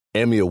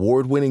Emmy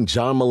award-winning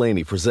John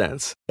Mulaney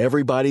presents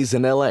Everybody's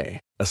in L.A.,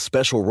 a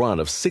special run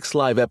of 6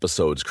 live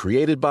episodes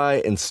created by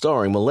and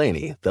starring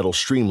Mulaney that'll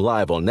stream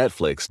live on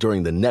Netflix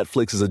during the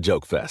Netflix is a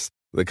Joke Fest.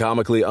 The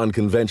comically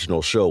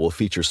unconventional show will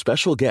feature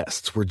special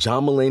guests where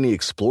John Mulaney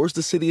explores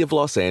the city of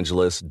Los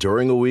Angeles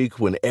during a week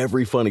when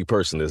every funny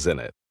person is in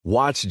it.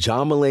 Watch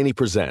John Mulaney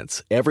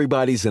Presents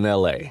Everybody's in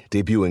L.A.,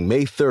 debuting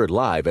May 3rd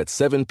live at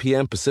 7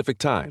 p.m. Pacific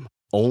Time,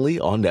 only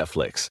on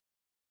Netflix.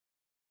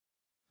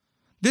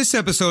 This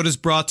episode is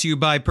brought to you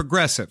by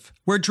Progressive,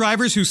 where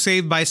drivers who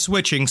save by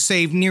switching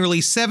save nearly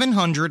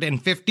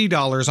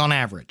 $750 on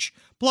average.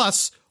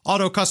 Plus,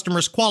 auto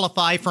customers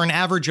qualify for an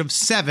average of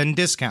 7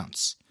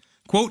 discounts.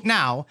 Quote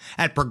now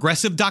at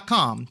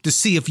Progressive.com to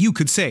see if you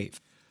could save.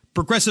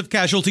 Progressive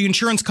Casualty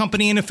Insurance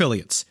Company and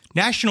Affiliates.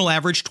 National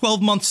average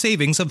 12-month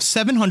savings of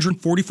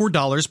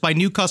 $744 by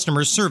new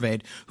customers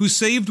surveyed who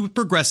saved with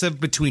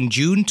Progressive between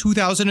June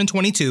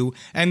 2022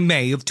 and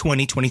May of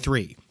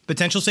 2023.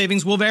 Potential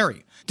savings will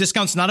vary.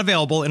 Discounts not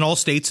available in all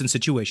states and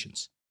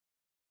situations.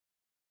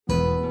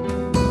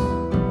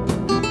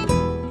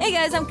 Hey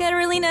guys, I'm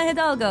Carolina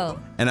Hidalgo.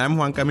 And I'm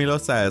Juan Camilo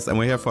Saez, and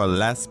we're here for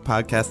Last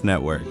Podcast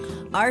Network.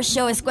 Our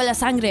show, Escuela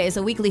Sangre, is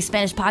a weekly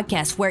Spanish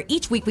podcast where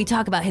each week we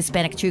talk about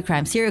Hispanic true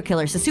crime, serial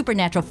killers, the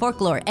supernatural,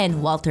 folklore,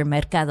 and Walter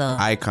Mercado.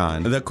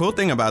 Icon. The cool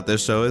thing about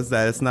this show is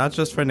that it's not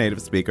just for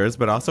native speakers,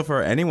 but also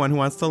for anyone who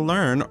wants to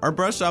learn or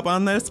brush up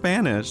on their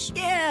Spanish.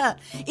 Yeah!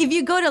 If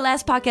you go to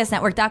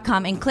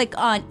lastpodcastnetwork.com and click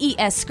on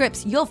ES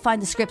Scripts, you'll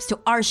find the scripts to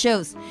our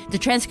shows. The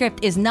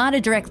transcript is not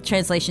a direct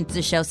translation to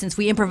the show since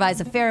we improvise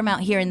a fair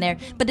amount here and there,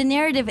 but the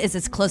narrative is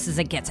as close as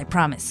it gets, I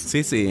promise.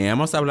 Sí,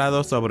 hemos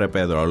hablado sobre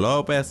Pedro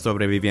López,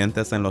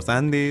 sobrevivientes en los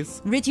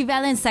Andes, Richie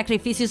Valens,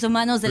 sacrificios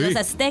humanos de los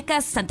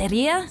aztecas,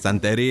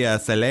 Santería,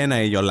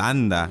 Selena y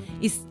Yolanda.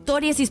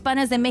 Historias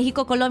hispanas de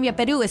México, Colombia,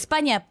 Perú,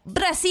 España,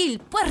 Brasil,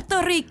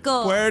 Puerto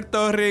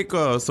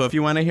Rico. So if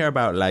you want to hear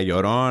about La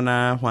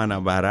Llorona,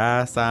 Juana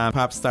Barraza,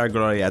 pop star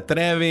Gloria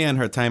Trevi, and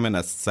her time in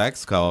a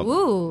sex cult,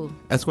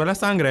 Escuela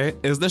Sangre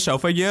is the show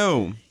for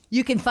you.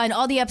 You can find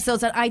all the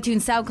episodes on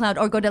iTunes, SoundCloud,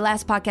 or go to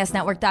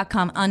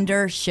lastpodcastnetwork.com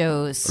under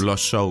shows.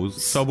 Los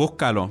shows. So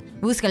búscalo.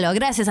 Búscalo.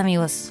 Gracias,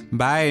 amigos.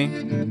 Bye.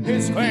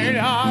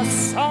 Escuela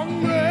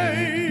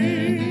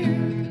Sangre.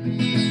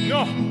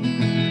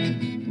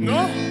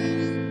 No.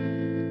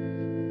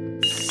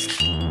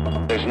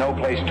 There's no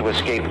place to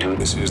escape to.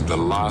 This is the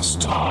last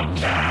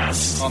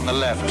podcast. On the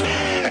left.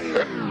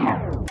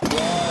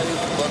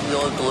 From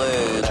your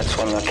glade. That's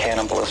when the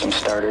cannibalism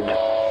started.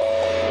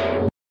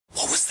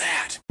 What was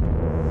that?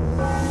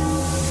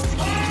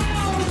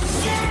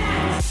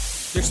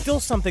 There's still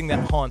something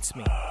that haunts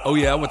me. Oh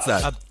yeah, what's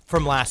that?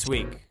 From last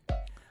week.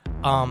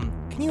 Can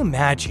you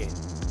imagine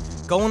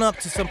going up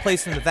to some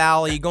place in the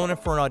valley, going in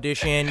for an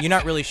audition, you're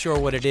not really sure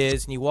what it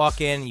is, and you walk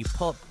in and you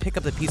pick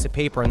up the piece of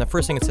paper, and the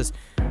first thing it says,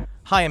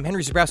 "Hi, I'm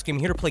Henry Zebrowski. I'm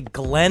here to play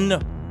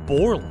Glenn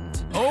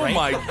Borland." Oh right?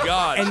 my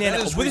God! And then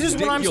this is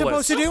what I'm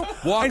supposed to do.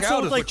 Walk and out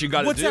so is like, what you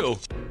got to do.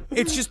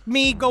 It's just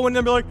me going in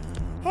and be like,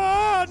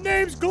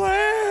 name's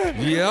Glenn.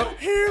 Yep.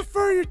 Here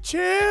for your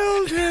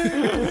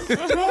children.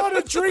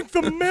 Gotta drink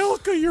the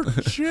milk of your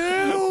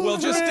children. Well,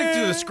 just stick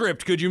to the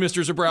script, could you,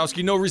 Mr.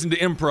 Zebrowski? No reason to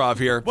improv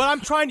here. Well,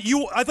 I'm trying.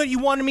 I thought you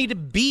wanted me to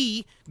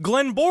be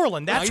Glenn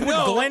Borland. That's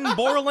what Glenn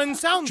Borland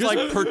sounds just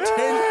like.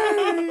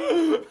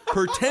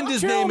 Pretend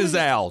his name is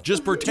Al.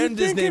 Just pretend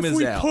his name is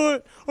Al. If we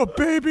put a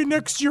baby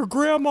next to your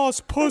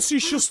grandma's pussy,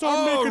 she'll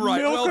start making milk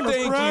well, in her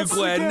thank breasts you,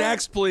 Glenn. again?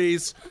 Next,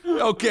 please.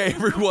 Okay,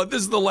 everyone,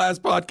 this is the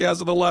last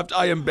podcast on the left.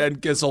 I am Ben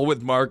Kissel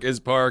with Marcus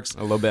Parks.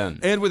 Hello, Ben.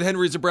 And with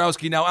Henry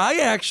Zebrowski. Now,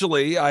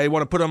 I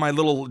want to put on my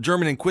little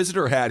German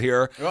Inquisitor hat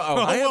here.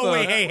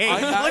 Hey.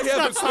 Let's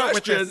not start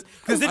with this.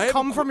 Does it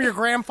come from your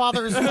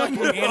grandfather's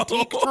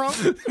antique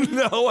trunk?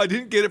 No, I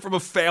didn't get it from a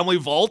family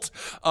vault.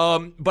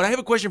 But I have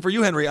a question for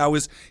you, Henry. I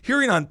was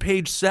hearing on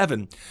page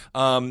 7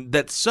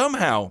 that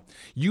somehow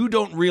you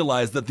don't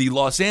realize that the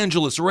Los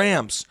Angeles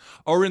Rams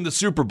are in the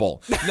Super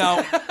Bowl.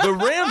 Now, the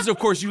Rams, of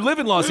course, you live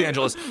in Los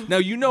Angeles. Now,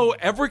 you know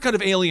every kind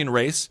of alien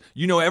race.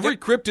 You know every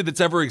cryptid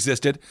that's ever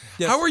existed.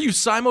 Yes. How are you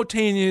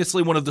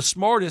simultaneously one of the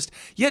smartest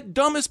yet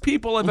dumbest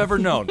people I've ever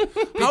known?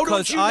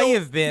 Because I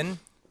have been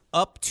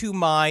up to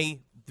my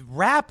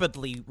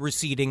rapidly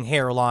receding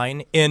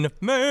hairline in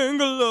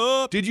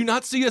Mengele. Did you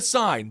not see a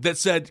sign that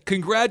said,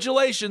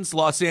 "Congratulations,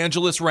 Los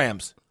Angeles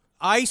Rams"?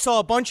 I saw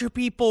a bunch of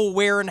people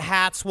wearing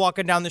hats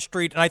walking down the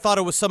street, and I thought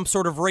it was some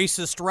sort of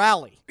racist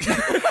rally.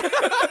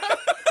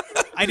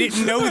 I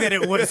didn't know that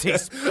it was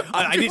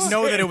I didn't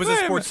know that it was a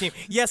sports team.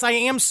 Yes, I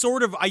am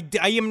sort of. I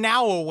am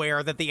now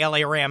aware that the LA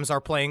Rams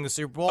are playing the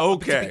Super Bowl.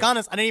 Okay. To be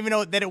honest, I didn't even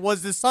know that it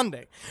was this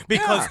Sunday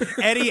because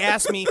Eddie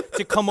asked me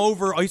to come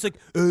over. He's like,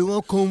 "Hey,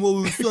 I'll come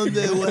over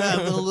Sunday. We're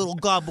having a little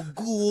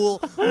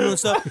gabagool and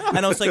stuff."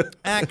 And I was like,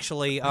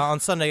 "Actually, on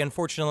Sunday,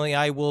 unfortunately,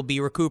 I will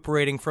be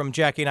recuperating from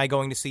Jackie and I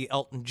going to see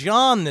Elton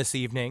John this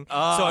evening, so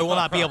I will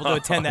not be able to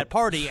attend that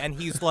party." And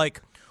he's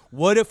like,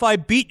 "What if I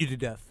beat you to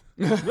death?"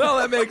 Well,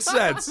 that makes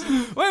sense.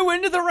 Wait,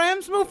 when did the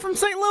Rams move from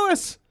St.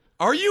 Louis?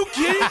 Are you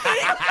kidding me?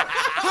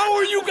 How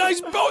are you guys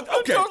both?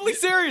 Okay. I'm totally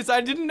serious.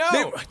 I didn't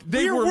know.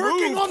 They were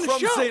working moved on the from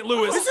show. St.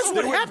 Louis. This is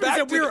what happens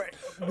that we're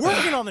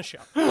working on the show.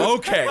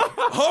 Okay.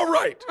 All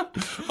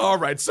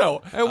right.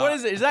 So, Hey, what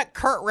is it? Is that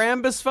Kurt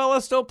Rambis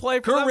fella still play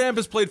for Kurt them?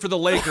 Rambis played for the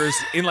Lakers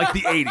in like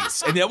the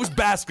 80s, and that was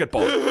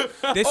basketball.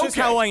 This is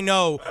how I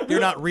know they're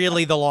not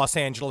really the Los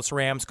Angeles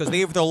Rams, because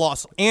if they're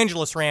Los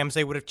Angeles Rams,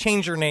 they would have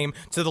changed their name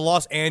to the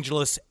Los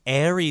Angeles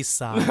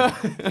Arizona.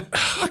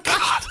 Oh,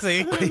 God.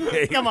 See?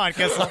 Come on,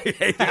 Kissel. You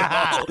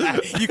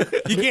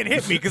can't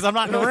hit me because I'm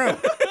not in the room.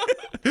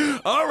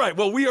 All right.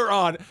 Well, we are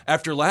on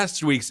after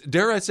last week's,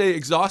 dare I say,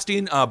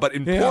 exhausting but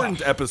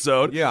important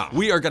episode. Yeah.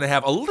 We are going to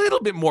have a little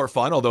bit more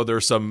fun, although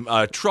there's some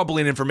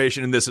troubling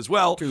information in this as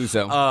well. True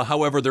so.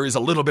 However, there is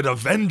a little bit of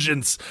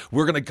vengeance.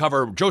 We're going to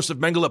cover Josef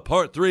Mengele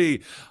Part 3.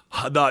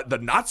 The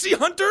Nazi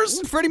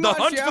hunters? Pretty much,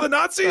 The hunt for the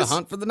Nazis? The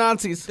hunt for the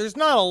Nazis. There's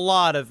not a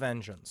lot of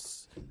vengeance.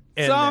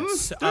 Some.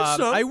 This. There's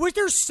some. I wish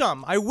there's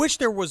some. I wish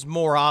there was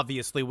more.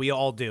 Obviously, we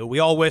all do. We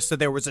all wish that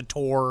there was a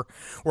tour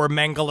where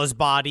Mengele's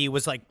body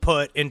was like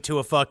put into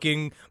a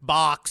fucking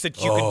box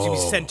that you could be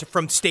sent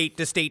from state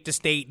to state to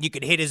state. And you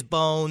could hit his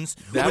bones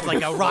with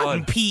like a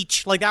rotten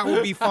peach. Like that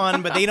would be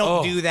fun, but they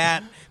don't do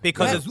that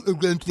because it's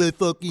against the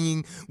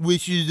fucking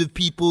wishes of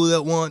people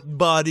that want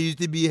bodies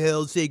to be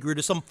held sacred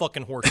or some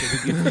fucking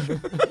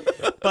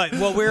horseshit. But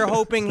what we're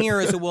hoping here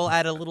is that we'll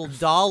add a little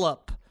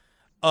dollop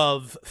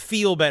of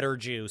feel better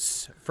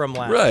juice from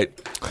last.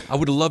 Right. I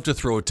would love to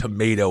throw a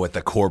tomato at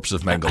the corpse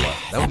of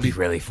Mengele. That would be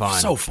really fun.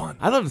 So fun.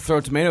 I'd love to throw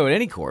a tomato at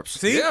any corpse.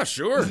 See? Yeah,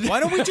 sure. Why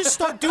don't we just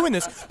start doing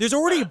this? There's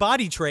already a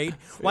body trade.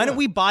 Why don't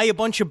we buy a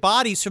bunch of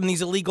bodies from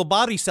these illegal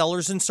body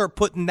sellers and start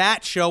putting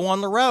that show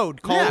on the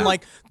road? Call them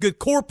like good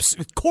corpse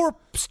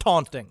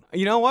taunting.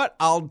 You know what?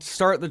 I'll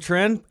start the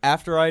trend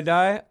after I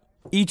die.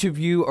 Each of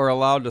you are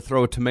allowed to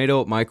throw a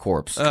tomato at my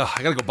corpse. I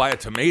gotta go buy a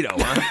tomato,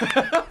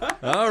 huh?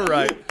 All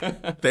right.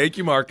 Thank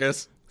you,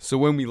 Marcus. So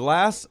when we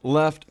last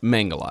left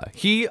Mengele,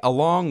 he,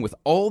 along with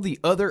all the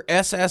other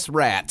SS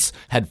rats,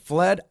 had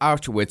fled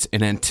Auschwitz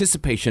in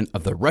anticipation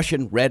of the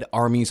Russian Red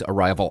Army's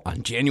arrival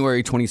on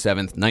January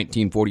 27th,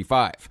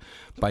 1945.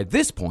 By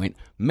this point,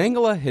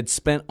 Mengele had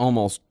spent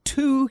almost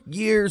 2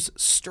 years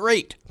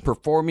straight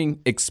performing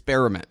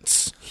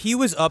experiments. He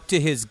was up to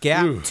his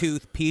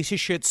gap-toothed piece of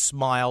shit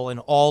smile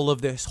and all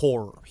of this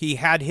horror. He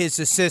had his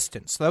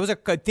assistants. That was a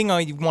thing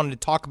I wanted to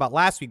talk about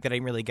last week that I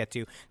didn't really get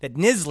to. That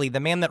Nisley, the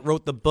man that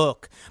wrote the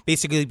book,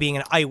 basically being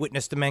an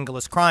eyewitness to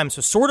Mengele's crimes,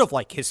 was sort of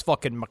like his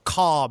fucking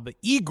macabre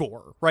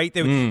Igor, right?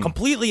 They were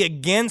completely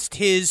against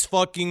his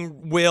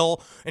fucking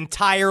will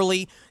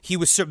entirely.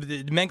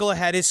 Mengele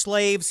had his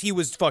slaves. He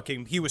was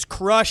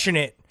crushing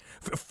it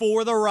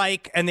for the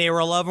Reich, and they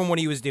were loving what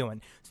he was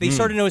doing. So they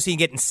started noticing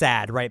getting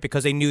sad, right,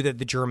 because they knew that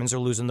the Germans are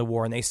losing the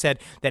war, and they said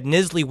that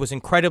Nisley was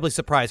incredibly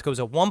surprised because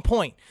at one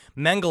point,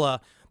 Mengele,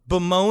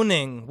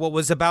 bemoaning what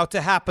was about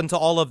to happen to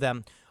all of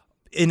them,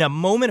 in a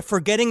moment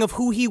forgetting of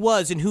who he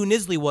was and who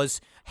Nisley was,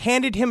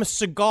 handed him a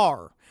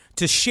cigar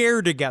to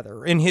share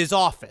together in his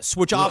office,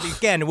 which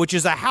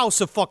is a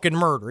house of fucking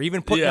murder.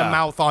 Even putting a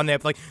mouth on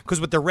it, like, because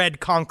with the red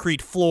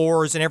concrete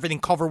floors and everything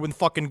covered with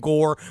fucking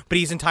gore, but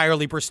he's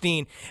entirely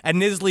pristine.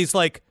 And Nisley's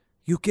like,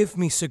 "You give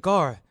me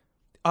cigar,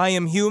 I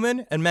am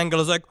human," and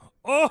Mengele's like,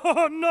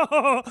 "Oh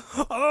no,"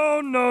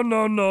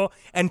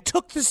 and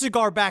took the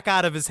cigar back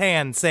out of his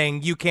hand,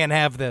 saying, "You can't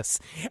have this."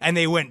 And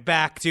they went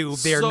back to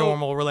their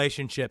normal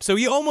relationship. So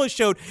he almost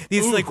showed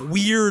this like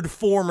weird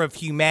form of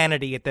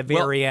humanity at the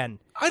very end.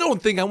 I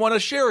don't think I want to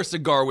share a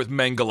cigar with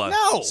Mengele.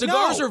 No,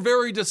 Cigars are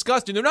very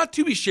disgusting. They're not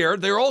to be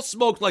shared. They're all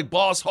smoked like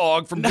Boss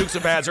Hogg from Dukes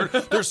of Hazzard.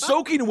 They're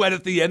soaking wet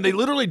at the end. They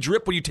literally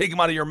drip when you take them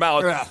out of your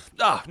mouth.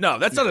 No,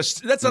 that's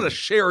not a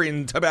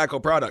sharing tobacco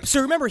product. So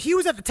remember, he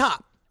was at the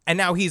top, and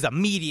now he's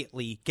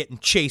immediately getting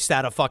chased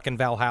out of fucking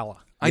Valhalla.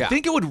 I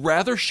think I would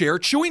rather share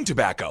chewing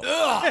tobacco.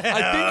 I think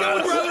I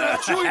would rather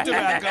have chewing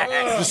tobacco.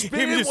 Just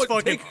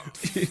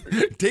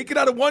take it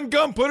out of one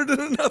gum, put it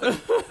in another.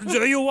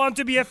 Do you want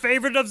to be a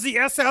favorite of the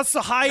SS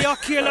Haya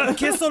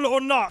Kissel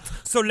or not?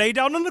 So lay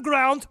down on the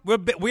ground.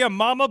 We are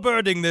mama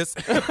birding this.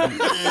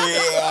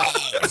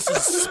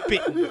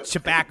 Spitting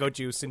tobacco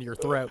juice in your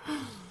throat.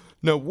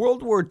 Now,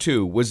 World War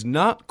II was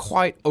not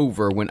quite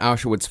over when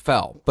Auschwitz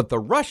fell, but the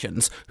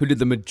Russians, who did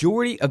the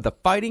majority of the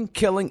fighting,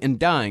 killing, and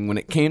dying when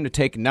it came to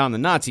taking down the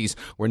Nazis,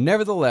 were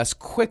nevertheless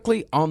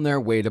quickly on their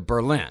way to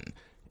Berlin.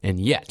 And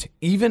yet,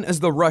 even as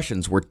the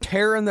Russians were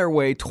tearing their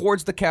way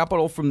towards the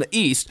capital from the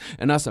east,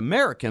 and us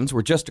Americans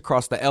were just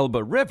across the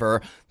Elbe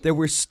River, there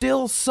were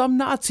still some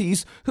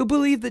Nazis who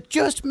believed that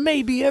just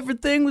maybe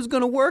everything was going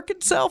to work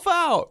itself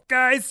out.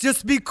 Guys,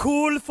 just be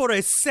cool for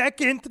a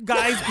second.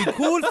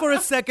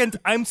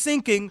 I'm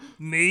thinking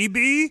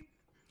maybe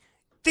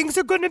things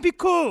are going to be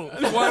cool.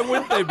 Why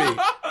wouldn't they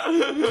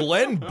be?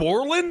 Glenn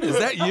Borland? Is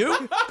that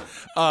you?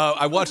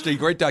 I watched a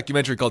great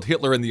documentary called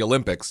Hitler and the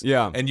Olympics.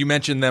 Yeah. And you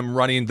mentioned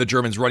the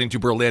Germans running to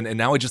Berlin, and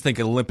now I just think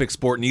an Olympic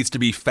sport needs to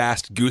be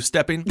fast goose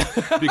stepping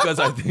because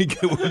I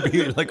think it would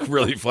be like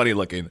really funny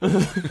looking.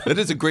 That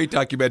is a great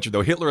documentary,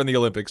 though. Hitler and the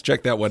Olympics.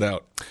 Check that one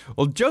out.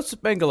 Well,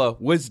 Josef Mengele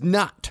was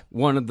not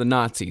one of the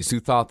Nazis who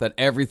thought that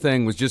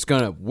everything was just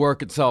going to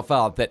work itself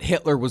out, that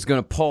Hitler was going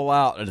to pull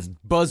out a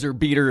buzzer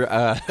beater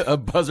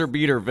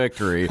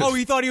victory. Oh,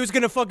 he thought he was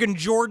going to fucking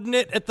Jordan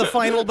it at the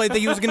final, but that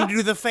he was going to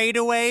do the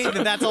fadeaway,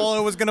 that that's all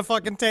it was going to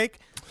fucking take?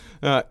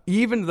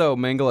 Even though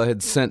Mengele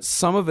had sent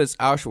some of his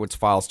Auschwitz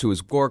files to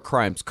his war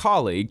crimes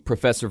colleague,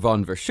 Professor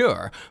von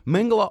Verschuur,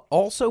 Mengele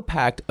also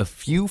packed a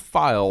few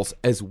files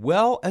as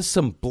well as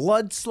some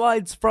blood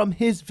slides from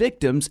his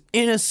victims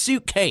in a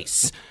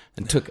suitcase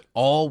and took it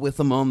all with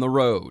him on the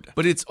road.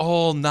 But it's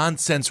all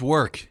nonsense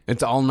work.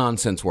 It's all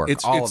nonsense work.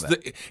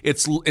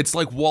 It's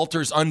like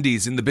Walter's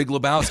undies in The Big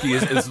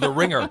Lebowski is the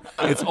ringer.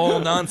 It's all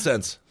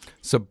nonsense.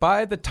 So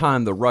by the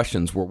time the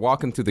Russians were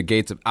walking through the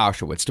gates of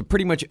Auschwitz to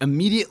pretty much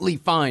immediately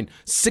find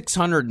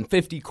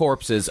 650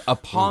 corpses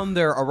upon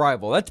their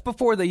arrival, that's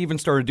before they even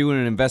started doing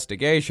an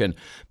investigation,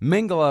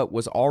 Mengele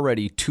was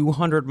already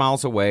 200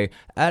 miles away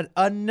at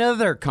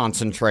another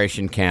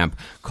concentration camp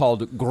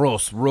called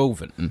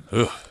Gross-Roven.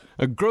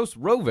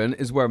 Gross-Roven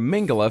is where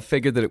Mengele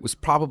figured that it was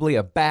probably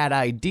a bad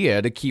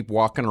idea to keep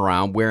walking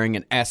around wearing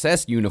an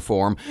SS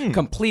uniform,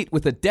 complete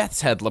with a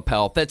death's head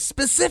lapel that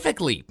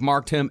specifically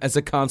marked him as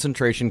a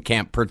concentration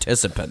camp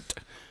participant.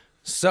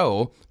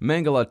 So,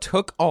 Mengele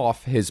took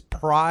off his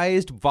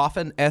prized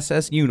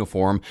Waffen-SS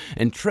uniform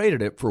and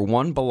traded it for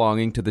one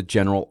belonging to the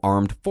General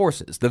Armed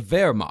Forces, the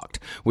Wehrmacht,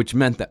 which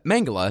meant that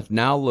Mengele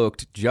now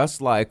looked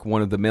just like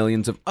one of the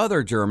millions of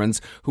other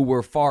Germans who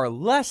were far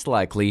less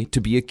likely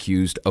to be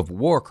accused of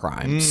war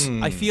crimes.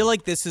 I feel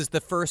like this is the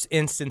first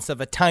instance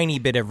of a tiny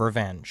bit of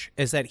revenge,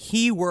 is that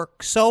he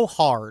worked so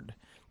hard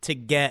to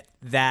get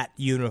that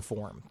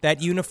uniform.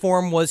 That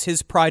uniform was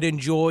his pride and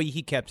joy.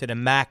 He kept it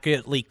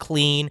immaculately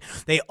clean.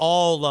 They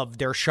all loved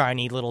their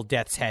shiny little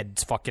death's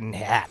heads fucking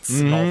hats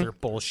and all their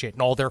bullshit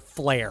and all their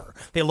flair.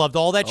 They loved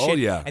all that shit.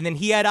 Yeah. And then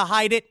he had to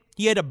hide it.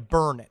 He had to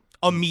burn it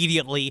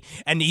immediately.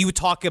 And you would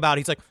talk about,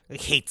 he's like, he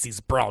hates these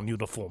brown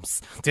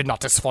uniforms. They're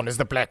not as fun as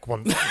the black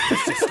ones.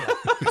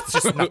 It's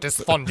just not as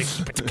fun to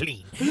keep it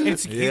clean.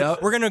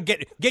 We're going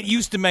to get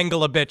used to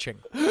Mengele bitching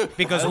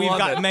because we've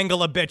got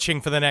Mengele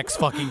bitching for the next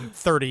fucking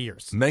 30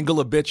 years.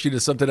 Mengele bitching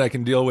is something I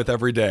can deal with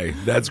every day.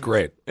 That's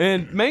great.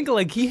 And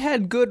Mengele, he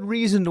had good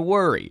reason to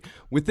worry.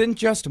 Within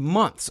just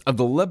months of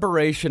the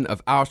liberation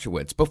of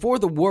Auschwitz, before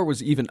the war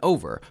was even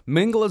over,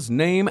 Mengele's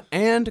name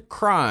and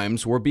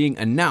crimes were being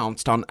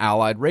announced on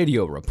Allied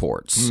radio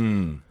reports.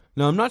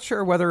 Now, I'm not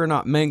sure whether or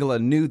not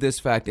Mengele knew this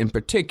fact in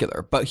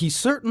particular, but he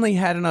certainly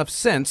had enough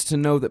sense to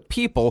know that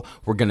people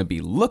were going to be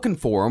looking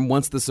for him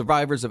once the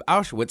survivors of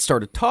Auschwitz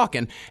started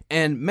talking,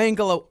 and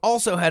Mengele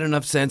also had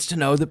enough sense to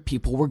know that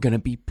people were going to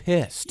be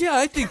pissed. Yeah,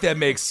 I think that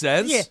makes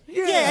sense.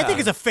 Yeah, I think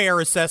it's a fair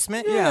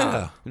assessment.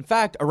 Yeah. In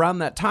fact, around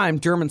that time,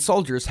 German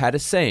soldiers had a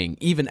saying,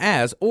 even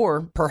as,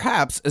 or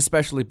perhaps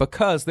especially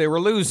because they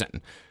were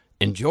losing,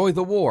 "Enjoy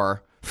the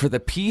war, for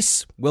the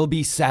peace will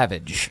be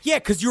savage." Yeah,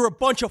 because you're a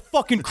bunch of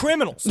fucking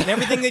criminals. And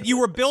everything that you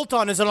were built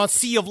on is on a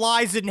sea of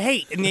lies and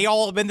hate. And they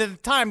all, and at the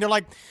time, they're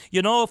like,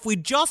 if we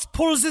just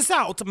pull this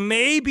out,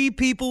 maybe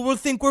people will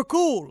think we're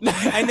cool.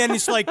 And then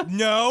it's like,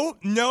 no,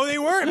 they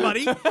weren't,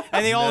 buddy.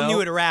 And they all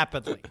knew it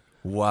rapidly.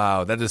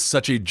 Wow, that is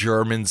such a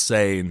German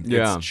saying.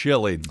 Yeah. It's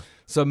chilling.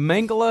 So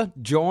Mengele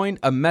joined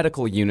a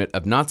medical unit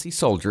of Nazi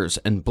soldiers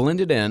and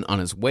blended in on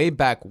his way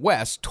back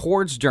west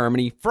towards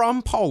Germany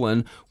from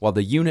Poland while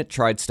the unit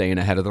tried staying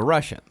ahead of the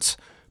Russians.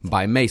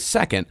 By May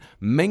 2nd,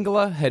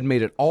 Mengele had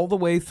made it all the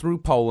way through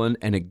Poland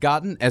and had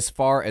gotten as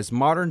far as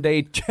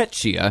modern-day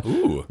Czechia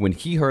when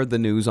he heard the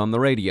news on the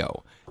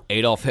radio.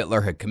 Adolf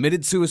Hitler had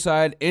committed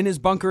suicide in his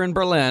bunker in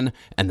Berlin,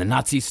 and the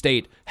Nazi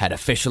state had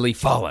officially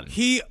fallen.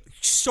 He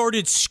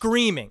started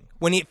screaming.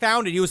 When he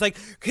found it, he was like,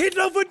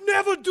 Hitler would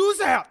never do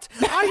that.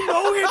 I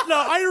know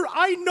Hitler.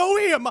 I know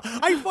him.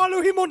 I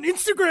follow him on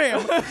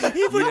Instagram.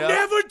 He would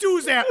never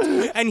do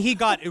that. And he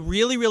got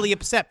really, really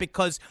upset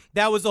because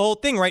that was the whole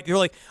thing, right? You're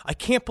like, I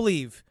can't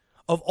believe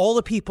of all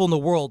the people in the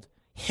world,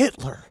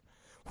 Hitler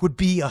would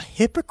be a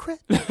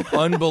hypocrite?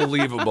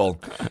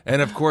 Unbelievable.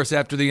 And of course,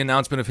 after the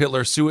announcement of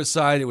Hitler's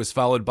suicide, it was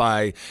followed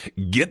by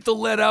Get the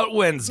Lead Out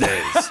Wednesdays.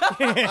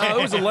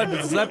 It was a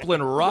Led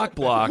Zeppelin rock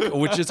block,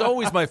 which is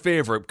always my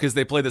favorite because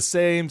they play the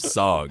same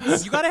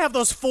songs. You got to have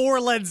those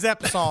 4 Led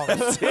Zepp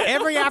songs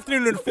every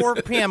afternoon at 4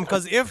 p.m.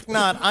 because if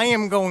not, I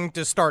am going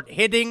to start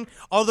hitting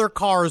other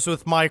cars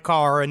with my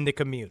car in the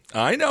commute.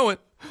 I know it.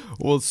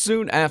 Well,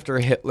 soon after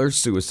Hitler's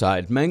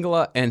suicide,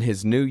 Mengele and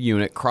his new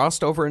unit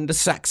crossed over into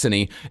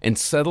Saxony and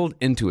settled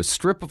into a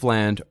strip of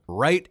land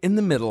right in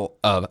the middle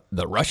of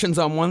the Russians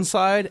on one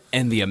side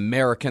and the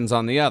Americans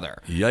on the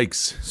other.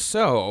 Yikes.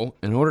 So,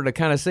 in order to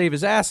kind of save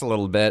his ass a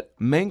little bit,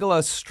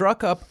 Mengele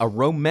struck up a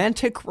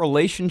romantic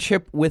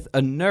relationship with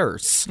a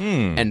nurse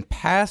and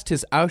passed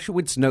his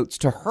Auschwitz notes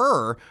to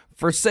her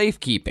for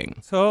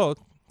safekeeping. So,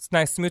 it's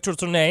nice to meet your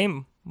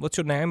name. What's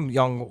your name,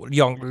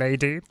 young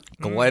lady?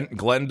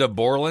 Glenda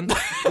Borland?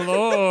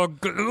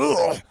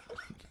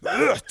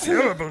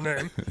 Terrible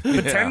name.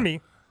 But tell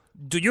me,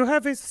 do you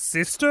have a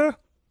sister,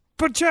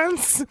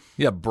 perchance?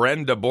 Yeah,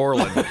 Brenda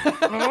Borland.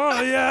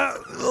 Oh, yeah.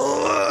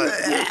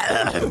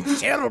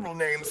 Terrible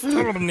names.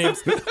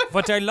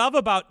 What I love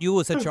about you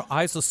is that your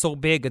eyes are so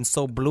big and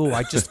so blue.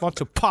 I just want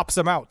to pop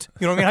them out.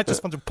 You know what I mean? I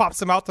just want to pop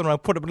them out and I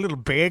put them in a little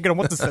bag and I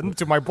want to send them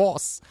to my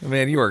boss.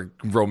 Man, you are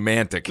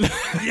romantic.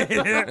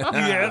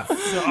 Yes.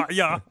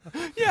 Yeah.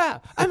 Yeah,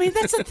 I mean,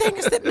 that's the thing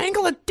is that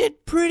Mengele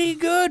did pretty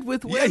good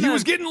with women. Yeah, he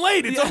was getting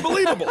laid. It's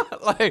unbelievable.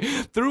 Like,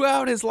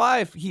 throughout his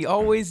life, he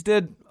always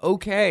did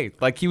okay.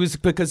 Like,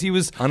 because he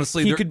was,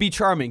 honestly, he could be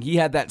charming. He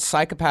had that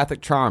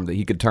psychopathic charm that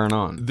he could turn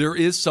on. There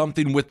is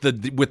something with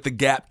the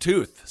gap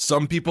tooth.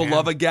 Some people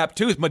love a gap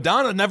tooth.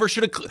 Madonna never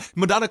should have.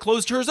 Madonna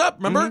closed hers up.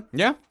 Remember? Mm-hmm.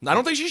 Yeah. I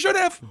don't think she should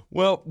have.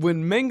 Well,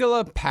 when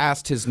Mengele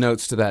passed his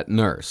notes to that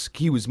nurse,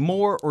 he was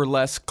more or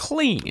less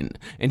clean,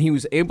 and he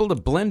was able to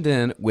blend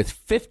in with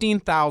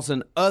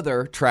 15,000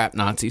 other trapped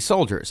Nazi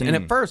soldiers. And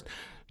at first,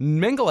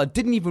 Mengele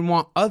didn't even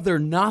want other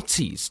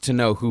Nazis to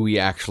know who he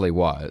actually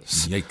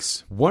was.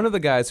 Yikes. One of the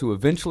guys who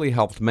eventually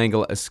helped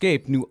Mengele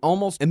escape knew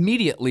almost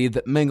immediately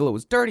that Mengele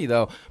was dirty,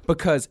 though,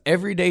 because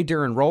every day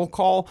during roll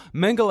call,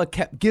 Mengele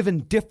kept giving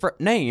different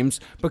names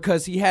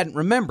because he hadn't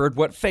remembered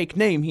what fake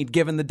name he'd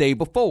given the day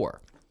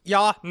before.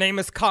 Yeah, name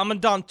is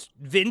Commandant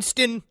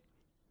Winston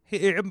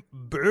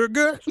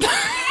Hamburger.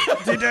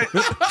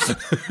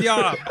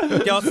 Yeah,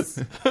 yes,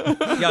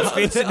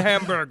 Winston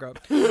Hamburger.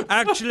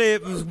 Actually,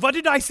 what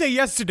did I say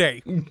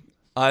yesterday?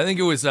 I think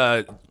it was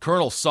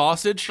Colonel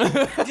Sausage.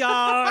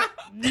 Yeah,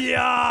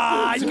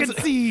 I can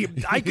see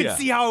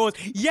how it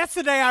was.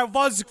 Yesterday I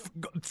was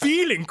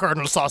feeling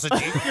Colonel Sausage.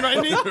 You know what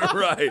I mean?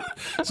 Right.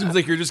 Seems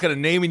like you're just kind of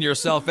naming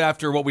yourself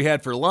after what we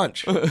had for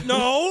lunch.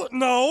 No,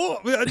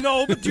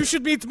 but you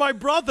should meet my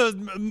brother,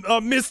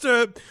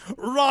 Mr.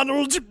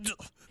 Ronald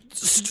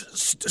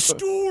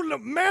Stool,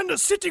 man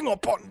sitting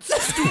upon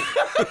stool.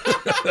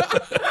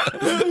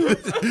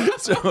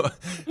 So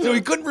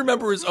he couldn't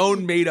remember his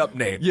own made-up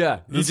name. Yeah,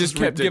 he just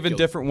kept giving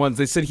different ones.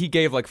 They said he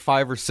gave like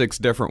 5 or 6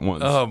 different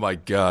ones. Oh, my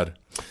God.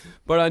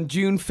 But on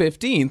June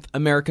 15th,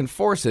 American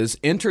forces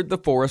entered the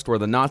forest where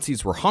the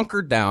Nazis were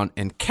hunkered down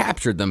and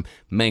captured them,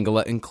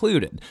 Mengele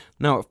included.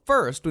 Now, at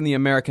first, when the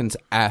Americans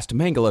asked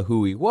Mengele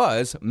who he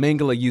was,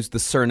 Mengele used the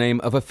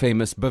surname of a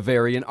famous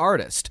Bavarian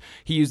artist.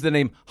 He used the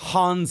name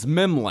Hans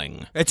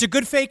Memling. It's a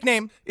good fake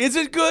name. Is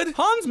it good?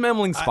 Hans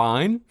Memling's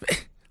fine.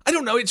 I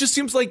don't know. It just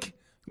seems like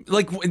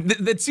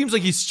that seems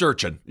like he's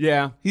searching.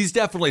 Yeah. He's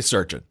definitely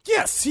searching.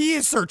 Yes, he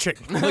is searching.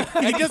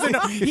 He doesn't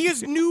know. He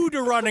is new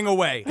to running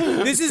away.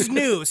 This is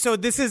new. So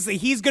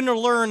he's going to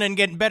learn and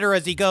get better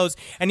as he goes.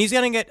 And he's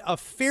going to get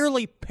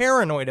fairly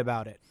paranoid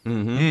about it.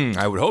 Mm-hmm.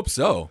 I would hope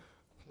so.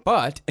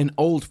 But an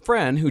old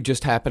friend who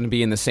just happened to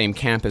be in the same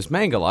camp as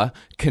Mengele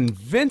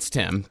convinced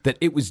him that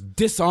it was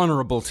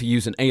dishonorable to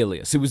use an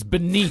alias. It was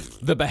beneath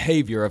the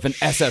behavior of an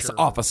SS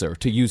officer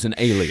to use an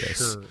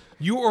alias. Sure.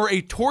 You are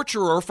a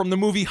torturer from the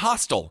movie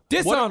Hostel.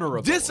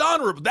 Dishonorable.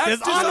 Dishonorable. That's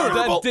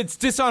dishonorable. It's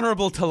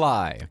dishonorable to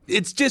lie.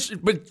 It's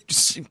just, but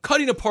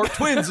cutting apart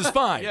twins is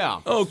fine. Yeah.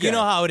 Okay. You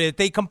know how it is.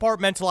 They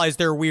compartmentalize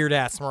their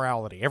weird-ass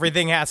morality.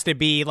 Everything has to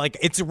be like,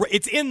 it's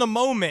in the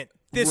moment.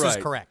 This is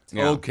correct.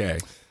 Yeah. Okay.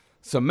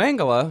 So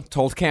Mengele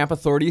told camp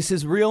authorities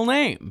his real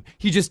name.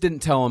 He just didn't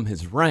tell them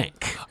his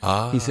rank.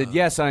 He said,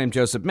 yes, I am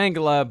Josef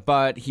Mengele,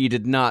 but he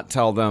did not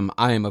tell them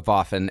I am a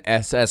Waffen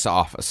SS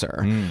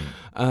officer.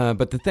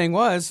 But the thing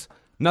was,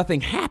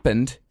 nothing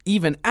happened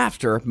even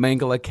after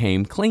Mengele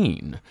came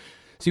clean.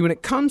 See, when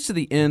it comes to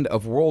the end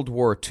of World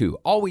War II,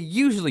 all we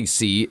usually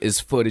see is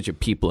footage of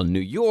people in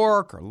New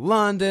York or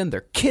London.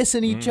 They're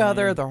kissing each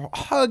other, they're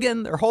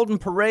hugging, they're holding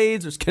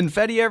parades, there's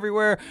confetti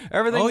everywhere.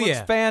 Everything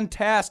looks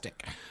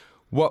fantastic.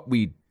 What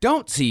we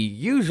don't see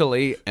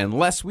usually,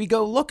 unless we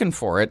go looking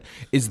for it,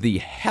 is the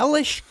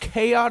hellish,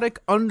 chaotic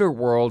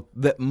underworld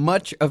that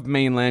much of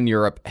mainland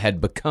Europe had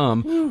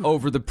become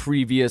over the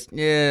previous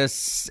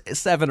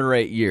 7 or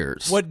 8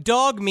 years. What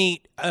Dog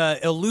Meat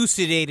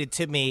elucidated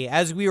to me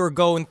as we were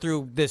going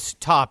through this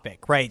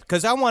topic, right?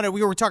 Because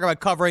we were talking about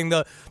covering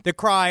the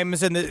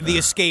crimes and the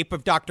escape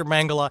of Dr.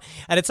 Mengele,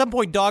 and at some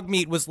point Dog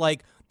Meat was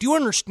like, do you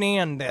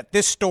understand that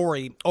this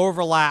story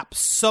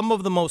overlaps some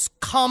of the most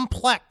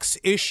complex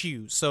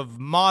issues of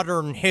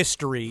modern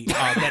history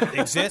that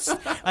exist?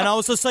 And I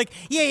was just like,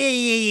 yeah,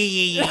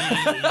 you'll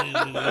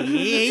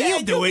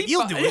do it.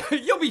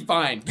 You'll be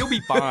fine. Order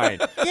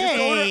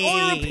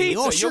a pizza.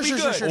 Oh, sure, You'll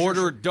be good.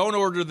 Sure. Don't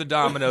order the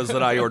Domino's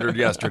that I ordered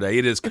yesterday.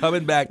 It is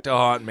coming back to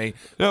haunt me.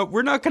 No,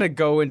 we're not going to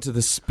go into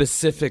the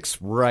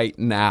specifics right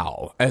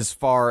now as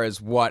far as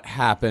what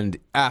happened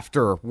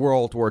after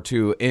World War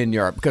II in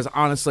Europe, because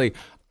honestly,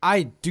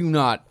 I do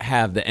not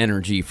have the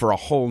energy for a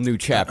whole new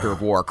chapter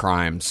of war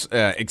crimes,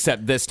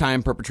 except this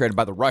time perpetrated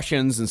by the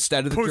Russians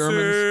instead of the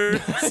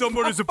Germans.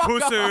 Somebody's a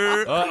pussy.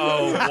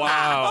 Uh-oh,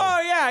 wow.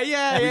 Oh,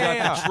 yeah. We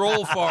got the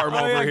troll farm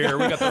over here.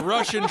 We got the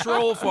Russian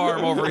troll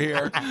farm over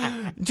here.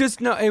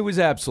 It was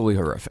absolutely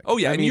horrific. Oh,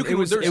 yeah. I mean,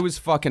 it was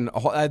fucking,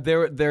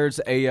 there's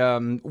a,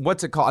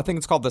 what's it called? I think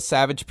it's called The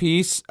Savage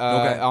Piece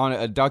on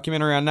a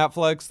documentary on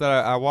Netflix that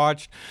I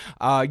watched.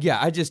 I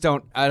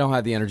don't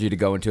have the energy to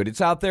go into it.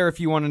 It's out there if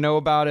you want to know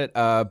about it,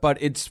 but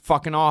it's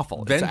fucking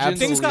awful. It's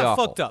absolutely Things got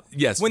awful. fucked up.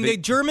 Yes. When the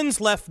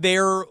Germans left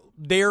their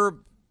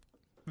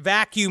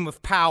vacuum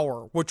of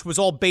power, which was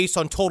all based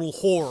on total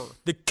horror,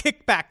 the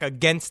kickback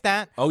against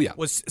that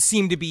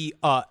seemed to be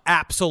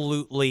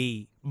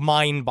absolutely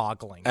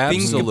mind-boggling.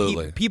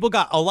 Absolutely.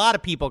 A lot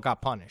of people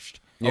got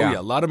punished. Yeah. Oh, yeah.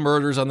 A lot of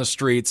murders on the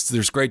streets.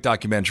 There's great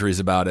documentaries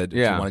about it if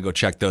you want to go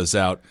check those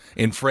out.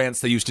 In France,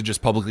 they used to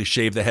just publicly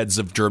shave the heads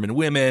of German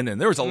women, and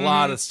there was a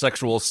lot of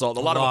sexual assault, a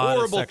lot of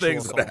horrible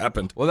things that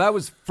happened. Well, that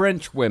was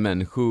French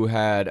women who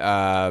had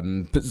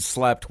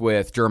slept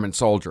with German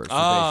soldiers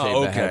that they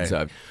shaved the heads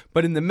of.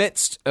 But in the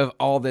midst of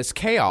all this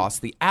chaos,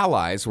 the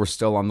Allies were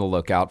still on the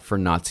lookout for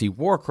Nazi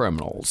war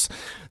criminals.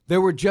 There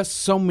were just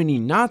so many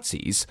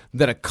Nazis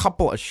that a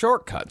couple of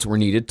shortcuts were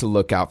needed to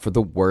look out for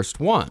the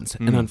worst ones.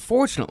 And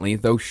unfortunately,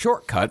 those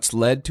shortcuts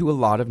led to a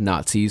lot of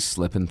Nazis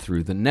slipping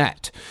through the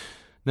net.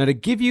 Now, to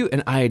give you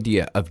an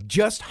idea of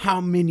just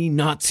how many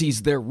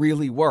Nazis there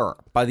really were,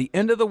 by the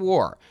end of the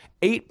war,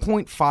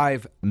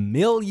 8.5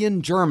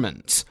 million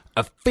Germans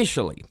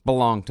officially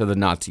belonged to the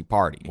Nazi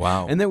Party.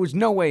 Wow. And there was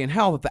no way in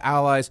hell that the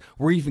Allies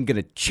were even going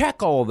to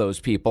check all of those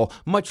people,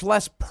 much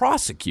less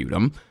prosecute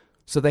them,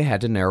 so they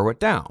had to narrow it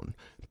down.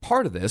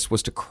 Part of this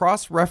was to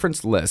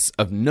cross-reference lists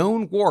of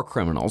known war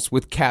criminals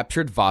with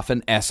captured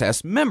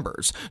Waffen-SS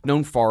members,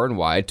 known far and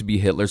wide to be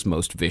Hitler's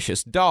most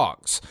vicious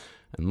dogs.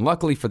 And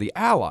luckily for the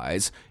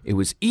Allies, it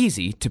was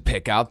easy to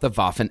pick out the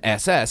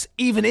Waffen-SS,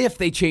 even if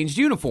they changed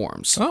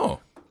uniforms. Oh.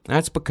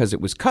 That's because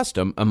it was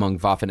custom among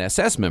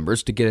Waffen-SS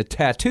members to get a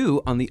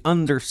tattoo on the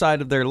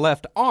underside of their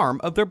left arm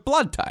of their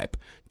blood type,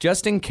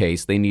 just in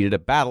case they needed a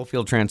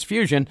battlefield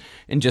transfusion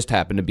and just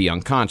happened to be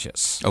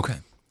unconscious. Okay.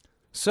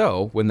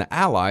 So, when the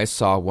Allies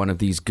saw one of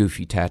these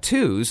goofy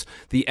tattoos,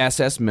 the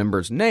SS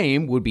member's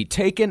name would be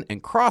taken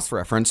and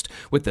cross-referenced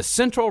with the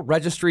Central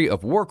Registry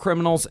of War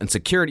Criminals and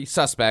Security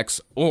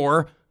Suspects,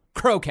 or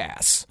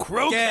CROCAS.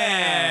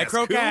 CROCAS!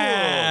 Cool.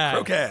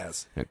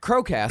 CROCAS! Now,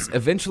 CROCAS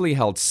eventually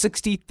held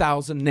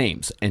 60,000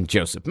 names, and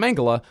Josef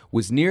Mengele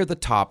was near the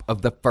top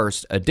of the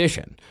first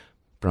edition.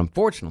 But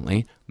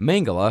unfortunately,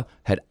 Mengele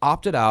had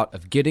opted out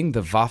of getting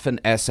the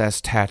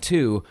Waffen-SS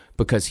tattoo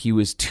because he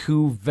was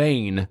too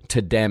vain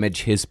to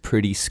damage his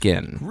pretty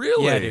skin.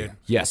 Really? Yeah, dude.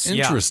 Yes.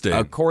 Interesting.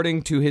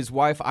 According to his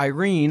wife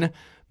Irene,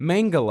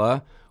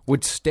 Mengele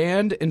would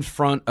stand in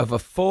front of a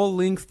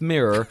full-length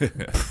mirror,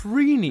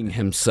 preening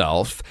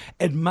himself,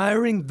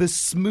 admiring the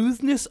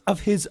smoothness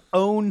of his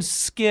own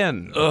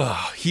skin.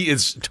 Ugh, he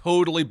is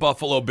totally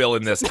Buffalo Bill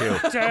in this, too.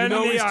 Tell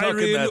me, he's tucking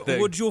Irene, that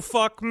thing. would you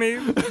fuck me?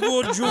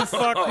 Would you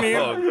fuck me?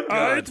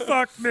 I'd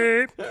fuck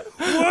me.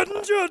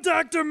 Wouldn't you,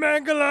 Dr.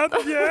 Mengele?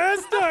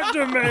 Yes,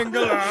 Dr.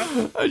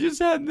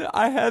 Mengele.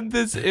 I had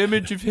this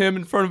image of him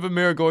in front of a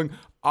mirror going,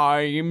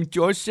 I'm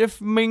Josef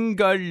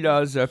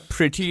Mengele, the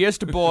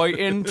prettiest boy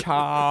in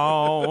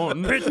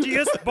town.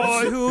 Prettiest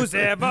boy who's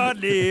ever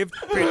lived.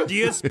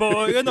 Prettiest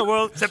boy in the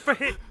world, except for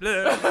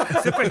Hitler.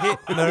 Except for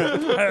Hitler.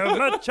 How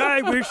much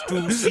I wish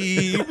to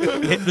see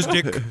Hitler's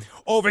dick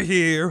over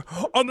here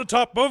on the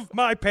top of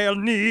my pale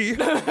knee.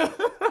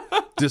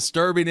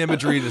 Disturbing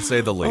imagery, to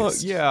say the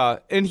least. Yeah,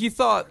 and he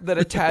thought that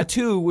a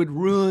tattoo would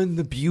ruin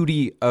the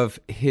beauty of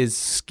his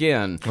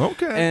skin.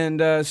 Okay.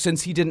 And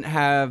since he didn't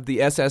have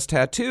the SS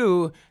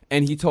tattoo,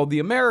 and he told the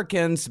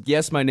Americans,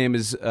 yes, my name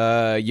is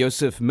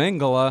Josef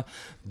Mengele,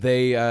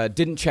 they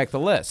didn't check the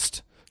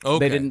list. Okay.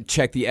 They didn't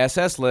check the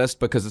SS list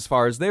because, as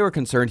far as they were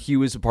concerned, he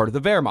was a part of the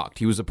Wehrmacht.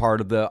 He was a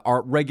part of the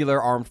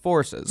regular armed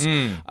forces.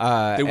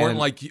 They weren't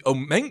like,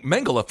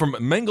 Mengele from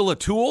Mengele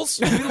Tools?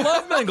 We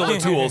love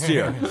Mengele Tools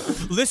here.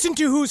 Listen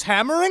to Who's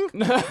Hammering?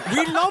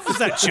 We love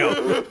that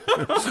show.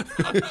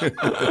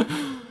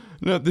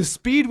 No, the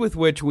speed with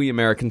which we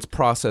Americans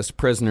processed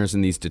prisoners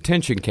in these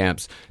detention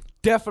camps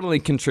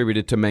definitely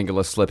contributed to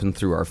Mengele slipping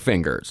through our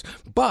fingers.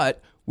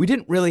 But we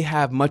didn't really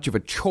have much of a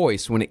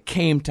choice when it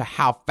came to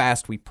how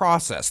fast we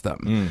processed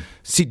them.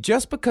 See,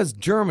 just because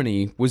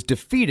Germany was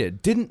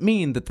defeated didn't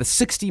mean that the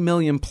 60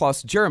 million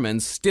plus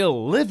Germans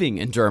still living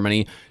in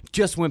Germany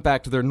just went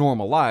back to their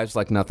normal lives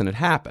like nothing had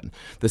happened.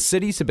 The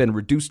cities had been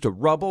reduced to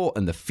rubble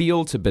and the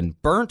fields had been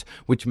burnt,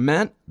 which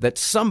meant that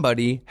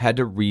somebody had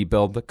to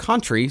rebuild the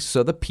country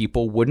so the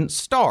people wouldn't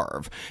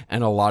starve.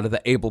 And a lot of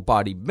the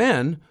able-bodied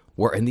men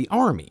were in the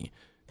army.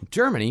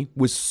 Germany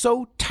was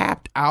so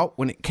tapped out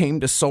when it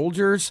came to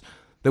soldiers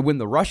that when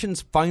the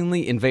Russians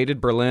finally invaded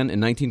Berlin in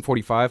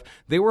 1945,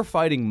 they were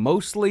fighting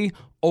mostly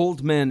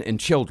old men and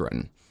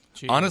children.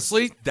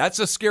 Honestly, that's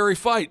a scary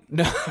fight.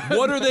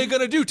 What are they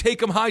going to do? Take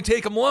them high,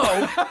 take them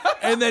low?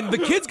 And then the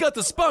kids got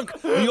the spunk.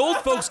 The old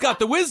folks got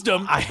the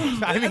wisdom.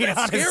 I mean,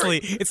 honestly,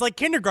 it's like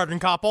Kindergarten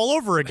Cop all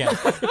over again.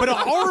 But an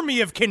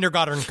army of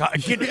kindergarten cop.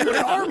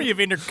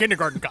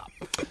 Kindergarten cop.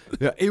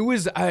 Yeah, it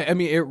was, I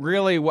mean,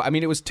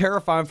 it was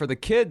terrifying for the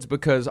kids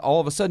because all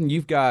of a sudden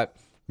you've got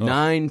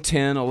 9,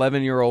 10,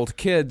 11-year-old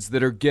kids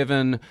that are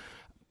given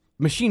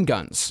machine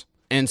guns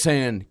and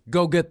saying,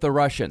 go get the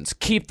Russians.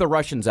 Keep the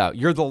Russians out.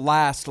 You're the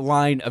last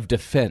line of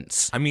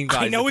defense. I mean,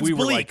 guys, I know it's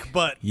bleak,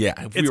 but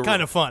it's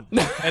kind of fun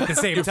at the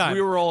same time. If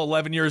we were all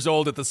 11 years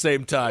old at the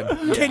same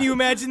time. Can you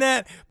imagine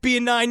that?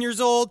 Being 9 years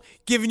old,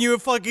 giving you a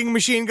fucking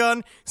machine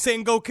gun,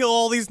 saying go kill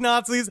all these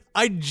Nazis.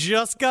 I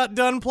just got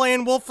done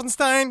playing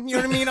Wolfenstein. You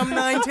know what I mean? I'm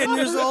 9, 10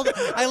 years old.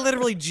 I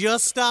literally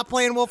just stopped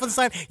playing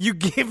Wolfenstein. You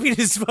give me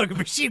this fucking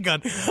machine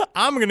gun.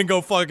 I'm going to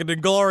go fucking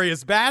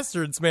Inglourious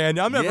Bastards, man.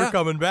 I'm never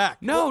coming back.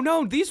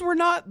 No, these were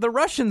not the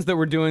Russians that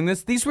were doing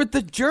this. These were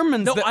the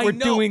Germans that were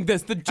doing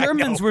this. The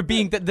Germans were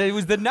being, it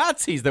was the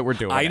Nazis that were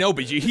doing it. I know,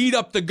 but you heat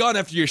up the gun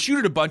after you shoot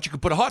it a bunch, you can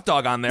put a hot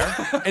dog on there,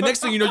 and next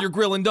thing you know, you're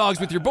grilling dogs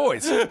with your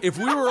boys. If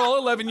we were all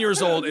 11 years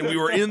old and we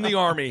were in the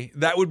army,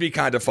 that would be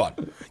kind of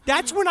fun.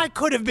 That's when I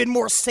could have been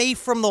more safe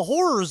from the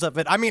horrors of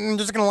it. I mean,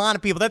 there's going to a lot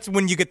of people. That's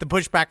when you get the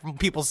pushback from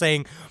people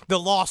saying the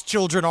lost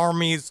children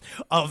armies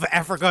of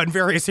Africa and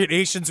various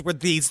nations where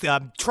these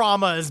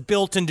trauma is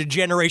built into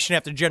generation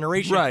after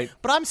generation. Right.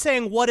 But I'm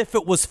saying, what if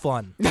it was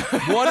fun?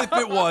 What if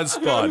it was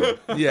fun?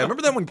 Yeah,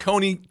 remember that when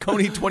Coney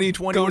 2020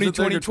 Coney was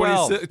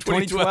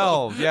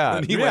 2012, yeah.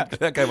 And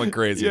that guy went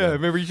crazy. Yeah,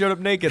 remember he showed up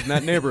naked in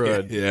that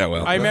neighborhood. Yeah,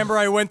 well. I remember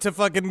I went to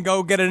fucking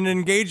go get an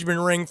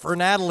engagement ring for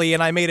Natalie,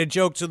 and I made a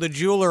joke to the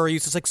jeweler. He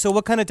was like, so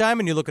what kind of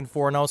diamond are you looking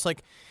for? And I was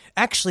like,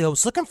 actually, I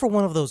was looking for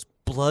one of those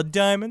blood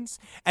diamonds.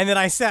 And then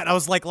I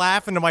was like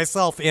laughing to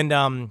myself,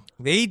 and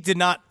they did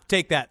not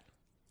take that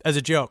as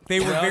a joke.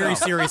 They were very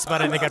serious about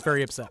it, and they got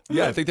very upset.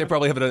 Yeah, I think they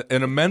probably have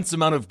an immense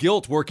amount of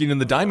guilt working in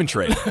the diamond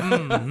trade.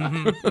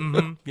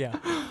 Yeah.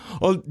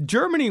 Well,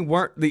 Germany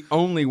weren't the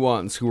only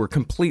ones who were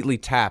completely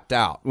tapped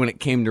out when it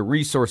came to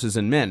resources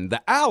and men.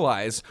 The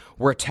Allies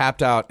were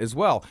tapped out as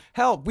well.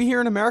 Hell, we here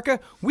in America,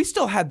 we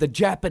still had the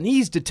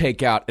Japanese to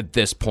take out at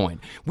this point.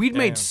 We'd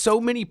made so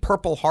many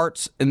Purple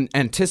Hearts in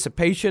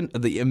anticipation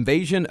of the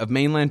invasion of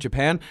mainland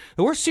Japan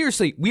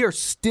that we are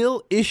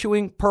still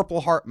issuing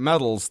Purple Heart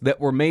medals that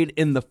were made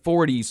in the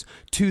 40s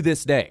to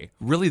this day.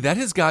 Really, that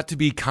has got to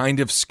be kind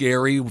of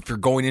scary if you're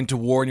going into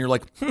war and you're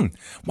like,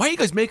 why are you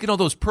guys making all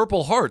those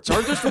Purple Hearts?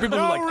 Aren't those for people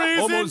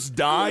who almost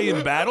die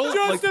in battle?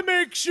 Just to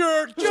make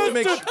sure.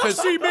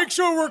 Make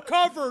sure we're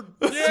covered.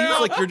 It seems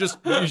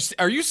like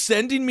are you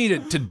sending me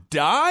to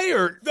die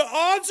or? The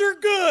odds are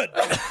good.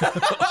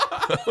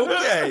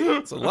 Okay.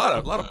 It's a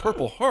lot of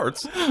Purple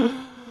Hearts.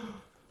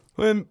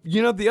 And,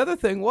 the other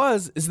thing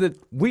is that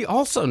we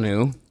also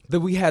knew that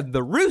we had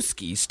the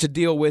Ruskies to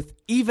deal with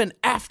even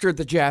after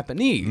the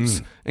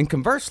Japanese. And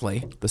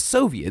conversely, the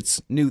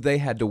Soviets knew they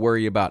had to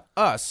worry about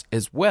us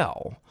as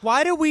well.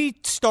 Why do we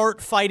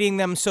start fighting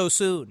them so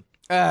soon?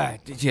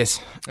 That's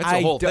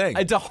a whole thing.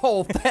 It's a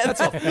whole thing. That's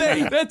a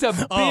thing. That's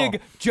a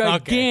big,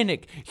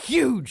 gigantic,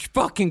 huge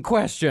fucking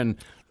question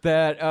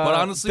that but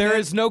honestly, there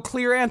is no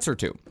clear answer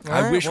to.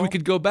 I wish we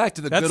could go back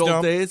to the good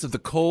old days of the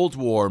Cold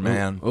War,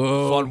 man.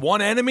 Fun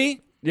one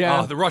enemy.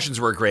 Yeah. The Russians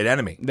were a great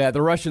enemy. Yeah,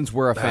 the Russians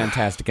were a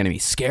fantastic enemy.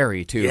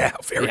 Scary, too. Yeah,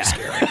 very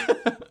scary.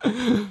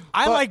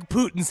 I like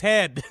Putin's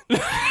head.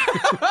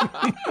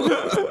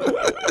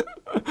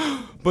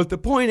 But the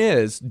point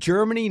is,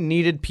 Germany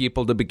needed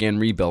people to begin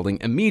rebuilding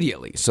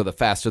immediately. So the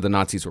faster the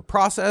Nazis were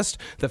processed,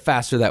 the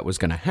faster that was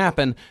going to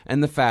happen,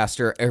 and the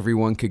faster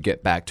everyone could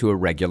get back to a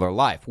regular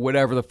life,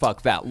 whatever the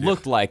fuck that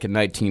looked like in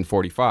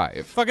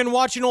 1945. Fucking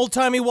watching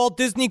old-timey Walt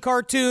Disney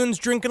cartoons,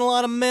 drinking a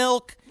lot of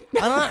milk.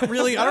 I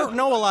don't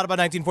know a lot about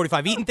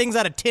 1945. Eating things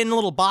out of tin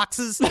little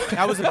boxes.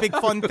 That was a big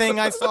fun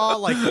thing I saw.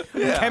 Like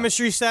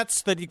chemistry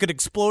sets that you could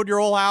explode your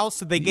whole house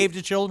that they gave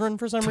to children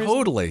for some reason.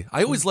 Totally.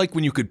 I always liked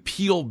when you could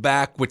peel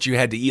back what you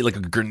had to eat like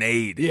a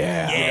grenade.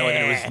 Yeah.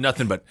 And it was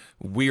nothing but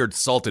weird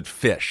salted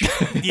fish.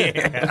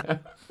 Yeah.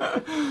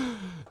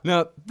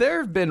 Now,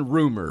 there have been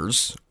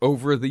rumors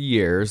over the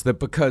years that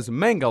because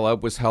Mengele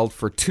was held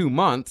for 2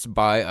 months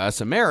by us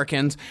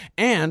Americans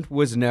and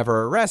was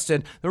never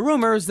arrested, the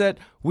rumor is that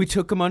we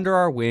took him under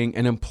our wing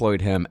and employed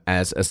him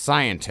as a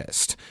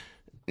scientist.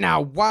 Now,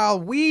 while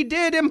we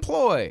did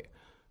employ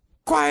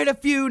quite a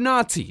few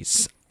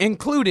Nazis,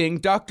 including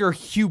Dr.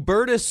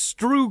 Hubertus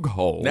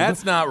Strughold.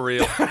 That's not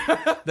real.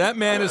 That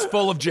man is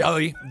full of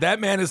jelly. That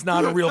man is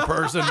not a real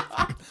person.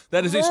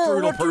 That is a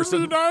strudel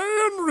person.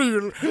 I am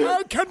real.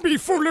 I can be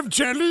full of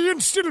jelly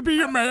and still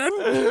be a man.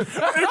 If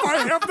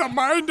I have the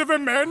mind of a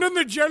man and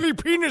the jelly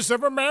penis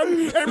of a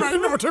man, am I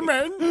not a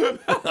man?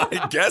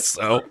 I guess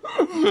so.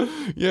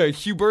 Yeah,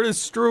 Hubertus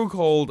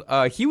Strughold,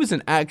 he was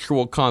an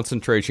actual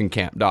concentration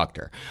camp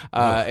doctor.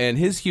 And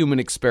his human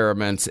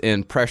experiments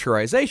in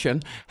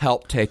pressurization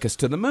helped take us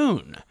to the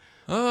moon.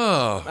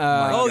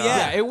 Oh,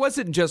 yeah. It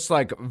wasn't just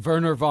like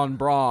Werner von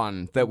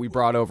Braun that we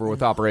brought over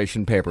with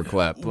Operation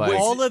Paperclip. Like,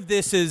 all of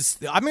this is,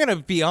 I'm going to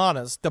be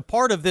honest, the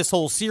part of this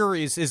whole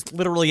series is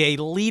literally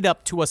a lead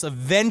up to us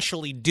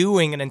eventually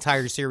doing an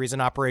entire series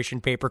in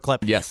Operation Paperclip.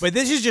 Yes. But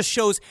this just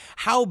shows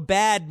how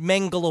bad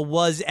Mengele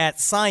was at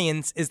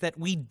science, is that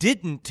we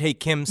didn't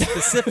take him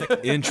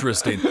specifically.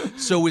 Interesting.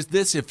 So is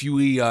this, if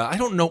you, I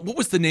don't know, what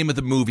was the name of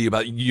the movie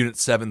about Unit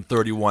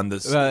 731?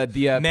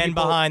 Men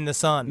Behind the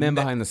Sun. Men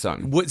Behind the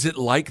Sun. Was it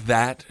like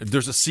that?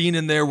 There's a scene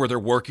in there where they're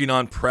working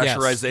on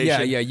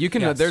pressurization. Yeah. You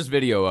can. There's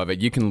video of it.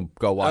 You can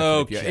go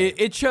watch it.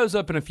 It shows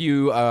up in a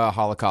few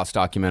Holocaust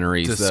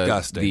documentaries.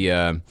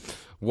 Disgusting.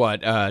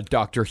 What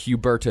Dr.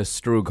 Hubertus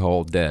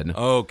Strughold did.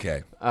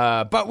 Okay.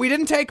 But we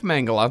didn't take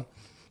Mengele.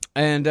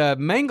 And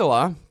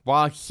Mengele,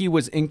 while he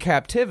was in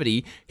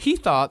captivity, he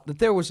thought that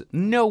there was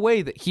no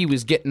way that he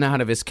was getting out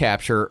of his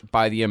capture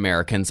by the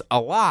Americans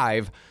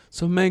alive.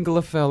 So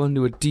Mengele fell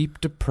into a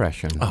deep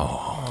depression.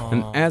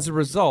 And as a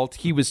result,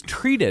 he was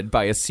treated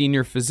by a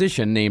senior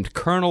physician named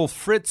Colonel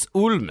Fritz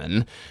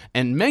Ullmann,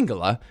 and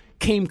Mengele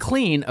came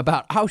clean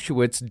about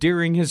Auschwitz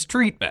during his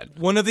treatment.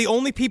 One of the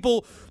only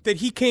people that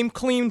he came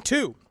clean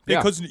to,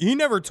 because he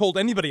never told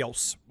anybody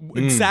else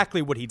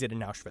exactly what he did in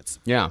Auschwitz.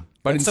 Yeah.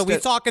 So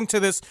he's talking to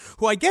this,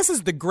 who I guess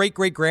is the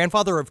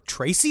great-great-grandfather of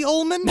Tracy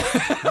Ullman.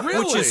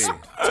 Really? Which is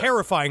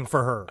terrifying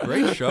for her.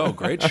 Great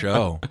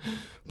show.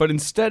 But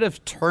instead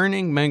of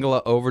turning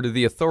Mengele over to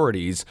the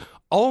authorities,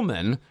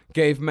 Ullman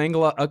gave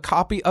Mengele a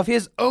copy of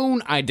his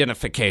own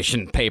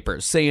identification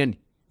papers, saying,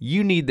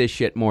 "You need this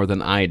shit more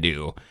than I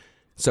do."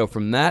 So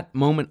from that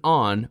moment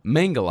on,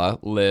 Mengele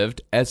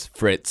lived as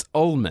Fritz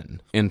Ullmann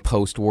in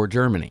post-war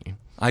Germany.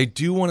 I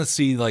do want to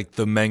see like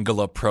the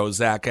Mengele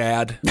Prozac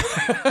ad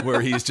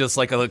where he's just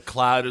like a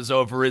cloud is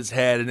over his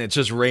head and it's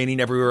just raining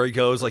everywhere he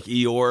goes like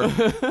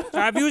Eeyore.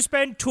 Have you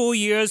spent 2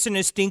 years in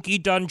a stinky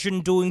dungeon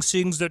doing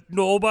things that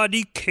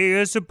nobody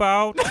cares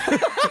about?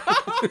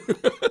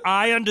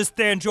 I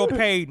understand your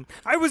pain.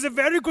 I was a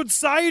very good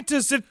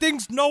scientist at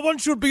things no one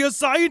should be a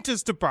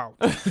scientist about.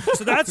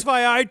 So that's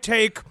why I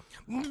take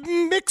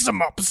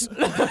mix-em-ups.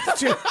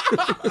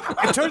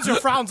 It turns your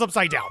frowns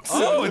upside down.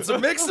 Oh, it's a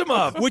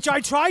mix-em-up. Which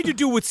I tried to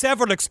do with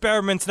several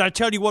experiments, and I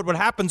tell you what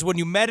happens when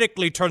you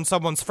medically turn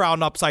someone's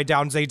frown upside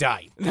down, they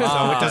die. So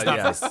it does not.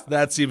 Yes.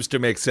 That seems to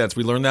make sense.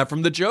 We learned that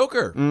from the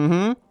Joker.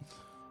 Mm-hmm.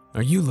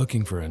 Are you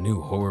looking for a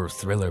new horror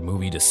thriller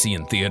movie to see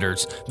in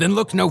theaters? Then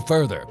look no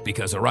further,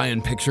 because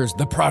Orion Pictures'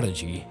 The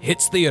Prodigy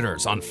hits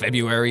theaters on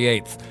February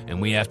 8th. And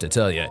we have to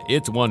tell you,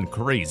 it's one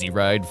crazy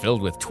ride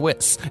filled with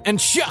twists and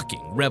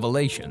shocking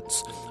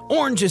revelations.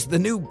 Orange is the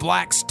New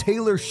Black's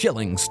Taylor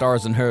Schilling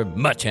stars in her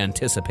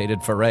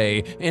much-anticipated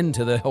foray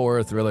into the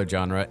horror thriller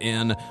genre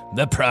in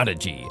The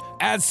Prodigy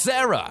as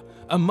Sarah,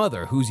 a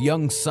mother whose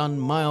young son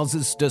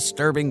Miles'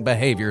 disturbing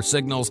behavior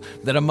signals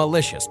that a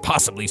malicious,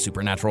 possibly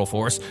supernatural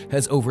force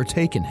has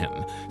overtaken him.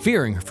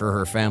 Fearing for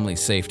her family's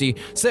safety,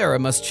 Sarah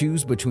must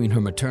choose between her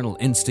maternal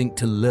instinct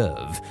to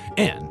love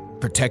and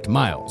protect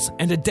Miles,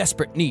 and a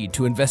desperate need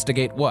to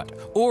investigate what,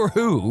 or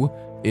who,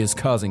 is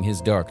causing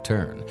his dark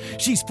turn.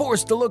 She's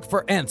forced to look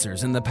for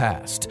answers in the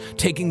past,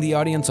 taking the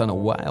audience on a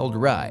wild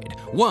ride,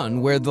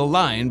 one where the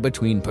line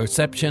between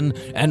perception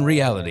and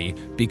reality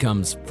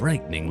becomes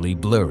frighteningly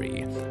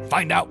blurry.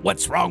 Find out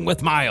what's wrong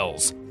with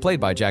Miles,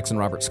 played by Jackson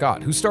Robert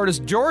Scott, who starred as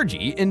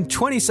Georgie in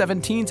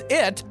 2017's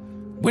It,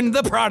 when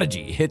The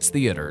Prodigy hits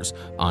theaters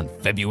on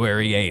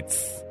February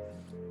 8th.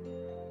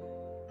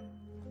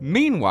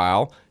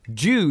 Meanwhile,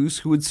 Jews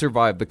who had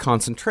survived the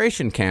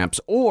concentration camps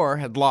or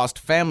had lost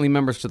family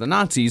members to the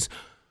Nazis,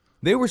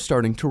 they were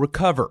starting to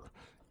recover.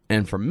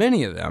 And for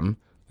many of them,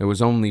 there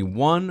was only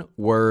one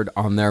word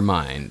on their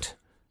mind: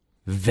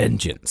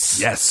 vengeance.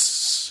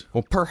 Yes.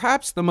 Well,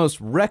 perhaps the most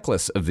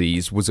reckless of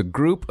these was a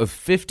group of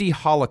 50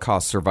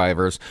 Holocaust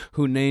survivors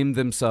who named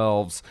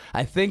themselves,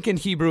 I think in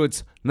Hebrew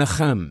it's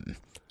Nechem,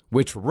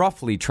 which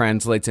roughly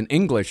translates in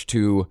English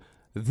to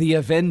the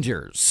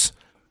Avengers.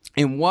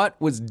 In what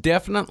was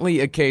definitely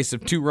a case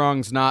of two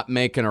wrongs not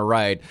making a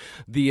right,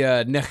 the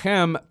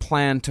Nechem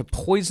planned to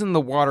poison the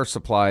water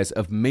supplies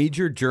of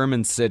major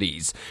German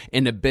cities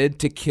in a bid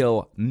to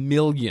kill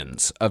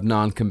millions of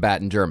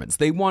non-combatant Germans.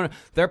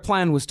 Their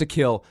plan was to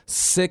kill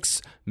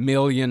 6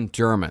 million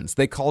Germans.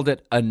 They called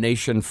it a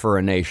nation for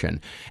a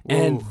nation.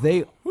 And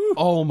they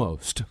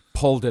almost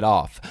pulled it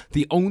off.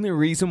 The only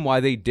reason why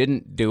they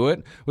didn't do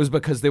it was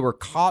because they were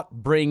caught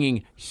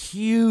bringing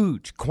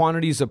huge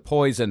quantities of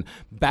poison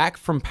back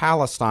from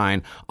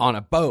Palestine on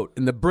a boat,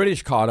 and the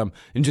British caught them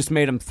and just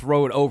made them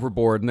throw it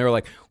overboard. And they were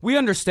like, "We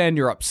understand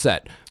you're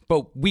upset,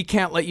 but we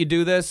can't let you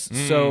do this,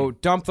 so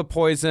dump the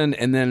poison,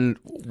 and then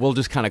we'll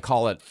just kind of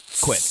call it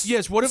quits."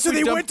 Yes, what if so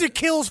they went to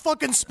kill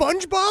fucking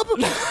SpongeBob?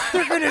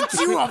 They're gonna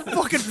do a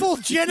fucking full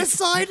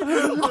genocide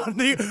on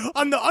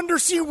the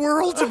undersea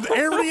worlds of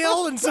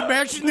Ariel and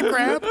Sebastian the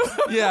Crab?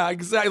 Yeah,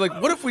 exactly.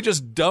 Like, what if we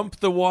just dump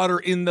the water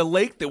in the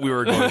lake that we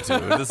were going to?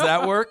 Does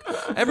that work?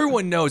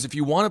 Everyone knows if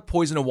you want to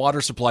poison a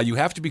water supply, you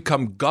have to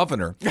become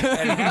governor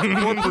and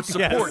have corporate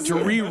support to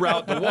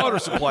reroute the water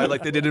supply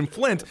like they did in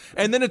Flint,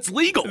 and then it's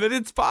legal. Then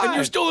it's fine. God. And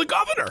you're still the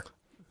governor.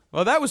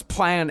 Well, that was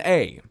Plan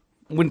A.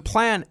 When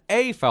Plan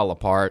A fell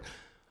apart,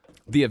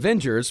 the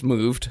Avengers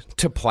moved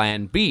to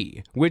Plan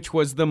B, which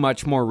was the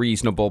much more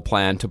reasonable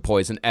plan to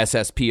poison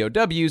SS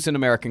POWs in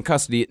American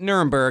custody at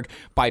Nuremberg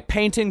by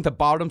painting the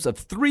bottoms of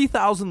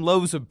 3,000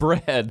 loaves of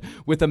bread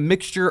with a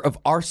mixture of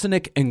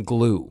arsenic and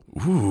glue.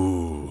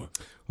 Ooh.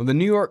 Well, the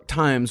New York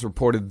Times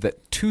reported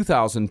that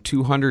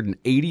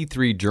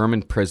 2,283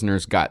 German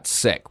prisoners got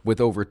sick, with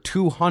over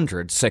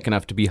 200 sick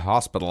enough to be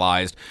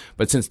hospitalized.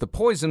 But since the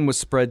poison was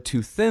spread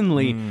too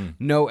thinly,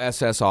 no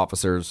SS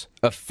officers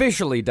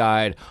officially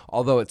died,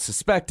 although it's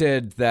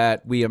suspected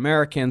that we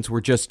Americans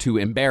were just too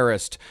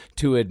embarrassed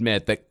to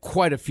admit that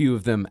quite a few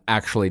of them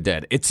actually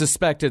did. It's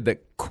suspected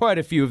that quite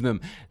a few of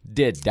them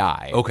did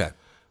die. Okay.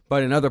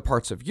 But in other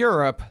parts of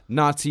Europe,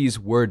 Nazis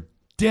were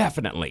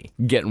definitely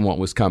getting what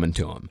was coming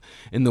to them.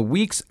 In the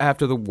weeks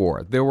after the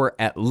war, there were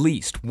at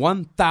least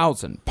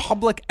 1,000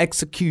 public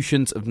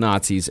executions of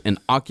Nazis in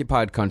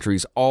occupied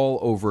countries all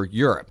over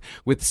Europe,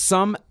 with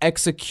some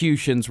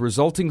executions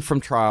resulting from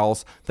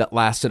trials that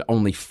lasted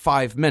only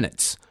 5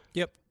 minutes.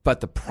 Yep. But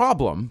the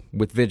problem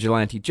with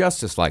vigilante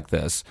justice like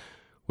this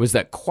was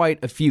that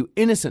quite a few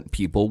innocent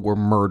people were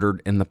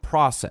murdered in the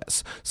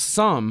process,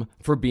 some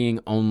for being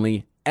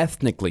only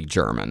ethnically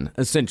German,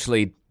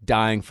 essentially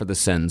dying for the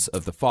sins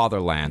of the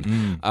fatherland,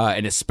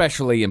 and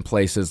especially in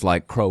places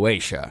like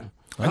Croatia.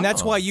 And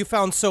that's why you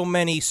found so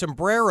many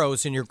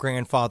sombreros in your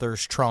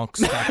grandfather's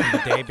trunks back in the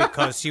day,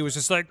 because he was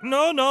just like,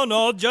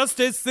 no, just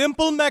a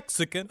simple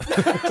Mexican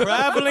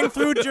traveling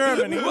through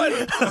Germany.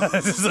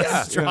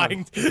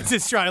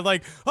 Just trying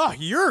like,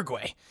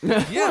 Uruguay.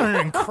 What an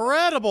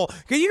incredible.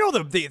 Because you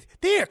know, they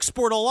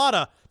export a lot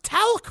of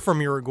talc from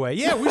Uruguay.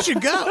 Yeah, we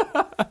should go.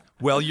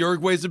 Well,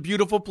 Uruguay's a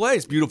beautiful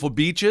place. Beautiful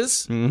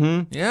beaches.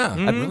 Mm-hmm. Yeah,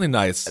 really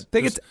nice. I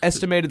think it's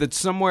estimated that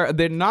somewhere,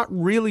 they're not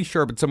really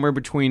sure, but somewhere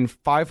between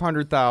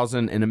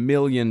 500,000 and 1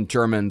 million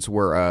Germans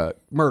were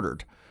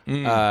murdered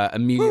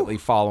immediately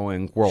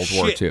following World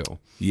War II.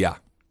 Yeah.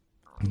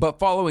 But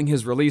following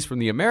his release from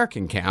the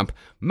American camp,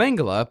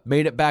 Mengele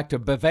made it back to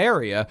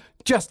Bavaria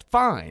just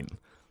fine.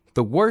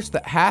 The worst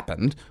that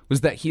happened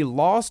was that he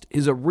lost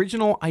his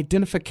original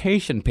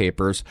identification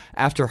papers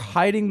after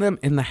hiding them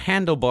in the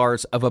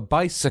handlebars of a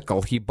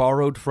bicycle he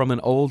borrowed from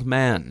an old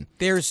man.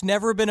 There's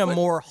never been a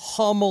more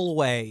Hummel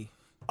way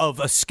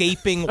of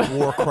escaping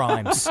war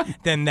crimes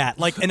than that.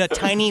 Like in a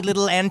tiny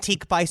little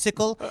antique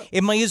bicycle,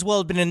 it might as well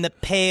have been in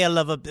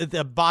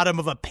the bottom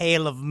of a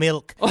pail of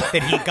milk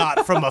that he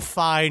got from a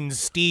fine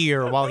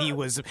steer while he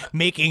was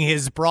making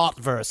his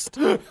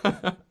bratwurst.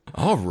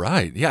 All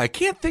right. Yeah, I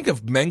can't think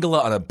of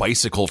Mengele on a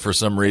bicycle for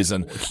some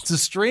reason. It's a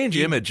strange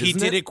image, isn't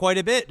it? He did it quite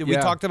a bit. We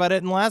talked about it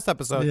in the last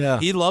episode. Yeah.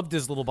 He loved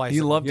his little bicycle.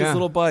 He loved his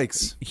little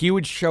bikes. He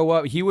would show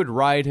up, he would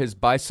ride his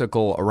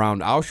bicycle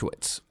around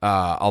Auschwitz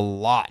a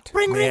lot.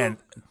 Ring, Man,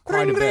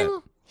 quite a bit.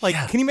 Like,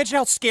 can you imagine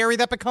how scary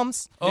that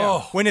becomes?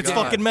 Oh, when it's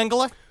fucking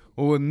Mengele?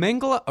 Well, when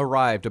Mengele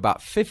arrived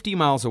about 50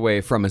 miles away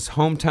from his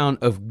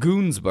hometown of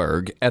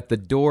Günzburg at the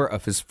door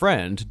of his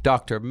friend,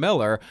 Dr.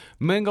 Miller,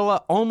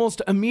 Mengele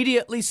almost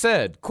immediately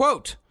said,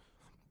 quote,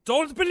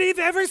 "Don't believe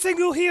everything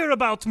you hear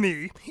about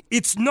me.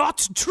 It's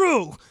not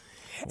true."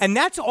 And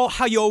that's all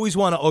how you always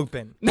want to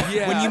open.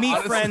 Yeah, when you meet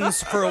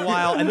friends for a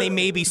while and they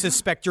maybe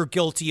suspect you're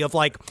guilty of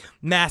like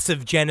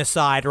massive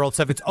genocide or all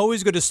stuff, it's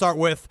always good to start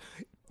with,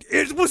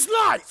 "It was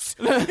nice.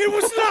 It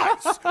was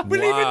nice.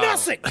 Believe in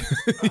nothing."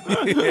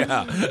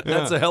 Yeah,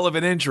 that's a hell of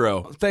an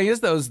intro. The thing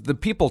is, though, is the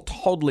people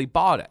totally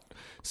bought it.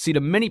 See,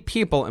 to many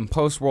people in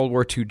post-World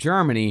War II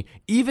Germany,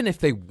 even if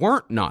they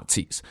weren't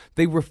Nazis,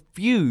 they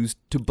refused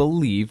to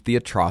believe the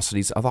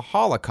atrocities of the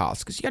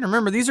Holocaust. Because you got to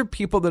remember, these are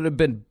people that have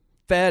been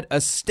fed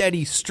a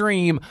steady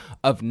stream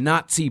of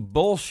Nazi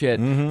bullshit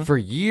for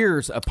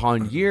years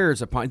upon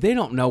years upon. They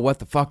don't know what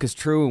the fuck is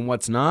true and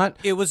what's not.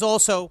 It was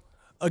also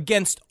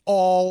against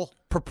all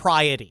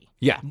propriety.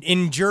 Yeah.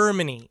 In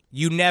Germany,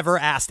 you never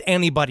asked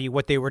anybody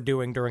what they were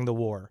doing during the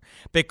war,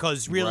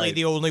 because really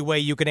the only way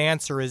you can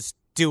answer is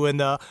doing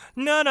the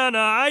no,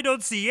 I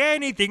don't see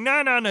anything,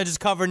 no, just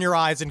covering your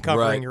eyes and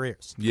covering your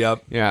ears.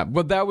 Yep. Yeah,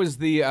 but that was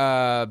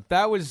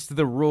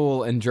the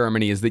rule in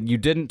Germany, is that you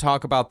didn't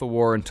talk about the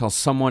war until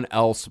someone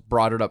else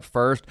brought it up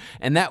first,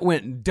 and that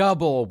went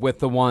double with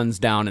the ones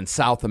down in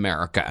South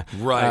America.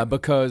 Right.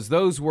 Because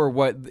those were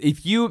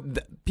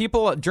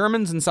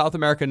Germans in South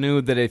America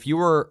knew that if you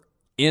were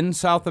in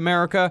South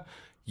America,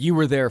 you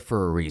were there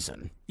for a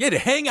reason. Yeah, to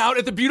hang out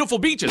at the beautiful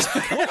beaches.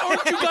 What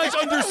aren't you guys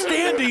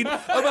understanding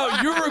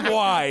about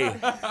Uruguay?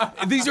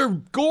 These are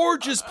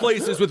gorgeous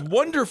places with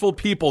wonderful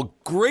people,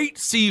 great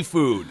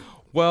seafood.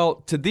 Well,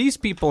 to these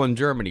people in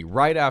Germany,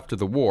 right after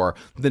the war,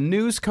 the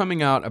news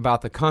coming out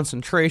about the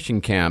concentration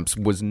camps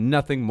was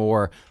nothing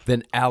more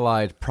than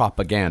Allied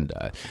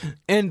propaganda.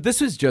 And this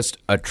was just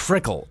a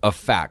trickle of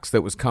facts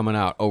that was coming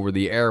out over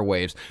the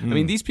airwaves. I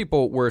mean, these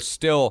people were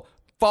still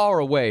far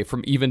away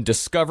from even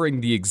discovering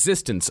the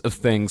existence of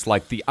things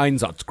like the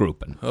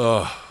Einsatzgruppen.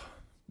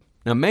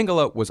 Now,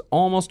 Mengele was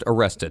almost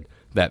arrested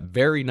that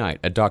very night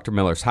at Dr.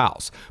 Miller's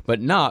house,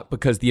 but not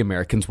because the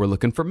Americans were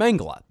looking for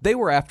Mengele. They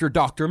were after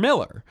Dr.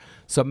 Miller.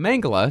 So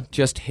Mengele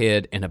just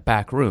hid in a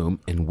back room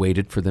and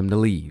waited for them to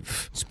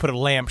leave. Just put a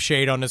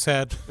lampshade on his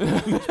head. Be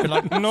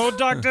like, no,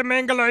 Dr.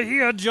 Mengele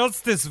here,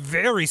 just this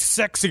very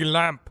sexy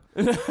lamp.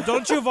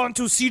 Don't you want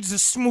to see the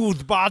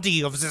smooth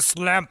body of this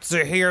lamp,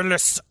 the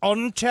hairless,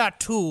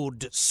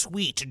 untattooed,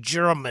 sweet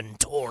German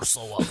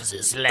torso of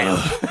this lamp?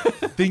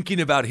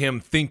 Thinking about him,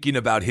 thinking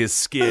about his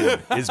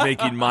skin is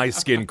making my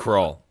skin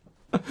crawl.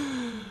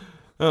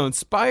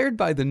 Inspired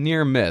by the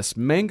near miss,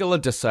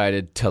 Mengele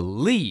decided to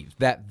leave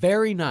that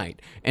very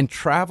night and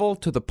travel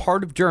to the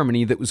part of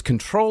Germany that was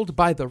controlled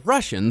by the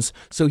Russians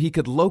so he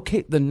could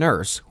locate the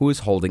nurse who was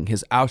holding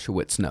his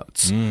Auschwitz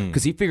notes.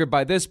 Because he figured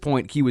by this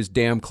point he was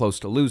damn close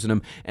to losing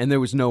them, and there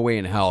was no way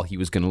in hell he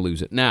was going to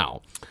lose it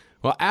now.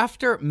 Well,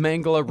 after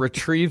Mengele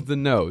retrieved the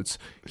notes,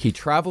 he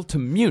traveled to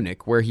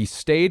Munich, where he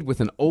stayed with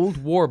an old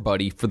war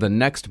buddy for the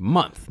next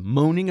month,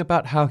 moaning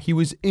about how he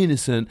was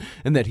innocent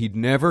and that he'd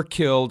never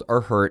killed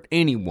or hurt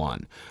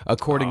anyone.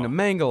 According to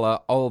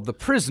Mengele, all of the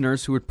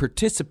prisoners who had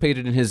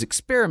participated in his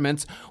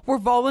experiments were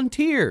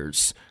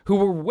volunteers who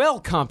were well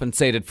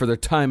compensated for their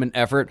time and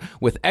effort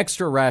with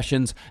extra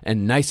rations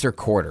and nicer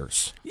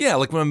quarters. Yeah,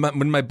 like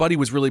when my buddy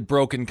was really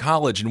broke in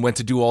college and went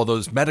to do all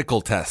those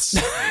medical tests.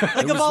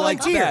 Like a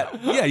volunteer.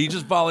 Yeah, he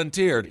just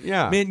volunteered.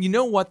 Yeah. Man, you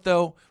know what,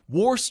 though?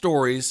 War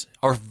stories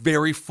are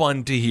very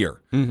fun to hear.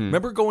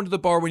 Remember going to the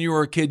bar when you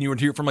were a kid and you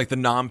would hear from like the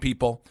Nom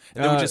people?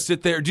 And they would just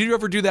sit there. Did you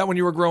ever do that when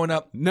you were growing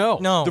up? No.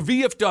 The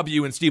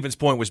VFW in Stevens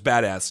Point was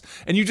badass.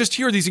 And you just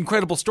hear these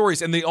incredible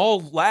stories and they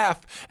all laugh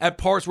at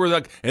parts where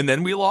like, and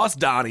then we lost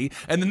Donnie.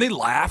 And then they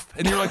laugh.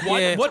 And you're like,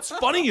 what? What's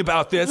funny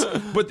about this?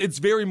 But it's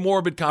very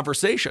morbid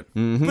conversation.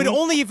 But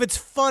only if it's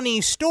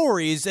funny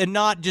stories and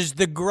not just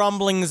the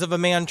grumblings of a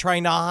man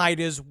trying to hide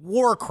his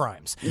war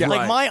crimes. Yeah. Like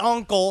Right. my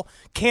uncle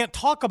can't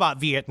talk about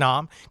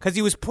Vietnam because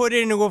he was put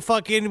into a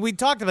fucking, we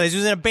talked about this, he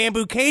was in a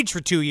bamboo cage for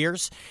 2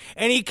 years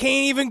and he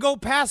can't even go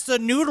past the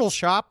noodle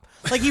shop.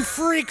 Like he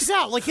freaks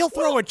out. Like he'll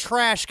throw a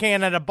trash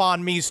can at a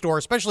banh mi store,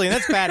 especially, and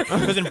that's bad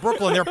because in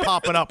Brooklyn they're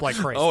popping up like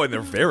crazy. Oh, and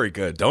they're very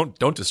good.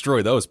 Don't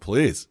destroy those,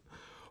 please.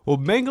 Well,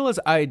 Mengele's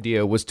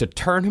idea was to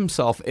turn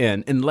himself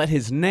in and let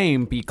his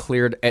name be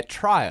cleared at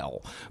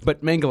trial.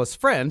 But Mengele's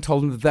friend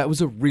told him that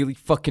was a really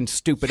fucking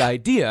stupid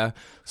idea,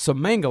 so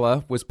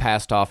Mengele was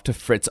passed off to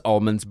Fritz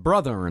Ullman's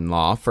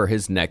brother-in-law for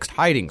his next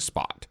hiding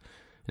spot.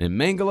 And in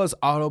Mengele's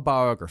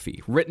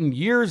autobiography, written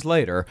years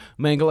later,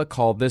 Mengele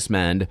called this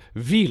man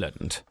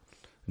Wieland.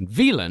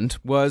 Wieland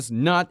was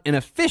not an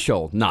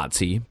official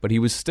Nazi, but he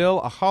was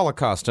still a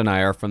Holocaust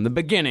denier from the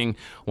beginning,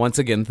 once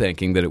again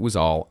thinking that it was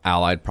all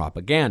Allied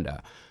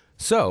propaganda.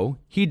 So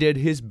he did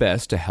his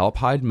best to help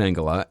hide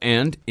Mengele,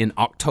 and in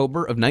October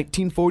of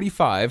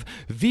 1945,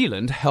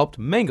 Wieland helped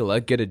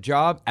Mengele get a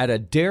job at a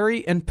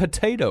dairy and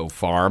potato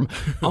farm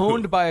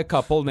owned by a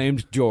couple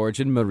named George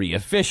and Maria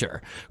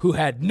Fisher, who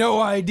had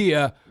no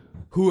idea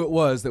who it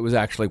was that was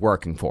actually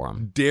working for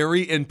him.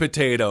 Dairy and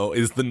potato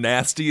is the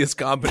nastiest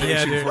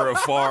combination for a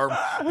farm.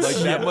 Like,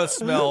 that must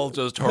smell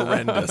just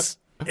horrendous.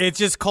 It's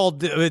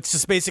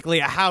just basically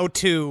a how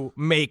to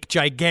make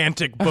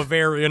gigantic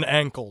Bavarian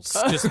ankles.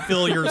 Just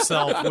fill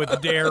yourself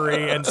with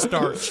dairy and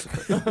starch.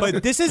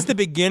 But this is the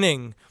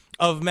beginning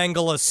of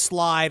Mengele's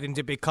slide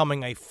into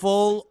becoming a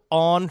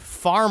full-on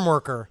farm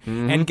worker.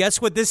 And guess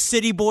what this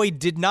city boy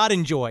did not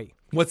enjoy?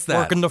 What's that?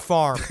 Working the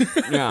farm.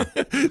 Yeah.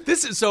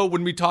 This is so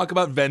when we talk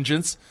about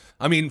vengeance,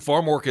 I mean,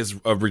 farm work is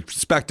a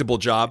respectable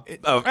job.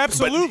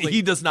 Absolutely. But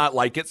he does not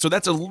like it, so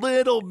that's a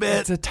little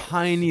bit. It's a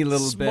tiny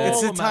little bit.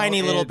 It's a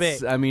tiny little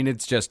bit.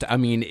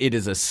 It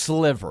is a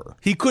sliver.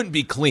 He couldn't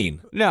be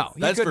clean. No,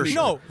 that's for sure.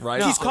 No,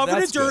 right? He's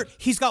covered in dirt. Good.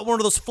 He's got one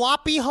of those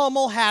floppy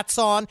Hummel hats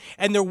on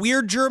and the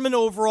weird German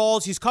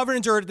overalls. He's covered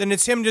in dirt. And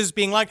it's him just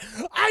being like,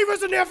 I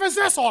was an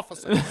FSS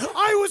officer.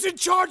 I was in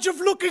charge of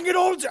looking at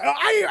all.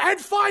 I had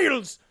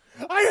files.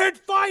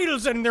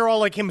 And they're all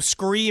like him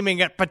screaming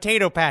at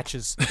potato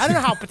patches. I don't know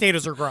how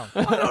potatoes are grown.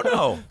 I don't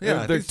know.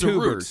 Yeah, they're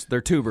tubers.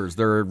 They're tubers.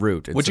 They're a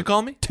root. What'd you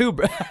call me?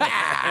 Tuber.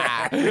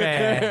 Hey,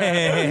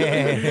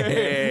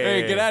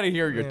 get out of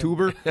here, you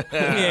tuber.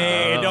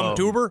 Hey, dumb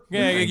tuber.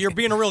 Yeah, you're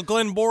being a real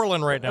Glenn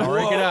Borland right now. All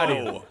right, get out of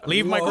here.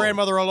 Leave my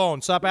grandmother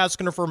alone. Stop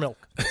asking her for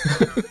milk.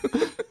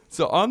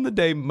 So on the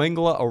day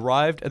Mengele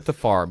arrived at the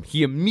farm,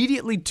 he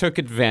immediately took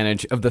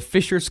advantage of the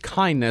Fisher's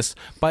kindness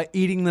by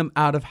eating them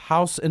out of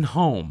house and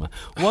home.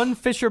 One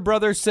Fisher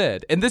brother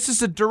said, and this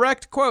is a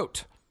direct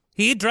quote,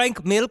 He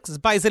drank milk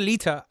by the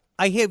liter.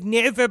 I have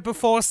never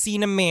before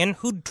seen a man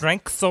who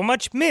drank so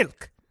much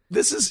milk.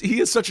 He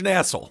is such an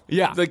asshole.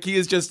 Yeah. Like he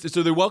is just,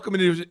 so they welcome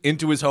him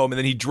into his home and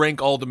then he drank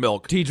all the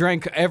milk. He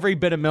drank every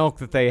bit of milk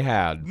that they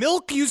had.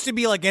 Milk used to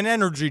be like an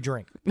energy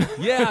drink.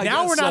 Yeah,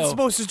 now we're not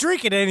supposed to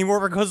drink it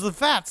anymore because of the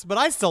fats, but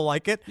I still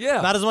like it.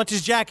 Yeah. Not as much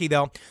as Jackie,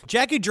 though.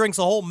 Jackie drinks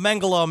a whole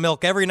Mengele of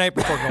milk every night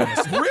before going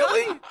to sleep.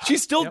 Really?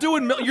 She's still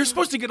doing milk. You're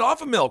supposed to get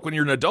off of milk when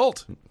you're an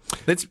adult.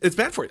 It's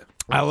bad for you.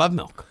 I love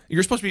milk.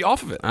 You're supposed to be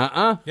off of it.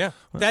 Yeah.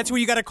 That's what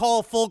you got to call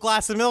a full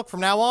glass of milk from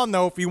now on,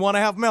 though, if you want to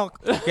have milk.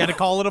 You got to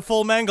call it a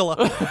full Mengele.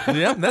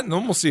 Yeah, then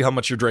we'll see how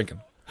much you're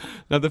drinking.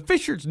 Now, the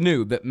Fishers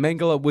knew that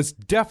Mengele was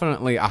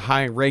definitely a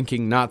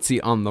high-ranking Nazi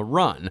on the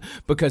run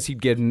because he'd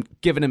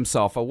given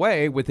himself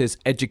away with his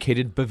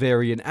educated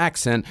Bavarian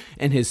accent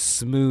and his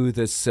smooth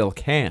as silk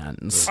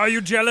hands. Are you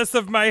jealous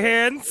of my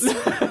hands?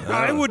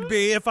 I would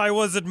be if I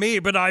wasn't me,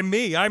 but I'm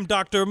me. I'm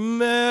Dr.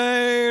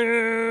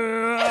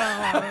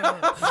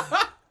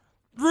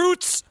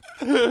 Roots.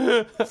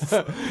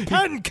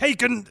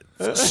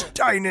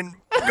 Pancakensteinen.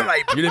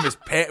 Your name is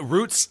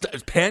Roots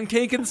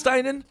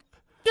Pancakensteinen?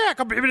 Yeah,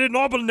 come give it a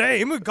normal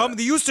name.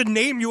 They used to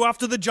name you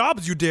after the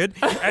jobs you did.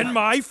 And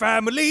my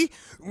family,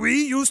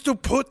 we used to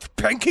put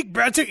pancake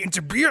batter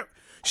into beer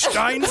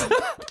steins.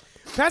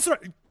 That's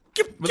right.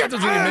 I've got to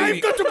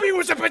be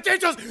with the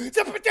potatoes.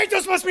 The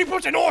potatoes must be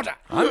put in order.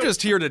 I'm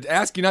just here to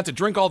ask you not to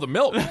drink all the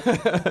milk.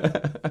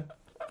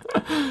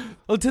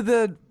 Well, to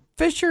the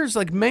Fishers,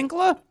 like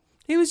Mengele,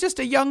 he was just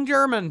a young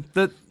German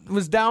that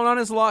was down on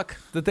his luck,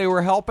 that they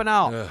were helping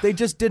out. Ugh. They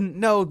just didn't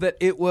know that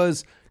it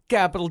was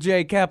capital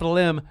J, capital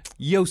M,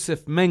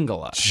 Josef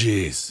Mengele.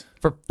 Jeez.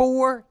 For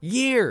 4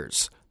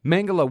 years,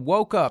 Mengele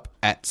woke up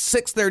at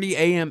 6:30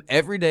 a.m.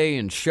 every day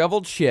and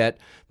shoveled shit,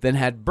 then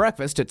had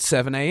breakfast at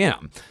 7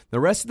 a.m. The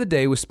rest of the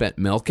day was spent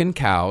milking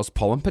cows,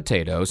 pulling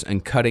potatoes,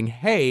 and cutting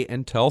hay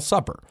until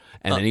supper.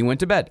 And then he went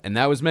to bed. And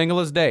that was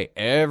Mengele's day,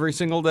 every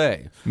single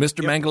day.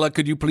 Mr. Mengele,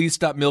 could you please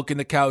stop milking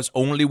the cows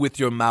only with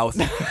your mouth?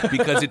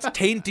 Because it's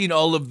tainting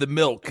all of the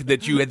milk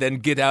that you then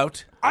get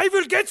out. I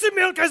will get the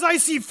milk as I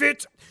see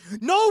fit.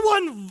 No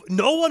one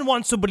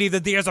wants to believe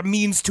that there's a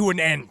means to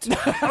an end.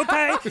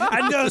 Okay?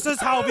 And this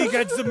is how we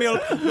get the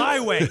milk my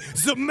way.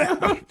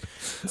 The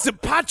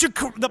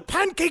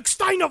pancake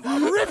stein of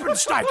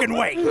Rippensteichen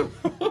way.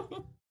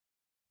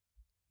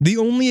 The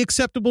only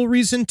acceptable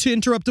reason to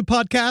interrupt a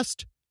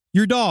podcast?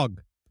 Your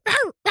dog.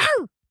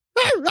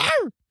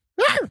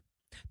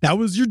 That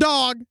was your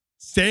dog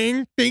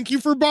saying thank you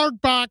for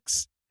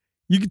BarkBox.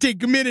 You can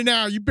take a minute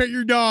now. You pet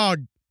your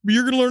dog. But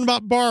you're going to learn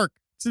about Bark.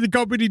 It's the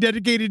company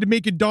dedicated to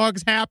making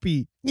dogs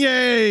happy.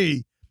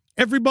 Yay!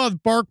 Every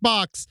month,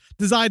 BarkBox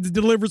designs and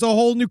delivers a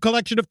whole new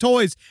collection of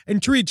toys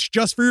and treats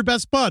just for your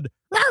best bud.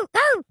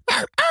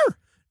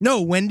 No,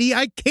 Wendy,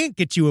 I can't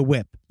get you a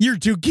whip. You're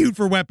too cute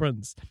for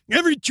weapons.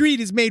 Every treat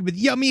is made with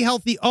yummy,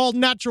 healthy,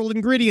 all-natural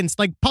ingredients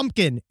like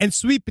pumpkin and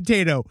sweet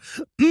potato.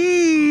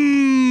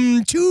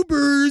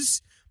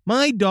 Tubers.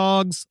 My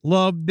dogs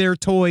love their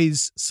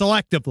toys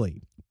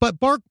selectively. But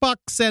BarkBox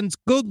sends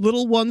good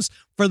little ones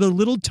for their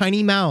little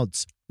tiny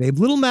mouths. They have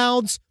little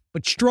mouths,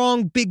 but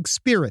strong, big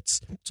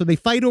spirits. So they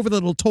fight over the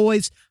little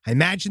toys. I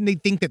imagine they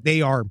think that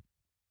they are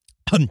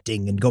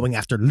hunting and going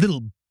after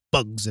little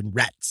bugs and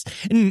rats.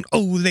 And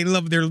they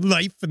love their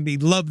life, and they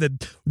love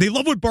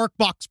what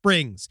BarkBox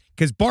brings.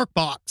 Because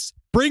BarkBox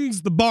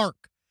brings the bark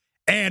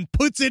and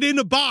puts it in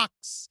a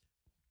box.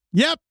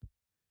 Yep.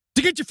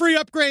 To get your free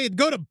upgrade,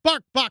 go to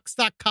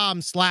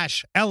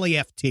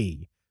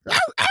barkbox.com/LEFT.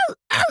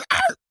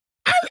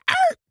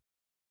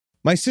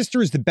 My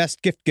sister is the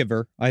best gift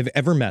giver I've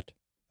ever met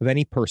of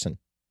any person.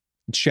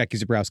 It's Jackie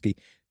Zabrowski.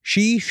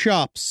 She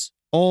shops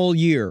all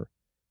year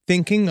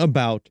thinking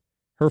about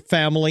her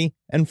family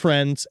and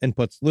friends and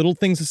puts little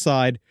things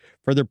aside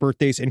for their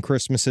birthdays and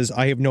Christmases.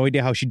 I have no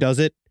idea how she does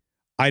it.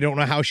 I don't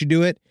know how she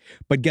do it.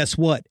 But guess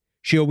what?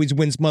 She always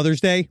wins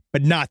Mother's Day,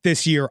 but not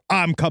this year.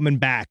 I'm coming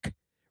back.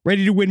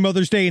 Ready to win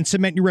Mother's Day and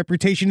cement your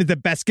reputation as the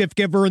best gift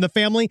giver in the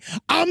family?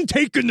 I'm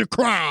taking the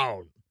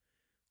crown.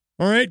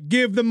 All right,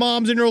 give the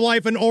moms in your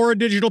life an Aura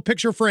digital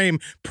picture frame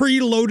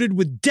preloaded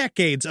with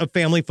decades of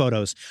family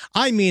photos.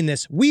 I mean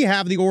this. We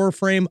have the Aura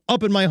frame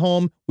up in my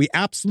home. We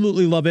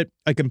absolutely love it.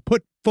 I can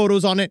put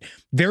photos on it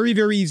very,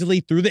 very easily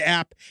through the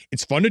app.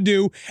 It's fun to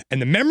do, and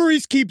the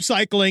memories keep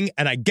cycling,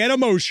 and I get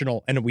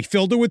emotional. And we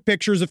filled it with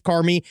pictures of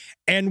Carmi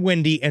and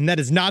Wendy, and that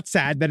is not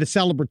sad. That is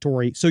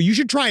celebratory. So you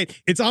should try it.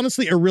 It's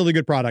honestly a really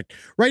good product.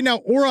 Right now,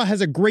 Aura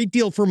has a great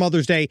deal for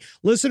Mother's Day.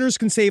 Listeners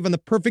can save on the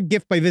perfect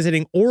gift by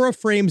visiting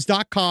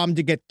auraframes.com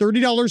to get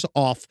 $30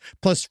 off,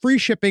 plus free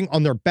shipping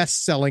on their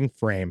best-selling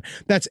frame.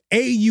 That's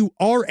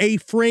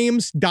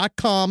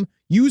AURAFrames.com.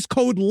 Use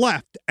code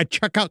LEFT at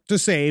checkout to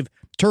save.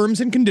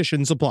 Terms and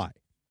conditions apply.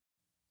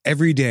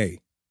 Every day,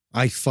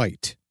 I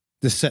fight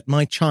to set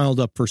my child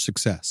up for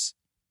success,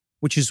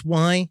 which is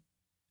why,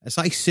 as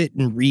I sit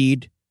and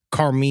read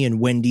Carmi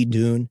and Wendy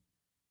Doon,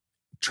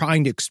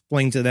 trying to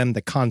explain to them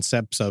the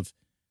concepts of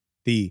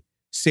the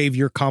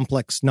savior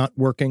complex not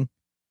working,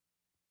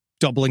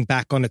 doubling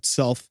back on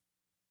itself,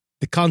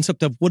 the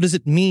concept of what does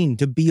it mean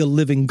to be a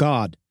living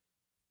God?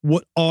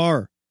 What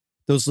are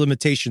those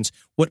limitations?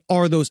 What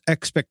are those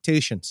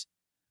expectations?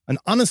 And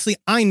honestly,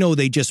 I know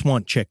they just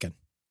want chicken.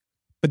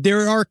 But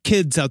there are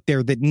kids out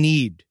there that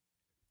need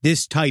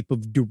this type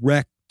of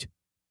direct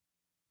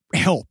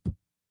help.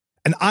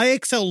 And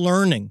IXL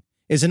Learning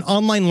is an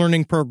online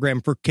learning program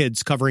for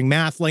kids covering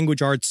math,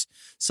 language arts,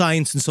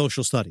 science, and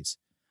social studies.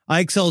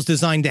 IXL is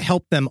designed to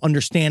help them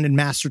understand and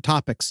master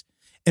topics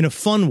in a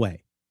fun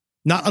way,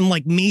 Not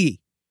unlike me,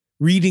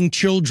 reading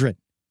children,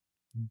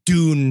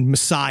 Dune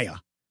Messiah,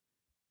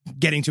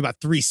 getting to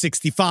about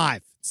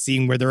 365,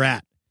 seeing where they're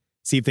at,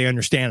 see if they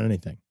understand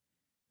anything.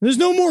 There's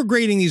no more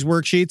grading these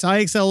worksheets.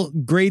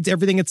 IXL grades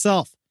everything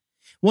itself.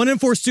 1 in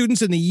 4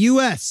 students in the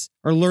U.S.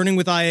 are learning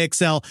with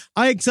IXL.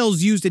 IXL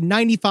is used in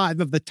 95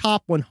 of the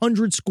top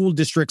 100 school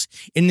districts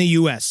in the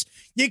U.S.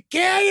 You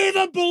can't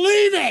even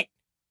believe it!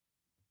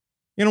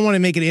 You don't want to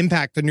make an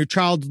impact on your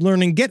child's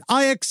learning. Get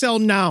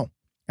IXL now.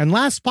 And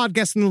Last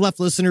Podcast on the Left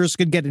listeners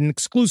could get an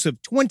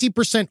exclusive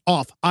 20%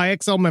 off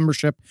IXL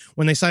membership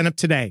when they sign up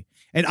today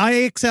at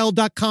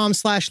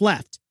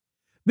IXL.com/left.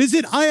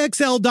 Visit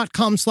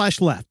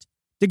IXL.com/left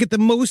to get the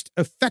most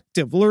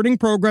effective learning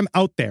program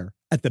out there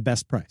at the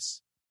best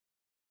price.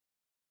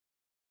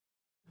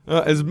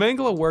 As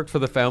Mengele worked for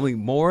the family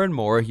more and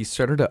more, he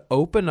started to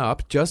open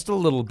up just a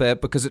little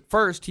bit because at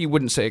first he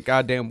wouldn't say a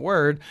goddamn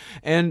word,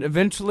 and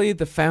eventually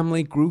the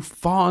family grew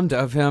fond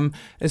of him,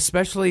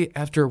 especially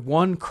after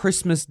one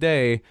Christmas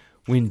day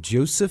when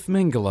Josef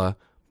Mengele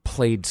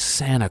played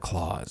Santa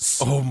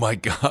Claus. Oh my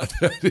God.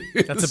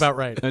 That's about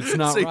right. It's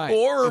not it's a right.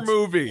 horror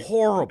movie.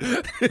 Horrible.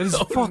 It is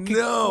fucking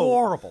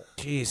horrible.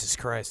 Jesus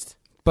Christ.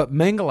 But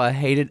Mengele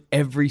hated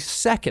every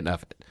second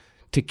of it.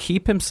 To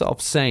keep himself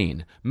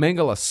sane,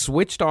 Mengele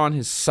switched on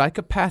his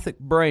psychopathic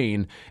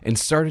brain and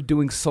started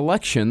doing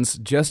selections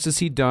just as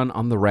he'd done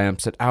on the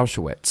ramps at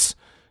Auschwitz.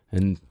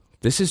 And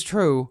this is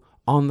true.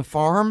 On the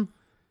farm,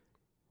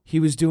 he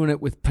was doing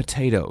it with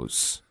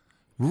potatoes.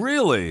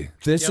 Really?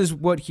 This is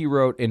what he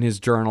wrote in his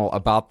journal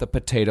about the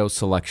potato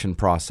selection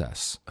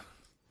process.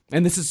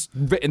 And this is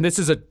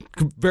a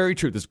very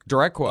true, this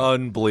direct quote.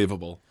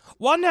 Unbelievable.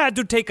 One had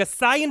to take a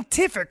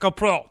scientific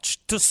approach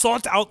to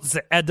sort out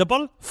the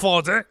edible,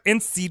 fodder,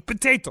 and seed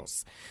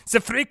potatoes. The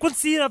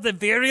frequency of the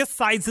various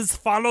sizes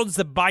followed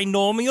the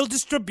binomial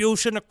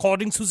distribution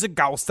according to the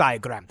Gauss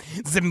diagram.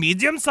 The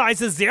medium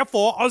sizes,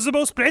 therefore, are the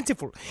most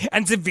plentiful,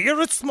 and the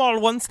very small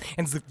ones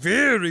and the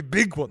very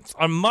big ones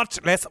are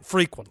much less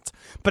frequent.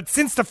 But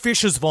since the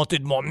fishers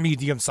wanted more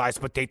medium-sized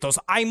potatoes,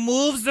 I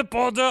moved the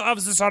border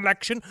of the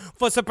selection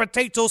for the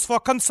potatoes for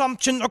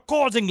consumption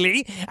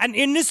accordingly, and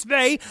in this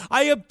way,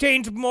 I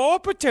obtained more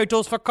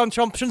potatoes for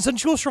consumption than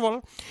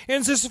usual.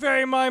 In this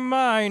way, my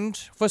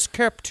mind was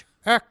kept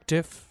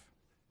active.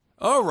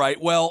 All right.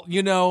 Well,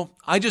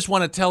 I just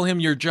want to tell him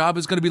your job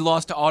is going to be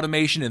lost to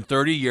automation in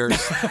 30 years,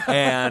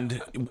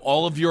 and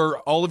all of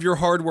your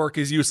hard work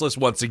is useless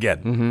once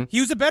again. Mm-hmm.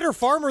 He was a better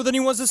farmer than he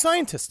was a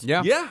scientist.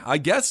 Yeah, I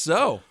guess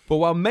so. But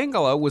while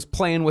Mengele was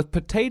playing with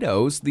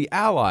potatoes, the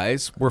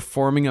Allies were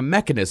forming a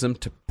mechanism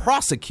to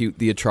prosecute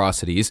the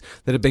atrocities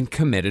that had been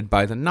committed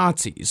by the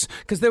Nazis,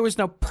 because there was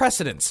no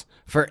precedence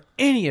for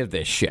any of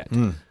this shit.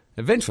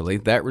 Eventually,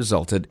 that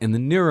resulted in the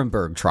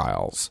Nuremberg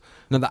trials.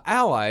 Now, the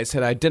Allies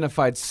had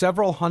identified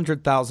several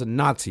 100,000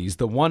 Nazis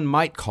the one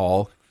might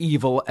call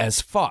evil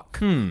as fuck.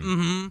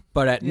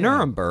 But at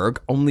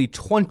Nuremberg, only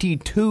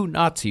 22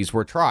 Nazis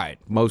were tried,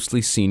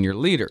 mostly senior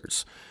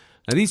leaders.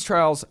 Now, these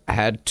trials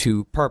had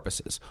two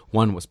purposes.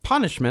 One was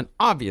punishment,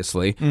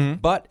 obviously,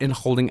 but in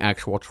holding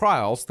actual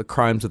trials, the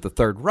crimes of the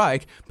Third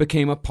Reich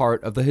became a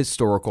part of the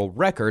historical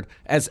record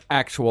as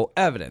actual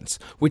evidence,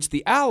 which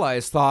the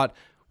Allies thought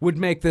would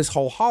make this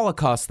whole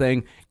Holocaust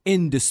thing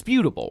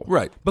indisputable.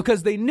 Right.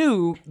 Because they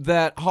knew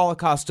that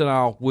Holocaust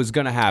denial was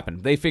going to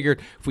happen. They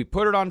figured if we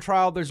put it on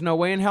trial, there's no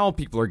way in hell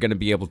people are going to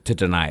be able to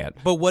deny it.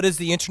 But what has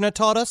the internet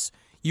taught us?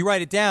 You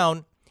write it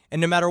down, and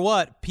no matter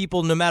what,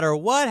 people, no matter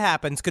what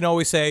happens, can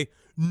always say,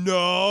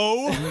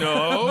 no,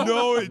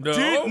 it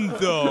didn't,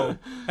 though.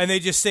 And they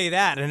just say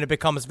that, and it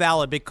becomes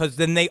valid because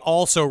then they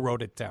also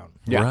wrote it down.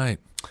 Yeah. Right.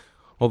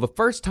 Well, the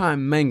first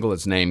time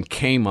Mengele's name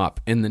came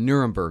up in the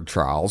Nuremberg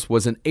trials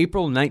was in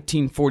April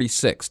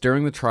 1946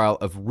 during the trial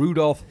of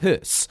Rudolf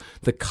Höss,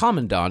 the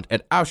commandant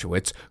at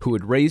Auschwitz who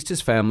had raised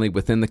his family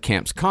within the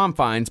camp's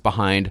confines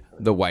behind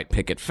the white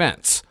picket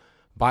fence.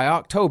 By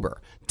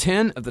October,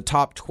 10 of the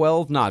top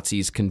 12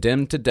 Nazis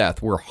condemned to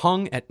death were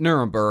hung at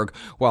Nuremberg,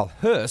 while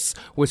Höss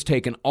was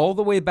taken all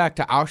the way back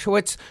to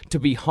Auschwitz to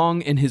be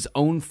hung in his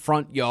own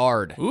front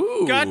yard.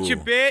 Ooh. Gotcha,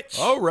 bitch.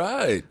 All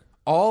right.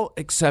 All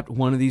except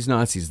one of these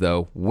Nazis,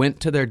 though, went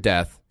to their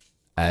death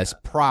as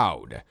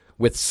proud,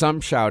 with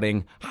some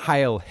shouting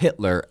Heil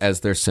Hitler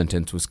as their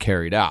sentence was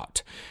carried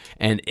out.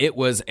 And it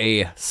was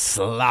a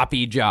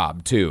sloppy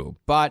job, too.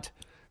 But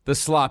the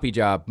sloppy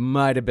job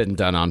might have been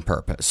done on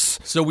purpose.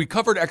 So we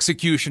covered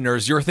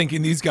executioners. You're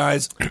thinking these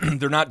guys,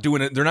 they're not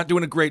doing it. They're not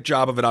doing a great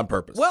job of it on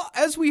purpose. Well,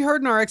 as we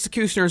heard in our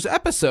executioners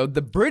episode,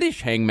 the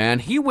British hangman,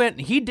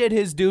 he did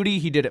his duty.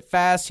 He did it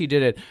fast. He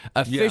did it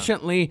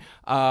efficiently.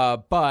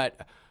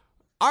 But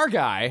our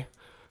guy...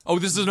 Oh,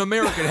 this is an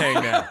American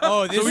hangman.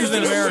 This is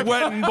an American.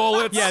 Sweating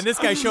bullets. Yeah, and this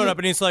guy showed up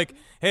and he's like,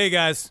 hey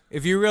guys,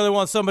 if you really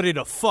want somebody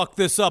to fuck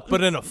this up,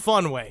 but in a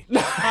fun way,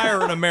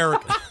 hire an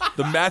American.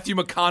 The Matthew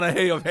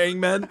McConaughey of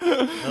hangmen.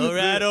 All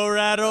right,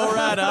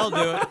 I'll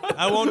do it.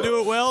 I won't do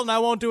it well and I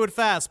won't do it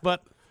fast,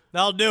 but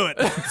I'll do it.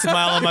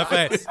 Smile on my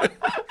face.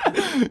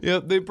 Yeah,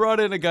 they brought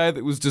in a guy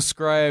that was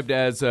described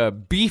as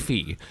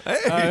beefy.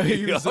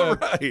 He was a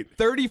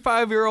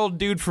 35-year-old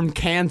dude from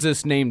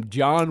Kansas named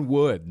John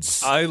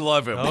Woods. I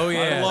love him. Oh,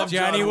 yeah. I love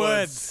Johnny John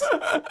Woods.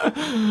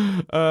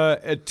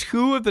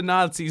 Two of the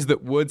Nazis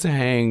that Woods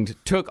hanged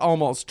took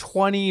almost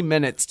 20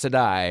 minutes to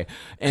die,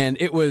 and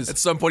it was... At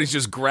some point, he's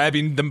just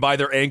grabbing them by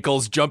their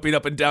ankles, jumping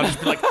up and down, just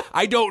be like,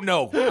 I don't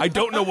know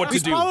what to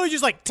He's do. probably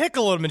just like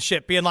tickling them and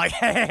shit, being like,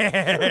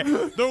 they're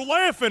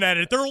laughing at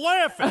it. They're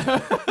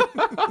laughing.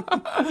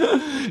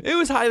 It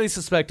was highly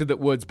suspected that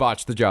Woods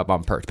botched the job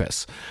on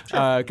purpose,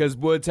 because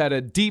Woods had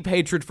a deep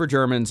hatred for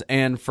Germans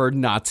and for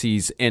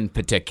Nazis in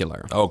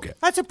particular. Okay.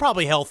 That's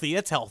probably healthy.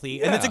 It's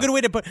healthy. And it's a good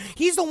way to put...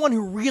 He's the one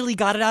who really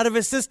got it out of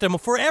his system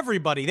for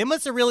everybody. They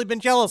must have really been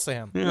jealous of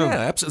him. Yeah,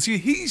 absolutely. See,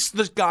 he's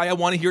the guy I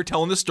want to hear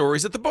telling the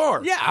stories at the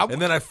bar. Yeah.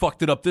 And then I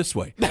fucked it up this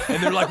way.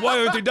 And they're like, why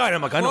aren't they dying?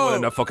 I'm like, I know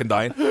I'm not fucking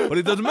dying, but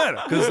it doesn't matter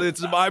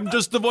because I'm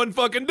just the one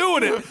fucking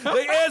doing it.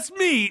 They asked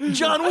me,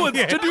 John Woods,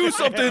 to do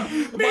something.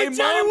 My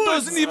mom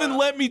doesn't even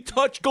let me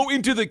go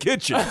into the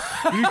kitchen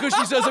because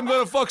she says I'm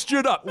going to fuck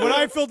shit up. When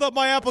I filled up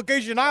my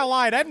application, I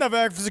lied. I'd never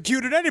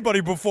executed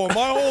anybody before.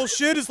 My whole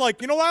shit is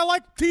like, you know what? I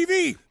like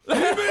TV.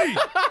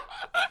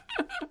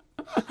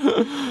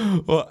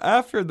 Well,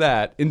 after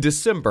that, in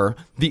December,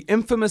 the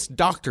infamous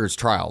doctors'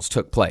 trials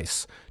took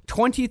place.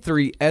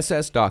 23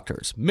 SS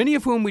doctors, many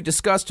of whom we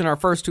discussed in our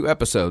first 2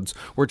 episodes,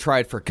 were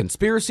tried for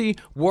conspiracy,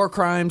 war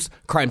crimes,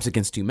 crimes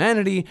against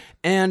humanity,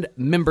 and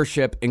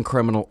membership in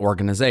criminal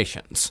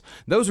organizations.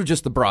 Those were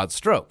just the broad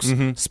strokes.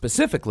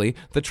 Specifically,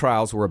 the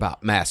trials were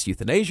about mass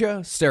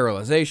euthanasia,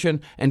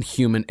 sterilization, and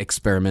human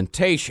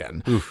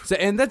experimentation. So,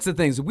 and that's the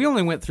thing, we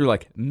only went through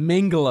like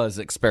Mengele's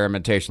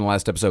experimentation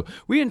last episode.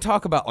 We didn't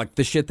talk about like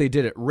the shit they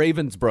did at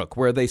Ravensbrück,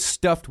 where they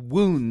stuffed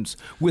wounds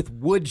with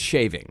wood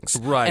shavings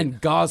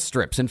and gauze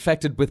strips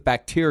infected with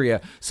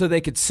bacteria so they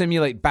could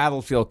simulate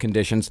battlefield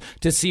conditions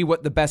to see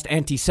what the best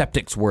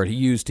antiseptics were to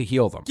use to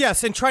heal them.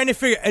 Yes,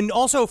 and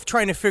also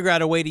trying to figure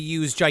out a way to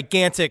use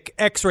gigantic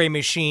X-ray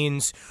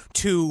machines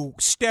to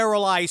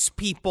sterilize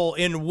people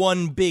in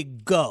one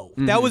big go.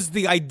 That was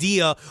the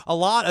idea. A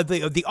lot of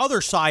the other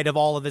side of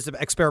all of this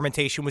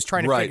experimentation was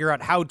trying to figure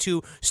out how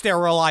to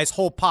sterilize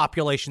whole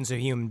populations of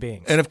human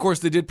beings. And of course,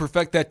 they did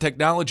perfect that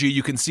technology.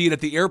 You can see it at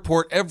the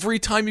airport every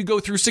time you go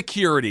through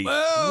security.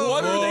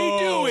 What are they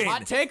doing?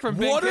 Hot take from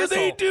Big What are Kissel.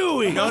 they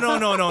doing?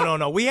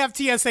 No. We have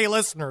TSA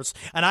listeners,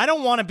 and I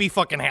don't want to be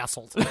fucking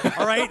hassled.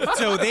 All right?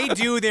 So they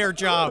do their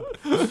job.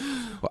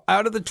 Well,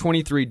 out of the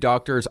 23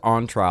 doctors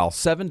on trial,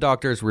 7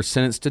 doctors were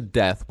sentenced to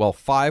death while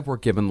 5 were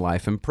given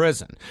life in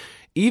prison.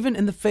 Even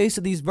in the face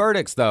of these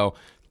verdicts, though,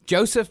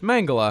 Josef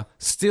Mengele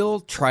still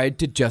tried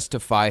to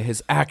justify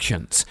his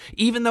actions,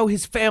 even though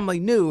his family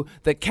knew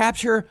that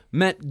capture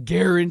meant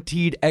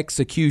guaranteed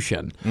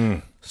execution.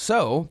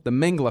 So, the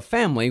Mengele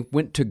family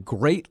went to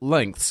great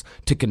lengths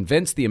to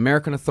convince the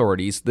American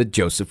authorities that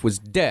Joseph was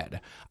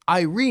dead.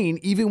 Irene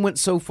even went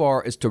so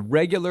far as to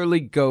regularly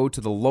go to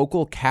the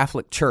local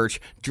Catholic church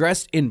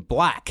dressed in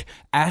black,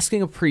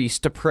 asking a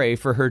priest to pray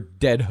for her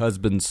dead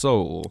husband's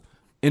soul.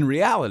 In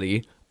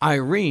reality,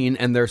 Irene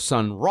and their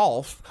son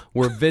Rolf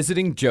were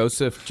visiting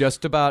Joseph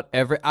just about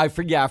every... I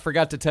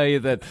forgot to tell you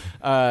that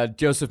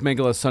Josef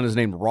Mengele's son is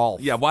named Rolf.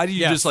 Yeah, why do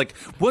you just like...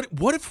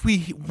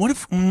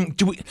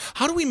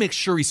 How do we make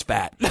sure he's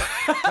fat?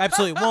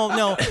 Absolutely. Well,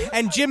 no.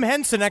 And Jim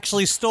Henson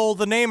actually stole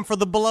the name for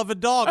the beloved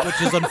dog,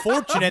 which is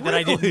unfortunate that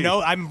I didn't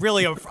know. I'm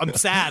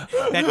sad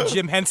that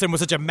Jim Henson was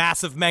such a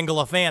massive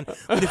Mengele fan.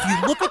 But if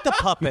you look at the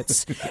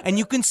puppets, and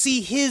you can see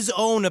his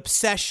own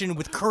obsession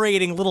with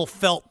creating little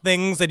felt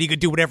things that he could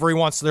do whatever he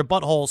wants to their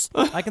buttholes,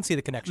 I can see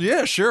the connection.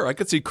 Yeah, sure. I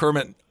could see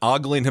Kermit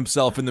ogling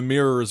himself in the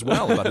mirror as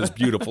well about his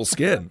beautiful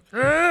skin.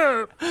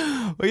 Well,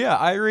 yeah,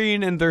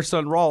 Irene and their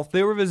son Rolf,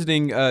 they were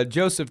visiting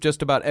Joseph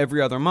just about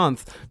every other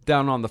month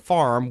down on the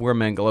farm where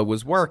Mengele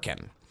was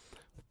working.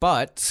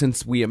 But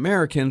since we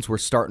Americans were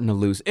starting to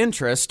lose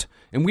interest,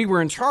 and we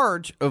were in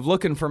charge of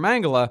looking for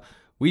Mengele,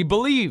 we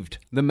believed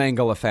the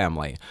Mengele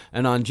family.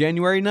 And on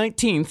January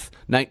 19th,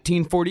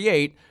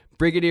 1948,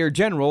 Brigadier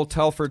General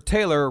Telford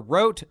Taylor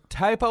wrote,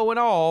 typo and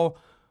all,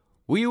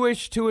 "We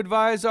wish to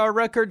advise our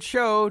records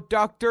show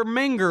Dr.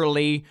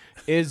 Mengele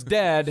is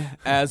dead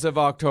as of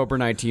October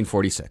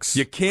 1946.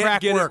 You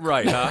can't get it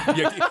right, huh?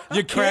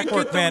 You can't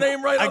get the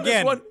name right on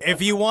this one.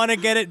 If you want to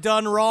get it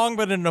done wrong,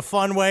 but in a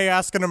fun way,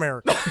 ask an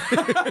American.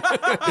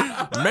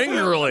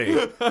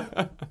 Mengele.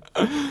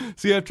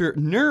 See, after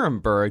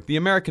Nuremberg, the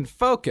American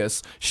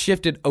focus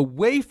shifted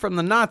away from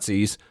the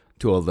Nazis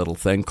to a little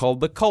thing called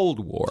the Cold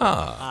War.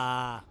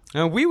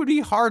 And we would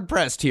be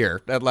hard-pressed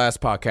here at Last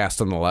Podcast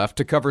on the Left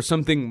to cover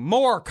something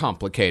more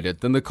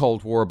complicated than the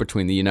Cold War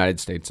between the United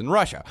States and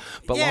Russia.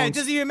 But yeah, it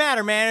doesn't even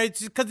matter, man.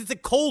 It's because it's a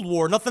Cold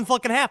War. Nothing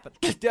fucking happened.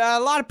 A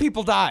lot of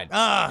people died.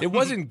 It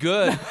wasn't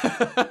good.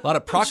 A lot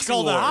of proxy It's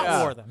called a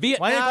hot war, then.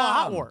 Vietnam. Why did they call it a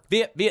hot war?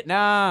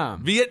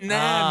 Vietnam. You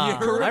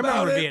heard I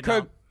about remember it?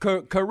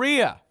 Vietnam.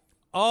 Korea.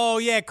 Oh,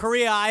 yeah,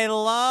 Korea. I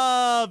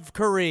love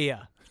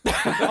Korea.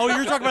 Oh,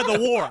 you're talking about the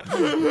war.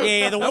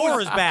 Yeah, the war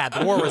is bad.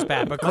 The war was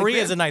bad, but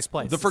Korea is a nice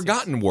place. The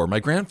Forgotten War. My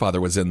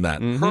grandfather was in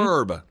that. Mm-hmm.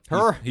 Herb.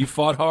 He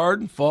fought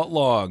hard, fought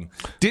long.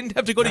 Didn't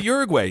have to go to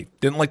Uruguay.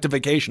 Didn't like to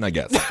vacation, I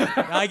guess.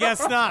 I guess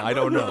not. I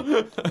don't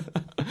know.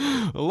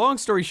 Long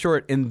story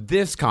short, in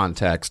this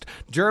context,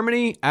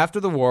 Germany, after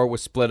the war,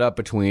 was split up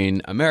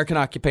between American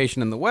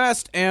occupation in the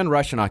West and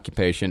Russian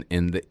occupation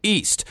in the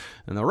East.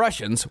 And the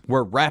Russians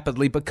were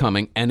rapidly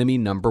becoming enemy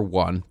number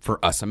one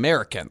for us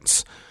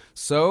Americans.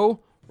 So,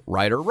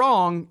 right or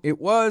wrong,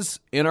 it was,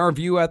 in our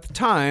view at the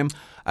time,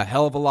 a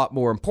hell of a lot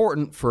more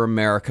important for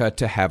America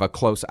to have a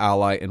close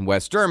ally in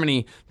West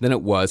Germany than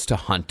it was to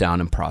hunt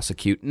down and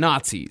prosecute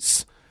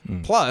Nazis.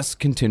 Plus,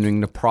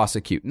 continuing to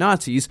prosecute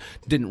Nazis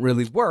didn't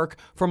really work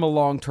from a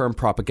long-term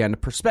propaganda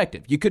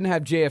perspective. You couldn't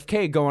have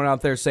JFK going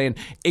out there saying,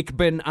 "Ich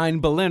bin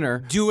ein Berliner."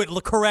 Do it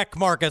correct,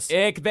 Marcus.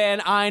 Ich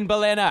bin ein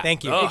Berliner.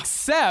 Thank you.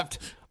 Except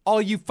all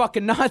you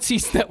fucking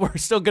Nazis that were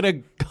still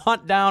going to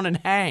hunt down and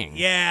hang.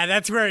 Yeah,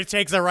 that's where it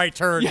takes a right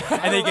turn. Yeah.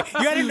 And you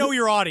got to know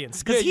your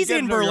audience because he's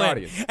in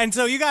Berlin. And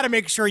so you got to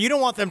make sure you don't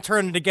want them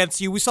turning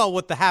against you. We saw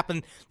what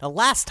happened the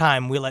last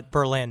time we let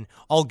Berlin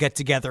all get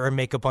together and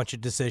make a bunch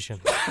of decisions.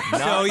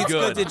 So it's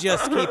good to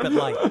just keep it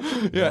light.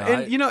 Yeah,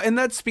 and in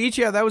that speech,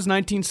 that was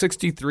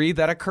 1963.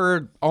 That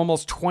occurred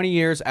almost 20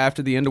 years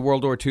after the end of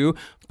World War II.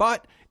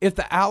 But if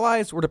the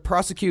Allies were to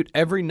prosecute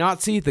every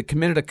Nazi that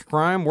committed a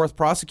crime worth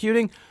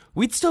prosecuting,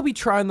 we'd still be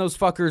trying those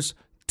fuckers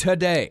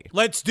today.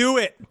 Let's do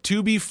it.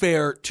 To be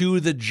fair to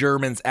the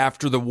Germans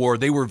after the war,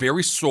 they were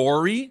very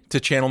sorry, to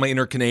channel my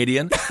inner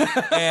Canadian,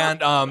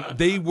 and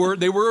they were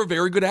a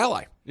very good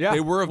ally. Yeah. They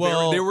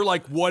were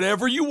like,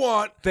 whatever you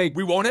want.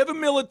 We won't have a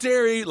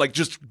military. Like,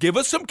 just give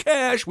us some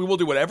cash. We will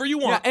do whatever you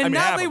want. Yeah, and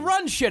now they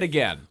run shit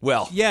again.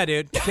 Well, yeah,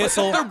 dude.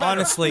 Kissel,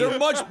 honestly, they're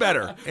much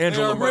better.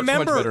 Angela,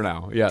 remember, much better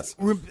now. Yes,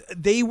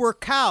 they were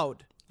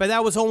cowed, but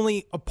that was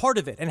only a part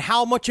of it. And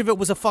how much of it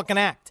was a fucking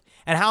act?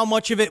 And how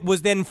much of it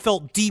was then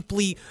felt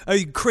deeply,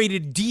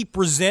 created deep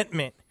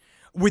resentment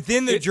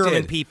within the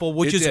German people,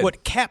 which is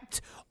what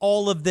kept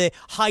all of the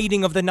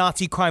hiding of the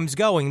Nazi crimes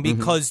going.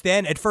 Because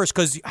then, at first,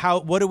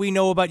 what do we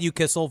know about you,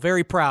 Kissel?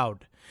 Very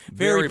proud.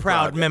 Very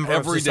proud member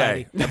of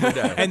society. Every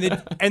day.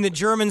 And the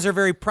Germans are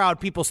very proud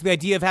people. So the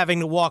idea of having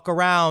to walk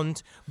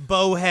around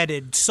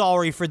bow-headed,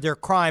 sorry for their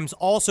crimes,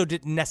 also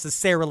didn't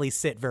necessarily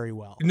sit very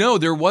well. No,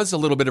 there was a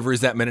little bit of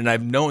resentment, and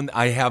anyway,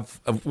 I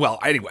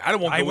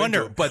don't want to go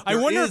into it. But I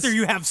wonder if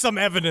you have some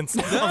evidence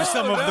of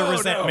some of the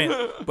resentment.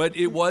 No. But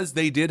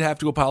they did have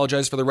to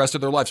apologize for the rest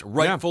of their lives,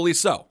 rightfully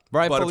so.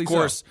 But of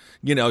course,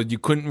 you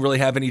couldn't really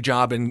have any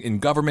job in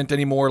government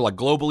anymore. Like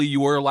globally,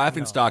 you were a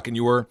laughingstock, and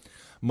you were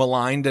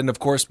maligned, and of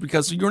course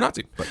because you're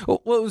Nazi.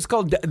 Well, it was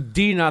called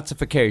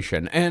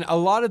denazification, and a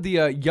lot of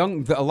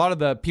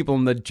the people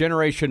in the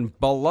generation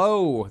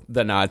below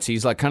the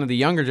Nazis, like kind of the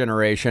younger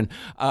generation,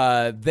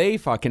 they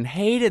fucking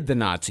hated the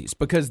Nazis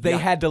because they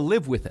had to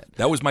live with it.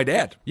 That was my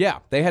dad. Yeah,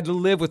 they had to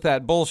live with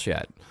that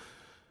bullshit.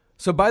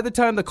 So by the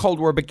time the Cold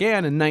War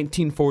began in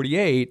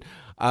 1948,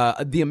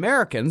 the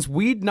Americans,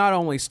 we'd not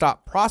only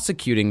stopped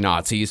prosecuting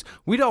Nazis,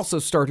 we'd also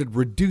started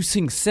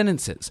reducing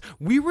sentences.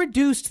 We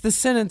reduced the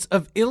sentence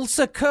of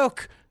Ilse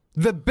Koch,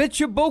 the bitch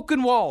of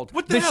Bokenwald.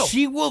 What the hell?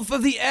 She-wolf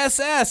of the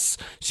SS.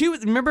 She was,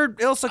 remember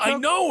Ilse Koch? I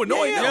know.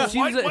 Yeah.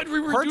 Why did we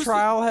reduce her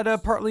trial had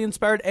partly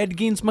inspired Ed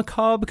Gein's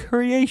macabre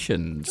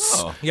creations.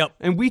 Oh. Yep.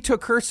 And we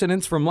took her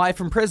sentence from life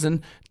in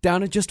prison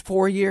down to just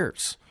 4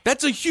 years.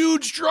 That's a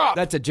huge drop.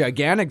 That's a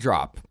gigantic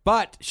drop.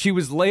 But she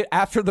was late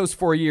after those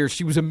 4 years.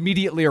 She was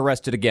immediately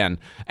arrested again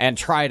and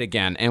tried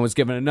again and was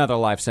given another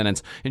life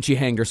sentence. And she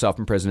hanged herself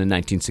in prison in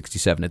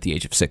 1967 at the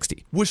age of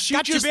 60. Was she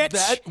just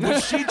that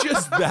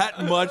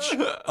much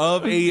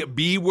of a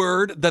B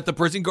word that the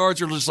prison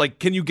guards are just like,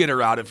 can you get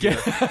her out of here?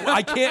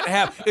 I can't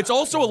have. It's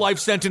also a life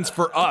sentence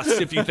for us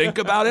if you think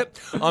about it,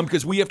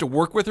 because we have to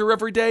work with her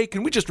every day.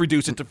 Can we just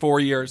reduce it to 4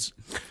 years?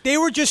 They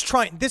were just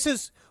trying. This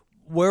is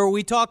where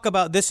we talk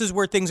about this is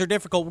where things are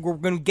difficult. We're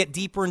going to get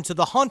deeper into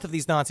the hunt of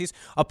these Nazis.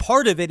 A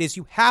part of it is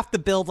you have to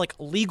build like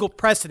legal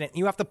precedent.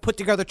 You have to put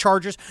together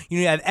charges. You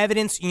need to have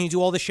evidence. You need to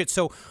do all this shit.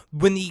 So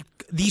when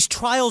these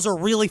trials are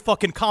really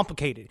fucking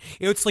complicated,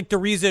 it's like the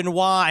reason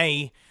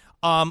why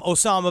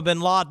Osama bin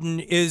Laden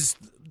is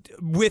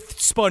with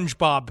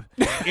SpongeBob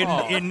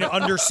in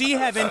Undersea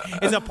Heaven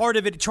is a part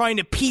of it. Trying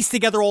to piece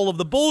together all of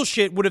the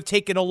bullshit would have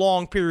taken a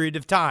long period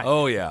of time.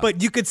 Oh, yeah.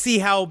 But you could see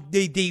how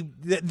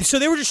so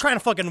they were just trying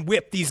to fucking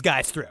whip these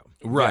guys through.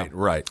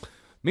 Right.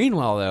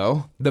 Meanwhile,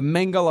 though, the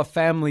Mengele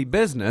family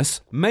business,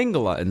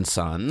 Mengele &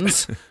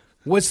 Sons,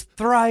 was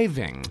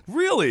thriving.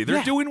 Really?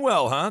 They're doing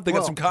well, huh? They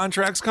got some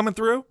contracts coming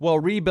through? Well,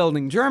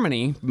 rebuilding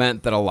Germany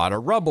meant that a lot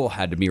of rubble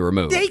had to be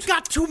removed. They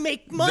got to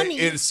make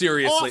money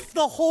seriously. off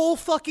the whole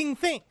fucking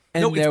thing.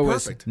 And there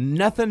was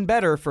nothing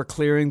better for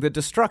clearing the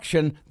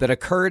destruction that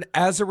occurred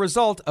as a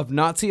result of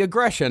Nazi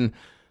aggression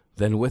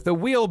than with a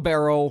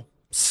wheelbarrow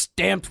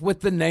stamped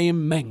with the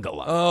name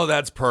Mengele. Oh,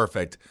 that's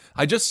perfect.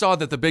 I just saw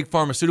that the big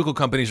pharmaceutical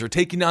companies are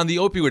taking on the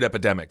opioid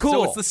epidemic. Cool.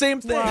 So it's the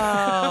same thing.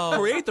 Wow.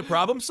 Create the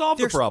problem, solve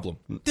the problem.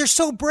 They're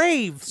so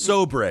brave.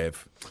 So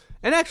brave.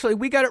 And actually,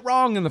 we got it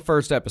wrong in the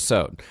first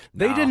episode.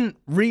 They didn't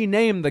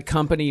rename the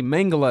company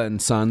Mengele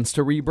and Sons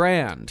to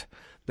rebrand.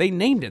 They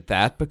named it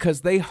that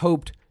because they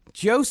hoped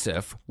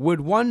Josef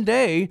would one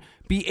day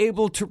be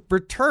able to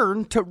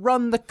return to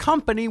run the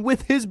company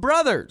with his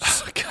brothers.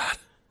 Oh, God.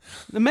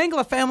 The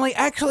Mengele family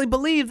actually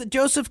believed that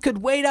Josef could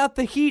wait out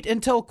the heat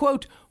until,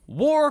 quote,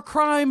 war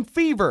crime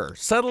fever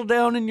settled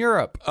down in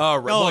Europe.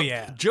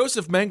 Yeah.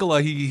 Josef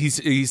Mengele, he's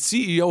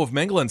CEO of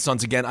Mengele and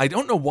Sons again. I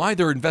don't know why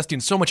they're investing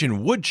so much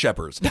in wood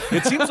chippers.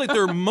 It seems like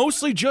they're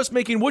mostly just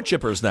making wood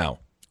chippers now.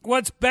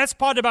 What's best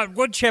part about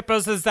wood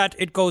chippers is that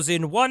it goes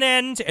in one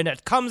end and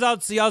it comes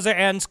out the other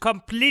end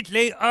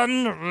completely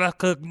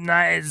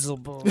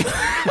unrecognizable.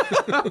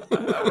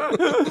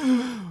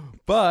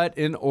 But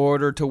in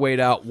order to wait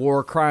out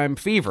war crime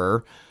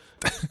fever,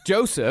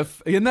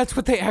 Josef, and that's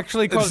what they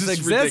actually call it.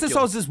 This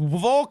is this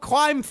war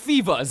crime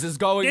fevers is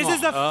going on. This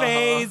is a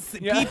phase.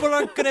 People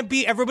are going to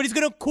be, everybody's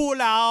going to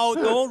cool out.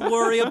 Don't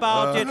worry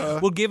about it.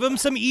 We'll give them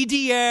some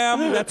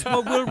EDM. That's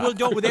what we'll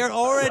do. They're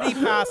already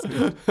past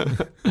it.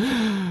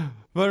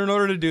 But in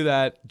order to do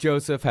that,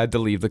 Josef had to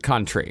leave the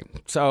country.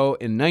 So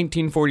in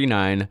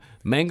 1949,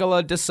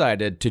 Mengele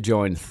decided to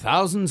join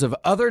thousands of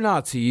other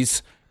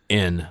Nazis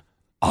in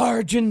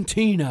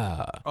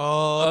Argentina.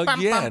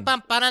 Again.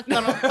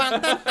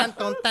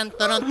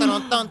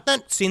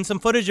 Seen some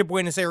footage of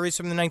Buenos Aires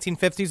from the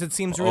 1950s. It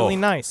seems really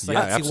nice. I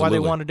can see why they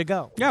wanted to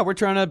go. Yeah, we're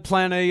trying to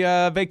plan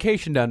a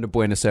vacation down to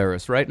Buenos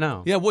Aires right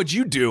now. Yeah, what'd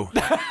you do?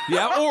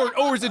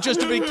 Or is it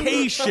just a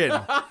vacation?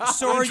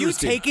 So are you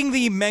taking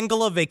the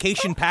Mengele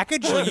vacation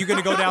package? Are you going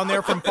to go down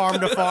there from farm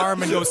to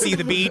farm and go see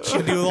the beach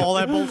and do all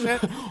that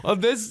bullshit? Well,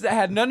 this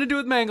had nothing to do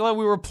with Mengele.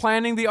 We were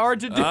planning the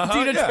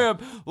Argentina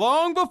trip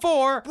long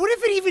before. What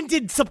if it even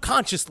did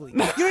subconsciously? You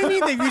know what I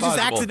mean? They just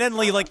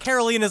accidentally, like,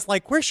 Carolina is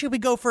like, where should we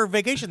go for a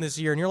vacation this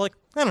year? And you're like,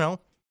 I don't know.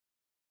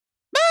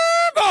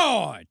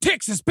 Boy,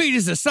 Texas Pete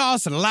is a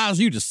sauce that allows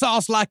you to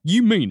sauce like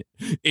you mean it.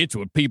 It's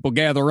what people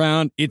gather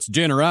around, it's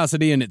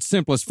generosity in its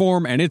simplest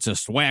form, and it's a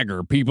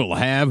swagger people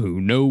have who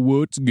know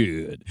what's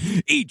good.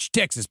 Each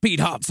Texas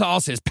Pete hot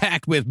sauce is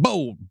packed with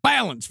bold,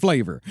 balanced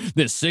flavor.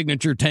 This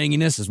signature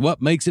tanginess is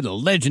what makes it a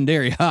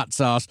legendary hot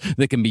sauce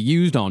that can be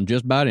used on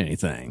just about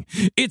anything.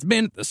 It's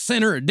been at the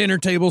center of dinner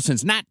tables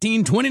since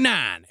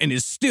 1929 and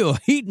is still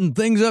heating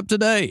things up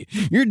today.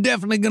 You're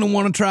definitely going to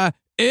want to try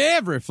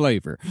every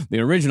flavor. The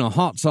original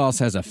hot sauce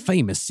has a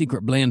famous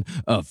secret blend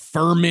of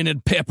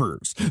fermented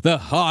peppers. The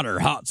hotter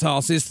hot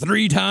sauce is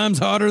 3 times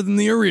hotter than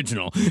the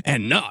original,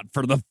 and not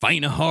for the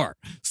faint of heart.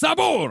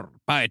 Sabor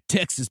by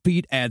Texas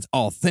Pete adds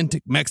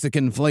authentic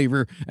Mexican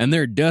flavor, and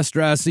their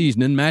dust-dry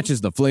seasoning matches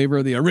the flavor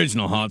of the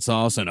original hot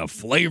sauce in a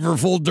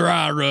flavorful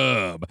dry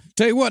rub.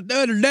 Tell you what, the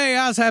other day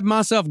I was having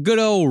myself a good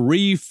old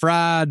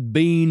refried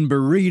bean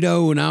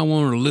burrito, and I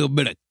wanted a little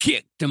bit of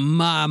kick to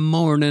my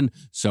morning,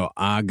 so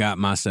I got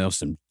myself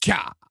some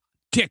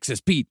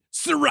Texas Pete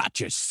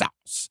sriracha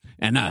sauce,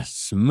 and I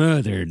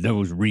smothered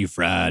those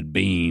refried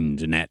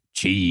beans and that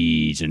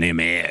cheese and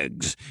them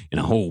eggs in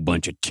a whole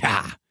bunch of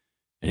cha,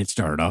 and it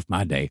started off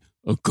my day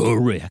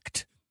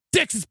correct.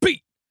 Texas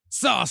Pete,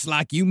 sauce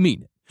like you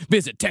mean it.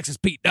 Visit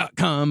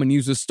TexasPete.com and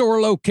use the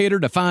store locator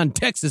to find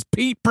Texas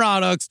Pete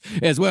products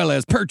as well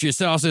as purchase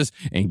sauces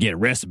and get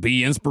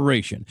recipe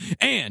inspiration.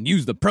 And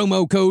use the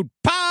promo code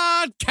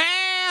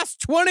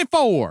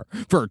PODCAST24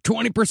 for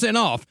 20%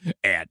 off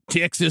at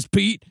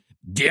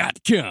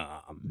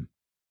TexasPete.com.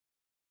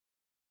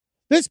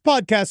 This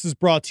podcast is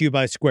brought to you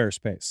by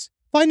Squarespace.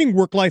 Finding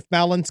work-life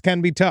balance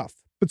can be tough,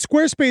 but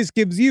Squarespace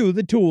gives you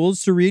the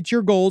tools to reach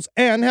your goals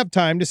and have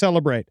time to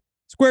celebrate.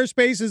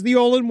 Squarespace is the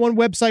all-in-one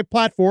website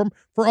platform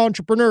for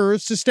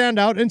entrepreneurs to stand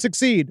out and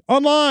succeed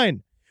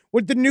online.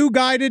 With the new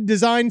guided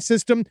design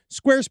system,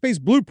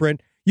 Squarespace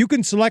Blueprint, you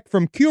can select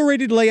from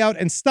curated layout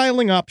and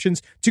styling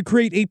options to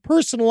create a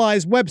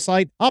personalized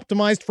website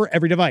optimized for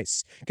every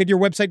device. Get your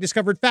website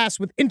discovered fast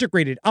with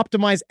integrated,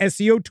 optimized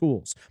SEO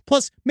tools.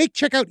 Plus, make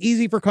checkout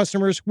easy for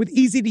customers with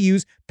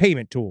easy-to-use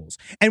payment tools.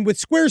 And with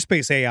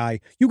Squarespace AI,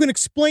 you can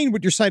explain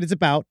what your site is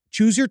about,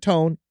 choose your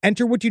tone,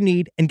 enter what you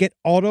need, and get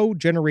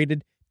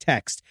auto-generated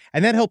text.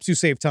 And that helps you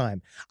save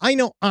time. I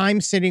know I'm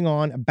sitting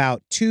on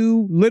about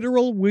 2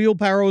 literal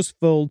wheelbarrows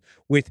filled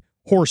with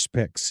horse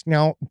pics.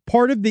 Now,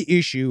 part of the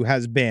issue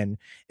has been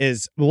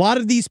is a lot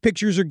of these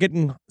pictures are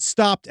getting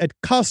stopped at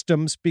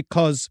customs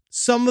because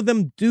some of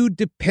them do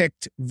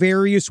depict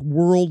various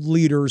world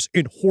leaders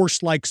in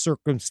horse-like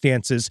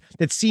circumstances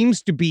that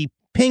seems to be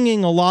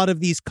pinging a lot of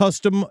these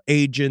custom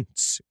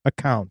agents'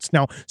 accounts.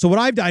 Now, so what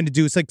I've done to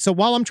do is so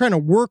while I'm trying to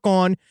work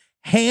on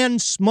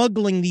hand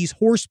smuggling these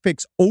horse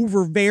pics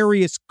over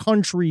various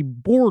country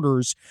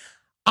borders,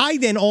 I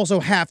then also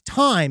have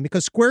time,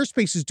 because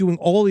Squarespace is doing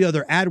all the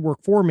other ad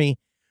work for me,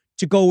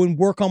 to go and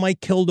work on my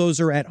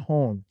Killdozer at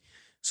home.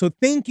 So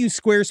thank you,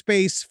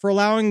 Squarespace, for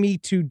allowing me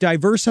to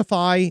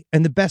diversify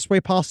in the best way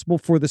possible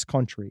for this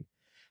country.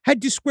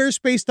 Head to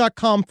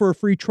squarespace.com for a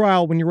free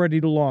trial when you're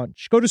ready to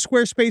launch. Go to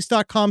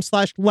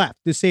squarespace.com/left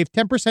to save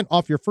 10%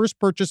 off your first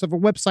purchase of a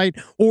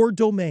website or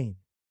domain.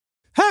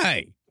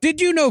 Hey, Did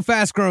you know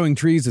Fast Growing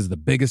Trees is the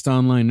biggest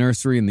online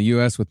nursery in the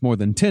U.S. with more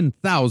than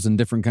 10,000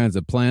 different kinds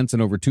of plants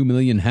and over 2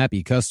 million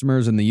happy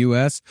customers in the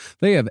U.S.?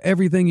 They have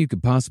everything you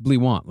could possibly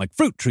want, like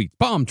fruit trees,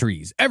 palm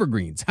trees,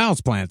 evergreens,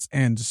 houseplants,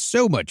 and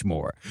so much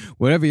more.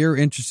 Whatever you're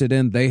interested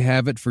in, they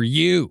have it for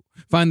you.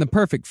 Find the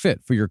perfect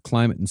fit for your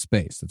climate and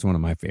space. That's one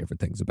of my favorite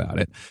things about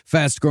it.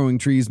 Fast Growing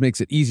Trees makes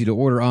it easy to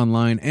order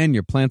online, and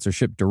your plants are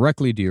shipped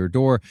directly to your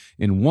door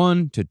in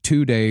 1 to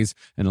 2 days.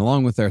 And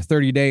along with their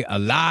 30-day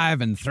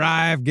Alive and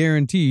Thrive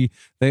guarantee,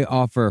 they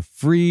offer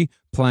free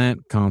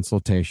plant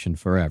consultation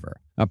forever.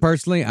 Now,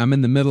 personally, I'm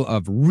in the middle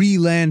of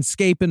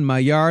re-landscaping my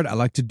yard. I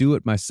like to do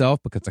it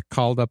myself because I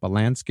called up a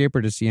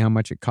landscaper to see how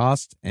much it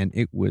cost, and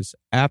it was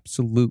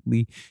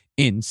absolutely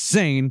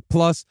insane.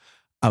 Plus,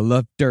 I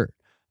love dirt.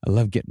 I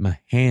love getting my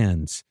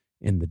hands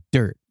in the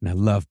dirt, and I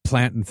love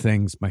planting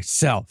things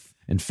myself.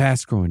 And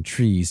Fast Growing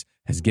Trees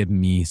has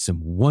given me some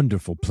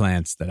wonderful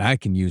plants that I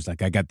can use.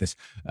 Like I got this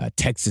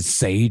Texas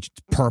sage,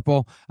 it's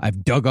purple.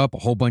 I've dug up a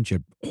whole bunch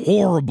of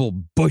horrible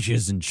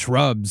bushes and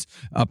shrubs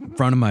up in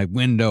front of my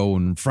window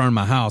and in front of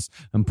my house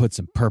and put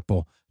some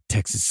purple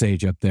Texas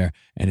sage up there,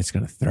 and it's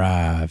going to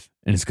thrive,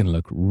 and it's going to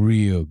look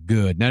real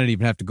good. And I didn't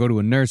even have to go to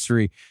a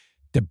nursery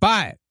to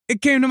buy it.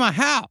 It came to my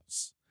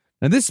house.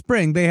 Now, this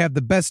spring, they have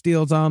the best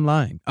deals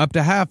online, up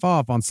to half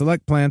off on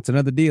select plants and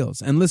other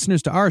deals. And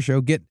listeners to our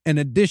show get an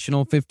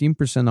additional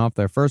 15% off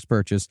their first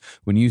purchase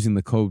when using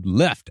the code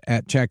LEFT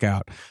at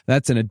checkout.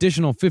 That's an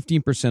additional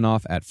 15%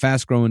 off at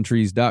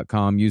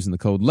fastgrowingtrees.com using the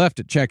code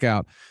LEFT at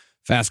checkout.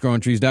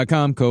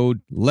 Fastgrowingtrees.com,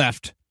 code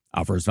LEFT.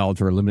 Offers valid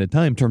for a limited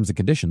time. Terms and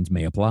conditions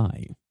may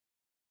apply.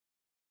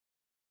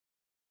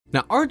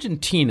 Now,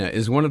 Argentina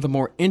is one of the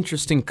more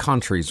interesting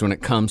countries when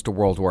it comes to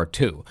World War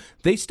II.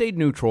 They stayed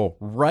neutral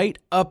right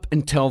up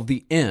until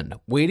the end,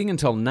 waiting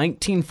until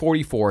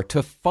 1944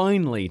 to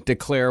finally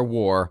declare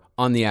war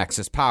on the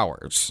Axis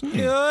powers.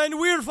 Yeah, and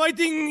we're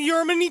fighting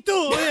Germany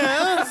too,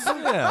 yes.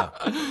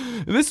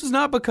 Yeah. This was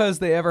not because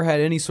they ever had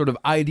any sort of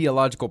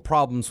ideological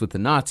problems with the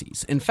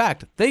Nazis. In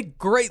fact, they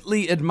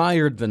greatly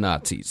admired the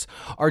Nazis.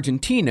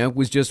 Argentina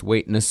was just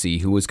waiting to see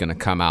who was going to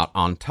come out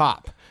on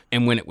top.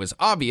 And when it was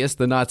obvious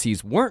the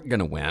Nazis weren't going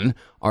to win,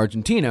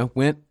 Argentina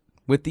went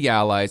with the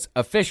Allies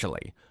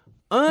officially.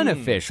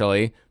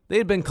 Unofficially, they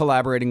had been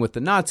collaborating with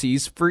the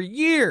Nazis for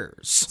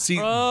years. See,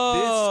 this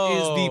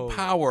is the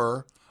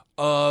power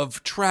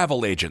of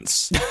travel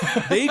agents.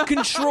 They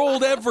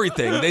controlled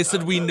everything. They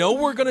said, we know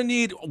we're going to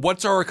need,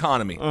 what's our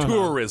economy?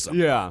 Tourism.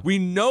 Yeah. We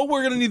know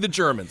we're going to need the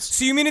Germans.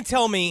 So you mean to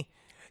tell me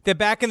that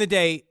back in the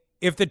day,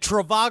 if the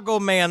Travago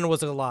man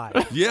was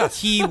alive, yes,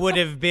 he would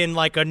have been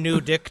like a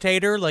new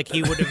dictator? Like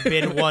he would have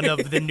been one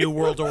of the New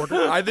World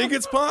Order? I think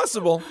it's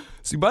possible.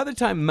 See, by the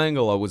time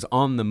Mengele was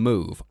on the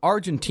move,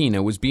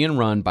 Argentina was being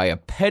run by a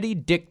petty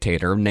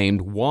dictator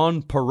named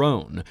Juan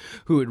Perón,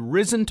 who had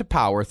risen to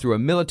power through a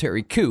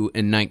military coup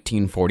in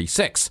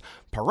 1946.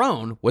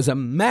 Perón was a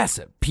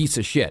massive piece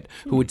of shit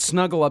who would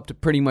snuggle up to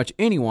pretty much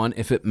anyone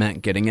if it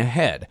meant getting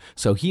ahead,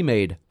 so he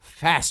made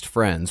fast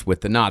friends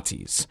with the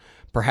Nazis.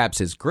 Perhaps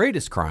his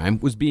greatest crime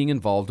was being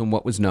involved in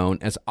what was known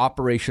as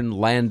Operation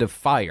Land of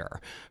Fire.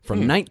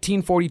 From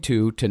 1942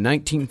 to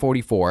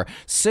 1944,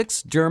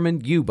 6 German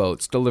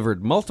U-boats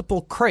delivered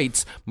multiple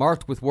crates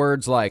marked with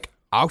words like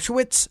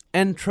Auschwitz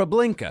and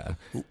Treblinka.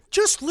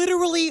 Just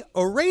literally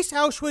erase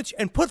Auschwitz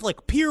and put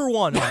like Pier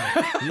 1 on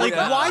it. Like,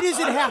 why does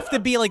it have to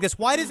be like this?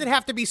 Why does it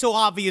have to be so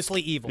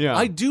obviously evil? Yeah.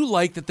 I do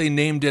like that they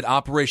named it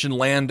Operation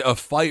Land of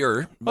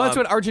Fire. Well, that's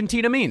what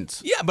Argentina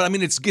means. Yeah, but I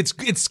mean, it's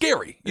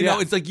scary. You know,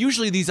 it's like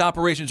usually these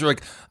operations are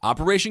like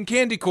Operation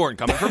Candy Corn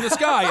coming from the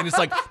sky, and it's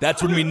like,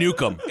 that's when we nuke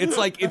them. It's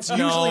like, it's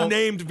usually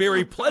named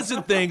very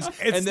pleasant things,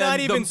 It's and then not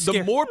even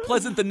the more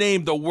pleasant the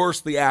name, the worse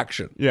the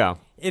action. Yeah.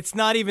 It's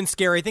not even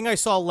scary. I think I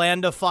saw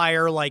Land of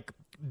Fire like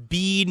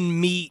bean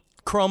meat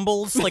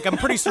crumbles. Like I'm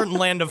pretty certain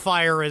Land of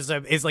Fire is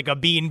like a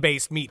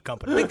bean-based meat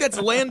company. I think that's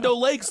Land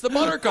O'Lakes, the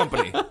butter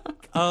company.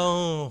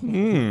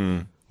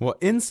 Oh. Well,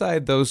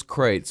 inside those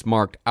crates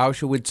marked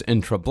Auschwitz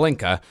and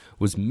Treblinka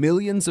was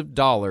millions of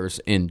dollars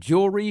in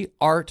jewelry,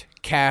 art,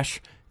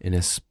 cash, and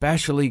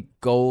especially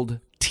gold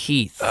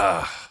teeth,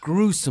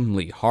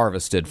 gruesomely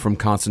harvested from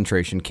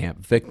concentration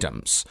camp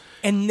victims.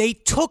 And they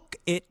took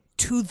it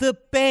to the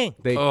bank.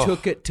 They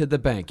took it to the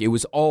bank. It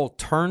was all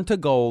turned to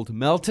gold,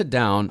 melted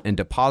down, and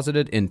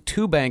deposited in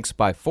 2 banks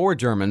by 4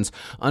 Germans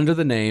under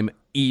the name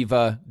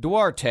Eva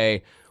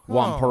Duarte,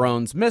 Juan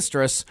Perón's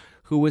mistress,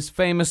 who was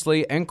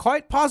famously and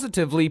quite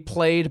positively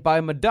played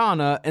by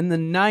Madonna in the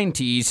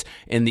 90s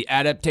in the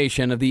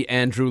adaptation of the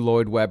Andrew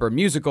Lloyd Webber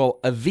musical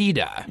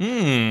Evita.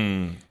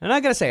 And I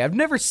gotta say, I've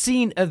never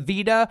seen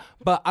Evita,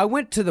 but I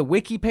went to the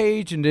wiki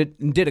page and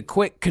did a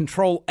quick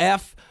Control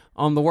F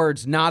on the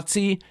words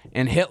Nazi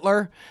and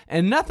Hitler,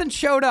 and nothing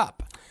showed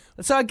up.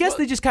 So I guess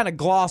they just kind of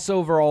gloss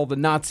over all the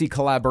Nazi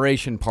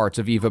collaboration parts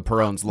of Eva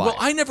Perón's life. Well,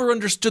 I never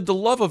understood the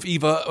love of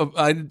Eva.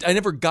 I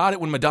never got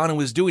it when Madonna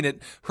was doing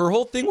it. Her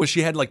whole thing was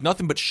she had like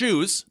nothing but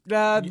shoes. She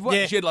had a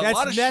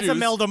lot of shoes. That's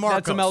Imelda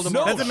Marcos.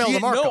 No,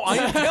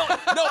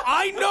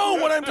 I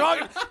know what I'm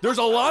talking. There's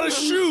a lot of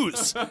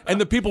shoes, and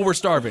the people were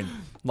starving.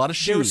 A lot of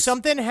shoes. There was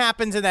something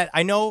happens in that.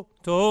 I know,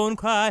 don't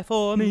cry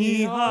for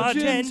me,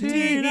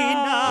 Argentina.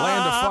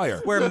 Land of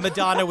Fire. Where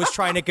Madonna was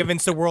trying to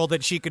convince the world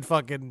that she could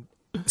fucking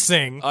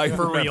sing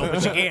for real,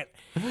 but she can't.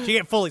 She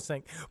can't fully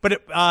sing.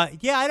 But I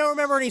don't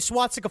remember any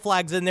swastika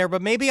flags in there,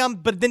 but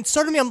then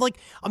suddenly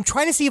I'm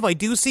trying to see if I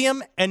do see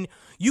them, and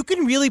you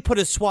can really put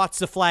a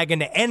swastika flag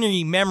into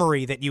any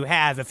memory that you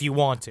have if you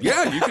want to.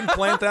 Yeah, you can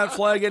plant that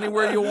flag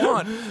anywhere you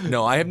want.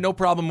 No, I have no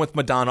problem with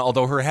Madonna,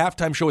 although her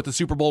halftime show at the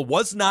Super Bowl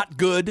was not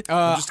good.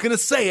 I'm just going to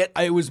say it.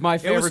 It was my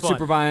favorite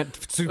Super Bowl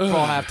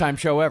halftime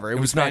show ever. It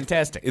was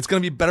fantastic. It's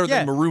going to be better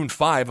than Maroon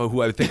 5,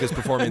 who I think is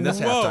performing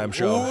this halftime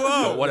show.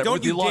 Whoa. Whatever.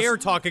 Don't you dare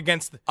talk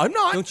against... I'm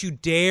not. Don't you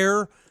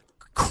dare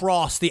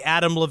cross the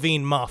Adam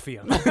Levine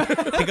Mafia,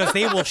 because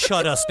they will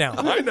shut us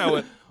down. I know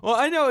it. Well,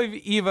 I know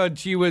Eva,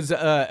 she was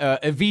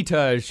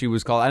Evita, as she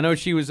was called. I know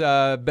she was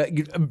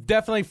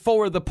definitely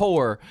for the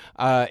poor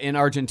in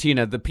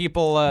Argentina. The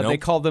people, they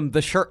call them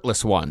the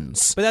shirtless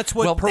ones. But that's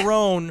what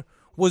Perón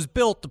was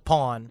built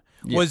upon,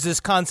 was this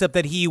concept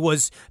that he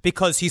was,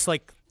 because he's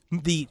like,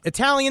 the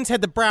Italians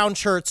had the brown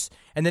shirts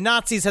and the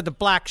Nazis had the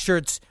black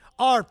shirts.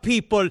 Our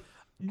people...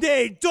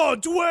 they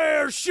don't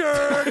wear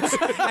shirts.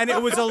 And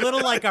it was a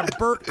little like a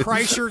Bert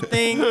Kreischer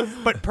thing.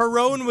 But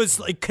Perón was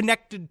like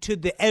connected to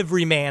the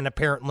everyman,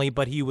 apparently,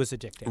 but he was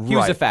addicted. He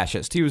was a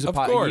fascist. He was a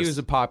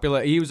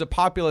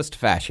populist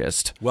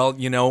fascist. Well,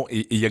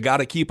 you got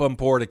to keep them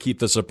poor to keep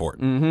the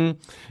support. Mm-hmm.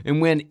 And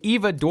when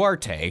Eva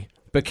Duarte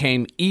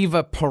became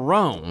Eva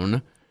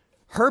Perón,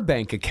 her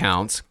bank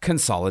accounts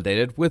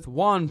consolidated with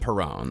Juan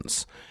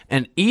Perón's.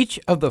 And each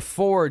of the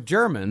 4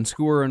 Germans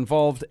who were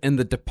involved in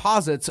the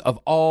deposits of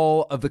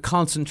all of the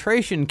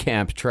concentration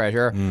camp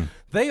treasure,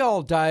 they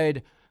all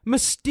died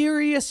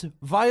mysterious,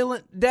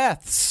 violent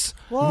deaths.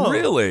 Whoa.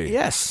 Really?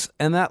 Yes.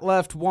 And that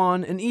left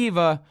Juan and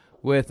Eva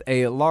with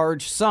a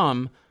large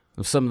sum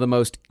of some of the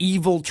most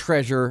evil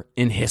treasure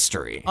in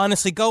history.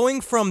 Honestly, going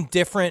from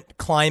different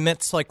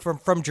climates, like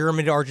from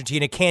Germany to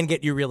Argentina, can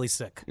get you really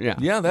sick.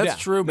 Yeah,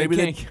 that's true.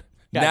 Maybe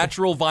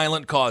natural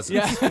violent causes.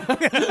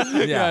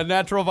 Yeah,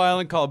 natural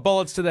violent cause.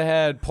 Bullets to the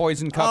head,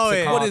 poison cups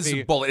of coffee. What is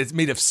a bullet? It's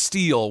made of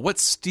steel.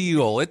 What's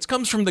steel? It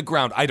comes from the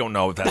ground. I don't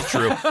know if that's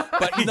true.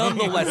 But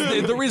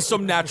nonetheless, there is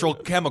some natural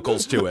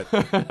chemicals to it.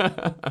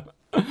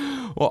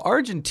 Well,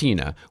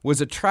 Argentina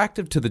was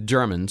attractive to the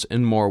Germans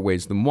in more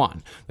ways than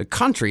one. The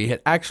country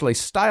had actually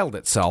styled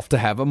itself to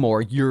have a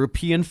more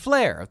European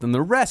flair than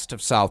the rest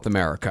of South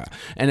America.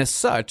 And as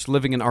such,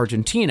 living in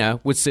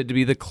Argentina was said to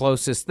be the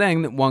closest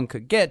thing that one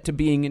could get to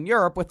being in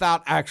Europe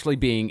without actually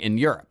being in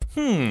Europe.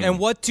 And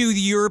what do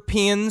the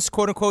Europeans,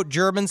 quote-unquote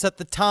Germans at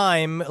the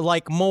time,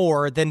 like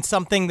more than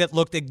something that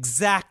looked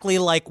exactly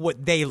like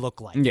what they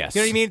look like? Yes. You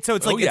know what I mean? So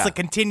it's like it's like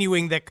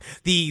continuing the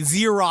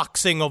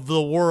Xeroxing of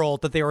the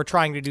world that they were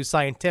trying to do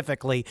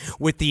scientifically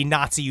with the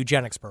Nazi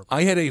eugenics program.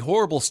 I had a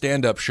horrible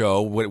stand-up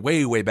show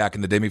way back in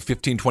the day, maybe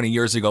 15, 20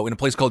 years ago, in a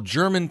place called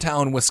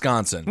Germantown,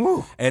 Wisconsin.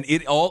 Ooh. And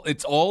it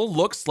all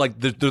looks like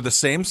they're the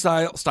same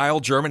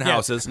style German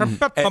houses.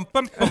 Like a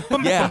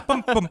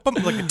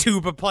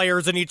tuba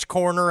players in each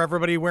corner,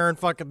 everybody wearing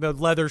fucking the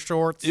leather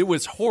shorts. It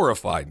was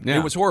horrifying. Yeah.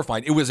 It was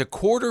horrifying. It was a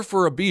quarter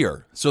for a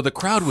beer, so the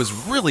crowd was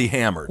really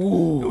hammered.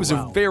 Ooh, it was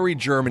a very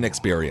German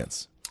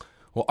experience.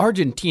 Well,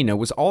 Argentina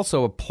was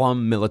also a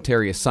plum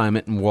military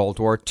assignment in World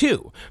War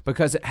II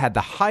because it had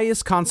the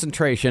highest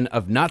concentration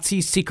of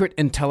Nazi secret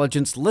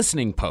intelligence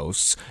listening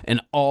posts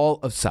in all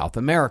of South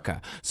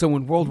America. So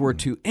when World War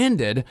II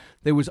ended,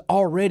 there was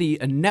already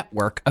a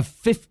network of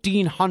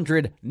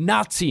 1,500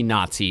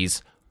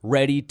 Nazis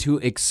ready to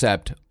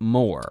accept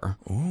more.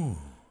 Ooh.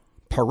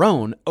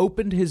 Perón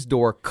opened his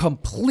door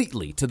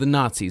completely to the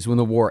Nazis when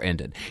the war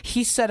ended.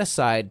 He set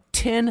aside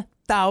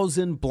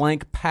 10,000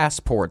 blank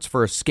passports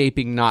for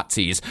escaping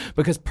Nazis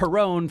because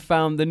Perón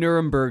found the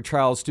Nuremberg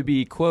trials to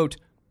be, quote,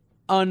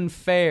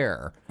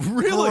 unfair.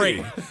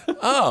 Really?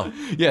 Oh.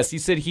 Yes, he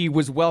said he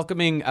was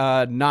welcoming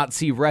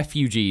Nazi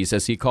refugees,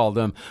 as he called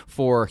them,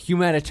 for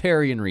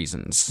humanitarian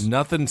reasons.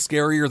 Nothing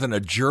scarier than a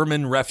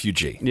German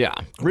refugee. Yeah.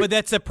 But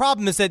that's the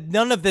problem, is that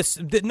none of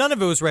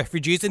it was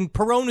refugees, and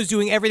Perón was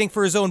doing everything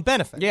for his own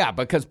benefit. Yeah,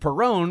 because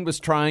Perón was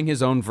trying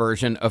his own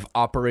version of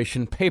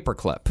Operation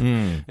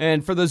Paperclip.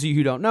 And for those of you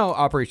who don't know,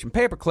 Operation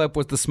Paperclip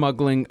was the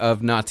smuggling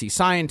of Nazi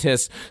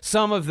scientists,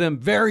 some of them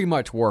very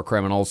much war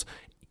criminals,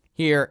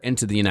 here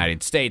into the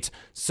United States,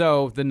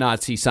 so the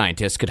Nazi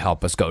scientists could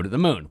help us go to the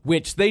moon,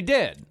 which they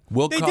did.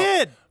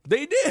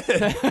 They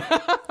did.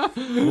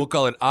 We'll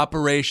call it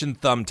Operation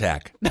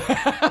Thumbtack.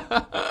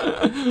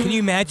 Can you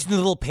imagine the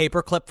little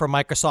paperclip from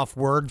Microsoft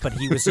Word, but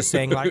he was just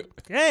saying like,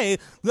 hey,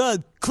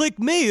 click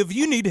me if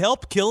you need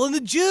help killing the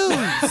Jews.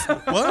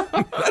 What?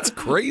 That's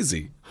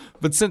crazy.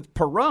 But since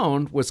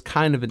Perón was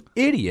kind of an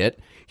idiot,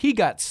 he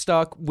got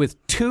stuck with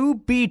 2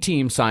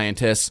 B-team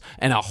scientists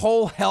and a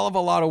whole hell of a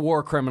lot of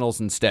war criminals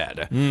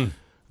instead. And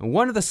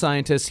one of the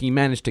scientists he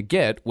managed to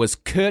get was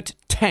Kurt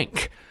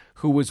Tank,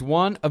 who was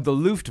one of the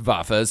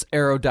Luftwaffe's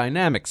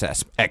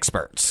aerodynamics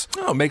experts.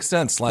 Oh, makes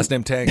sense. Last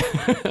name Tank.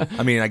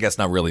 I mean, I guess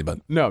not really, but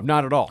no,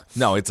 not at all.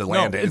 No, it's a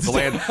land. It's a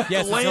land.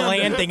 Yes, it's a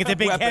land thing. It's a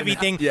big, weapon. heavy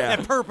thing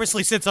that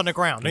purposely sits on the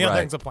ground. The other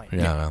thing's a plane.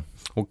 Yeah.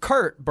 Well,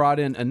 Kurt brought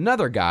in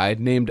another guy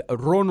named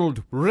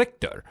Ronald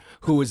Richter,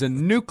 who was a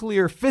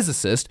nuclear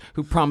physicist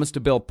who promised to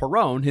build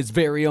Perón his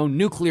very own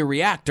nuclear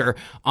reactor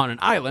on an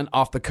island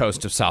off the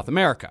coast of South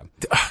America.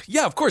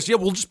 Yeah, of course. Yeah,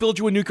 we'll just build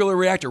you a nuclear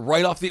reactor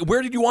right off the...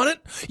 Where did you want it?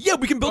 Yeah,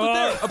 we can build it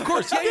there. Of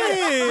course.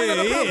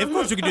 Yeah, of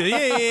course we can do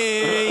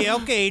that. Yeah.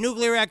 Okay,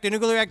 nuclear reactor.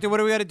 What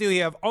do we got to do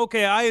here?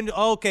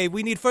 Okay,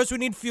 we need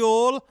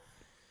fuel.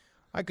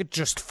 I could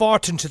just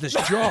fart into this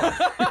jar.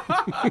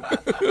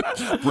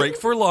 Break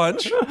for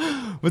lunch.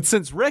 But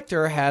since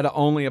Richter had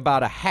only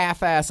about a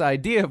half-ass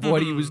idea of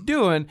what he was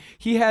doing,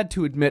 he had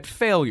to admit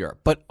failure,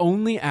 but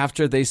only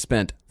after they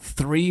spent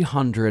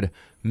 $300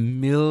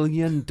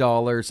 million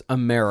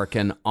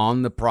American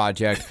on the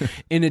project,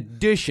 in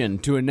addition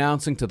to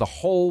announcing to the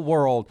whole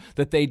world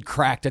that they'd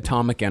cracked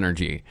atomic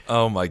energy.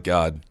 Oh, my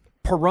God.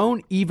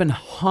 Perón even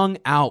hung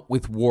out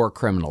with war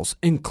criminals,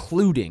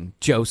 including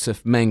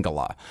Josef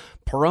Mengele.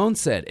 Perón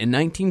said in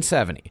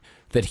 1970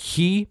 that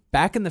he,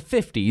 back in the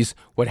 50s,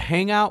 would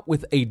hang out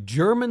with a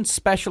German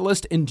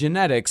specialist in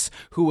genetics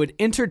who would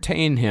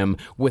entertain him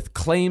with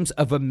claims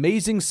of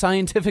amazing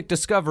scientific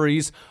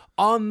discoveries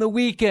on the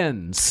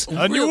weekends.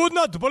 And you would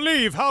not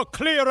believe how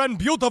clear and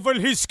beautiful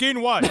his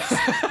skin was.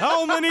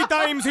 How many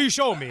times he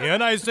showed me,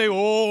 and I say,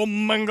 oh,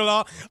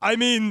 Mengele, I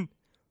mean...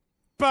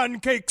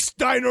 Pancake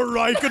Steiner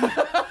Reichen.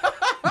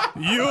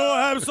 You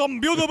have some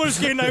beautiful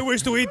skin. I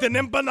wish to eat an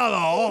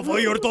empanada for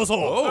your torso.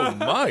 Oh,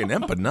 my, an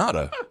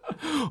empanada.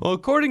 Well,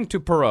 according to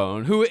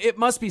Perón, who it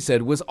must be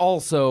said was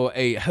also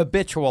a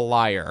habitual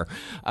liar,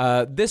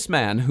 this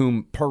man,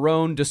 whom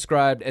Perón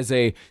described as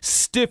a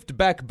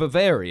stiffed-back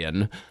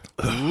Bavarian,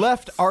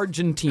 left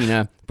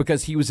Argentina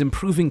because he was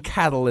improving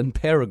cattle in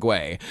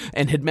Paraguay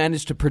and had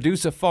managed to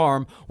produce a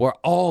farm where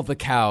all the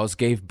cows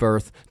gave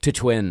birth to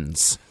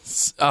twins.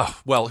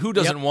 Well, who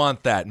doesn't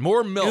want that?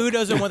 More milk. Who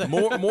doesn't want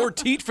that? More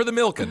teat for the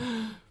milking.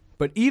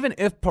 But even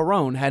if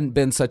Perón hadn't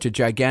been such a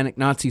gigantic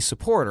Nazi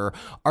supporter,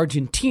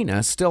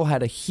 Argentina still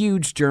had a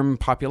huge German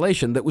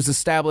population that was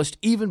established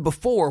even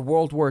before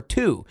World War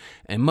II,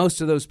 and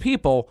most of those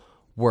people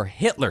were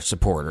Hitler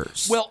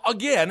supporters. Well,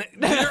 again,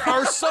 there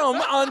are some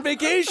on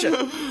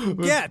vacation.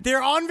 Yeah,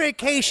 they're on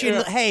vacation.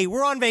 Yeah. Hey,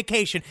 we're on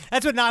vacation.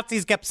 That's what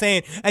Nazis kept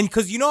saying. And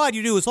because you know how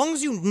you do, as long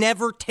as you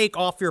never take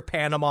off your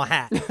Panama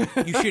hat,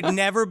 you should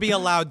never be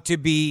allowed to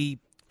be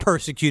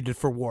persecuted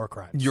for war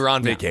crimes. You're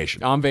on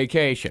vacation. On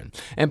vacation.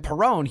 And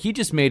Perón, he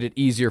just made it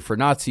easier for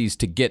Nazis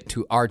to get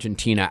to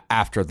Argentina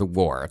after the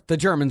war. The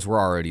Germans were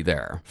already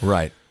there.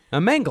 Right.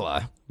 Now,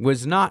 Mengele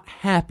was not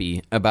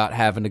happy about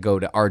having to go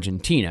to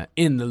Argentina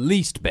in the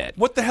least bit.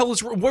 What the hell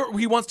is...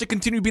 He wants to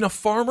continue being a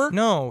farmer?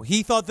 No,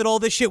 he thought that all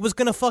this shit was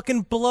going to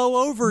fucking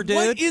blow over, dude.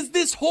 What is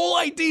this whole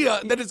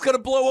idea that it's going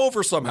to blow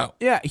over somehow?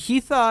 Yeah, he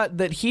thought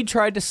that he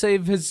tried to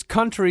save his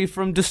country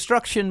from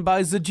destruction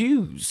by the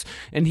Jews,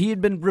 and he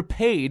had been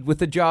repaid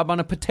with a job on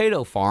a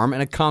potato farm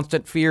and a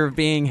constant fear of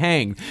being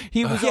hanged.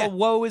 He was all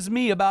woe is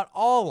me about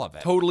all of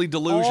it. Totally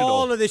delusional.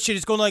 All of this shit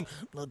is going like,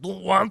 I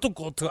don't want to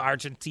go to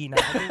Argentina.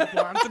 I don't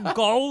want to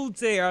go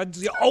there.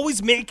 You're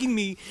always making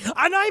me.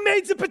 And I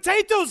made the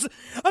potatoes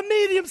a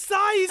medium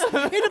size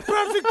in a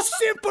perfect,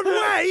 simple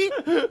way.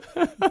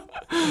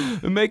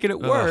 Making it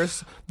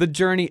worse, the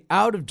journey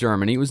out of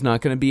Germany was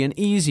not going to be an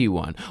easy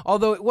one.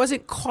 Although it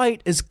wasn't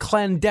quite as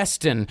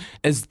clandestine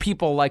as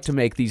people like to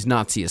make these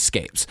Nazi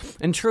escapes.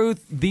 In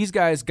truth, these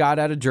guys got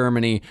out of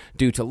Germany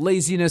due to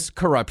laziness,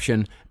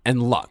 corruption,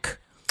 and luck.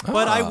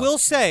 But I will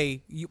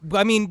say,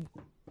 I mean,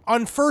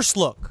 on first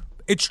look,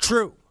 it's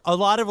true. A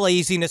lot of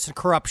laziness and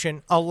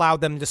corruption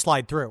allowed them to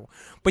slide through.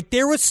 But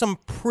there was some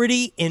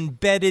pretty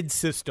embedded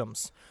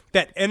systems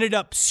that ended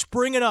up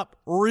springing up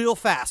real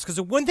fast. Because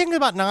the one thing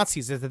about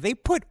Nazis is that they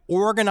put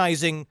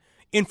organizing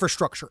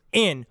infrastructure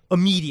in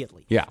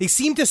immediately. Yeah. They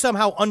seem to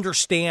somehow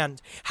understand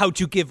how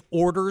to give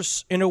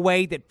orders in a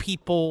way that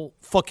people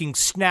fucking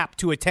snap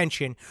to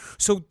attention.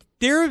 So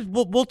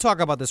we'll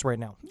talk about this right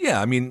now.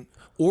 Yeah, I mean...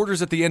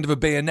 orders at the end of a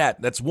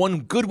bayonet. That's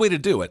one good way to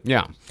do it.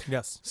 Yeah.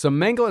 Yes. So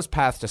Mengele's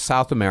path to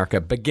South America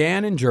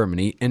began in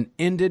Germany and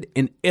ended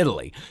in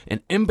Italy.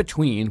 And in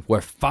between were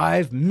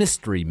 5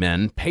 mystery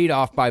men paid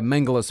off by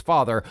Mengele's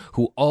father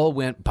who all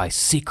went by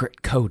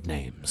secret code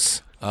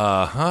names.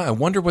 I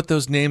wonder what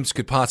those names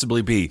could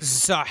possibly be.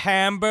 The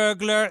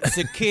Hamburglar,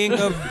 the King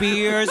of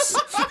Beers,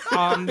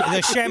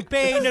 the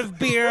Champagne of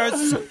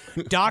Beers,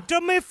 Dr.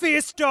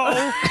 Mephisto,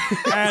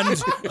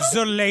 and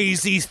the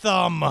Lazy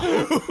Thumb.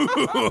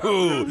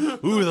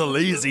 Ooh, the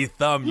Lazy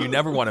Thumb. You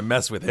never want to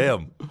mess with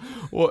him.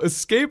 Well,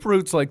 escape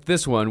routes like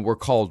this one were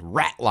called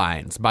rat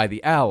lines by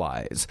the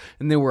Allies,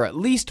 and there were at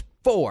least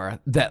 4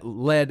 that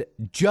led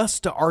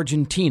just to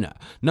Argentina,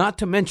 not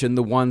to mention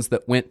the ones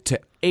that went to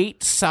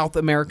 8 South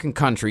American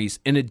countries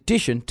in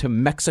addition to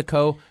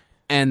Mexico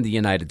and the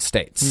United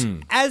States.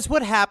 As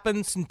what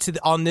happens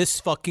on this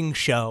fucking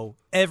show,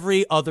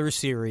 every other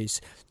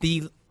series,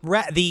 the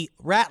the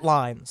rat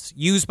lines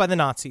used by the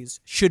Nazis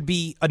should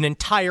be an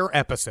entire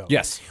episode.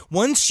 Yes.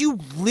 Once you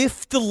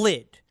lift the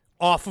lid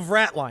off of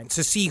rat lines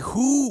to see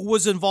who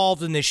was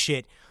involved in this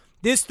shit,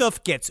 this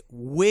stuff gets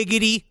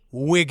wiggity.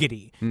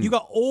 You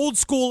got old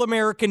school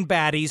American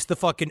baddies, the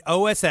fucking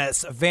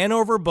OSS,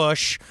 Vannevar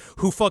Bush,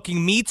 who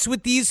fucking meet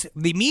with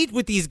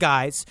these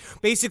guys,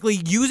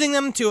 basically using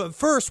them to, at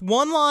first,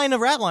 one line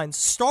of rat lines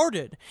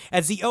started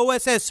as the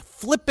OSS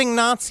flipping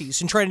Nazis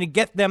and trying to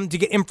get them to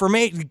get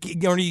information,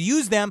 or to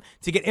use them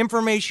to get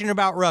information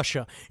about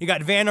Russia. You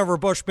got Vannevar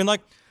Bush being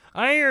like,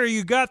 I hear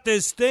you got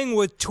this thing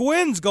with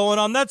twins going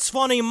on. That's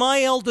funny.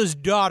 My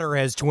eldest daughter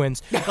has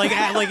twins.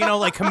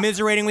 Like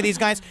commiserating with these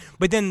guys.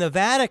 But then the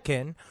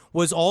Vatican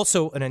was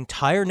also an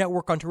entire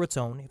network unto its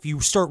own. If you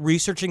start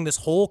researching this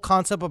whole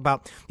concept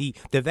about the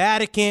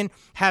Vatican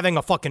having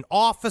a fucking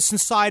office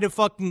inside of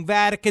fucking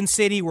Vatican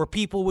City where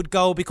people would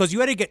go, because you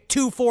had to get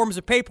 2 forms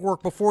of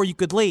paperwork before you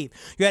could leave.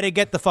 You had to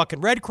get the fucking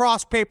Red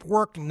Cross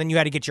paperwork, and then you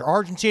had to get your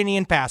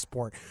Argentinian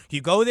passport.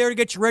 You go there to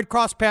get your Red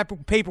Cross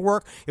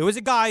paperwork. It was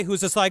a guy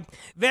who's just like,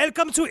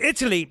 welcome to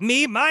Italy.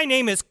 My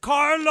name is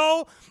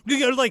Carlo.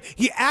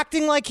 He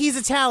acting like he's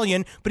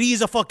Italian, but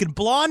he's a fucking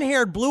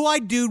blonde-haired,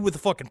 blue-eyed dude with a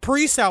fucking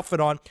priest outfit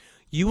on.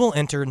 You will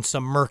enter in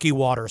some murky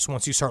waters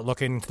once you start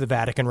looking into the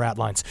Vatican rat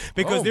lines,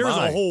 because there's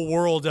a whole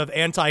world of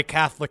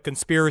anti-Catholic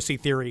conspiracy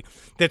theory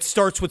that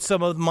starts with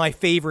some of my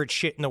favorite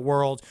shit in the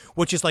world,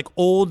 which is like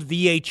old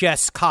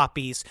VHS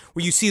copies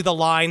where you see the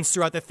lines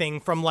throughout the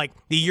thing from like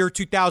the year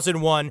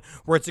 2001,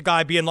 where it's a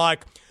guy being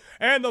like,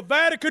 and the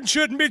Vatican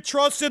shouldn't be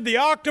trusted. The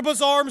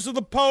octopus arms of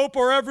the Pope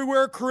are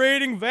everywhere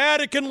creating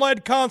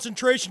Vatican-led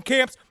concentration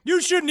camps.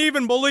 You shouldn't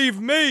even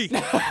believe me.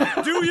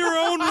 Do your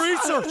own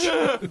research.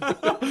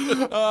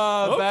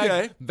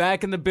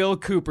 Back in the Bill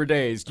Cooper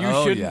days. You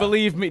shouldn't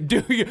believe me.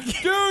 Do your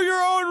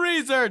own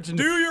research.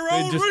 Do your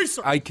own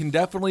research. I can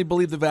definitely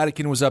believe the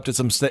Vatican was up to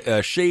some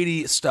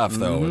shady stuff,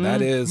 though. Mm-hmm.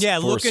 That is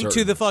look into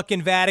certain. the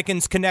fucking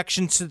Vatican's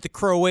connections to the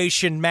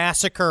Croatian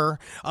massacre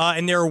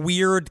and their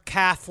weird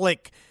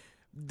Catholic...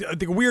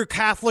 The weird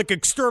Catholic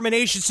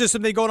extermination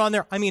system they going on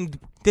there. I mean,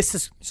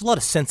 there's a lot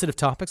of sensitive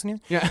topics in here.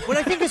 Yeah. What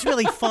I think is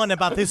really fun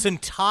about this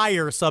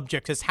entire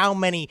subject is how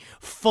many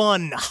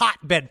fun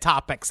hotbed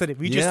topics that if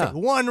you just say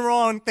one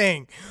wrong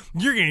thing,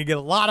 you're going to get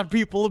a lot of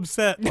people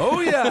upset. Oh,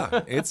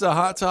 yeah. It's a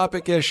hot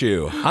topic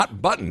issue.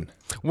 Hot button.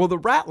 Well, the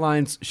rat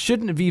lines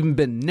shouldn't have even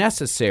been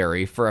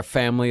necessary for a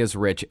family as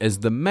rich as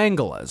the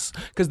Mengeles,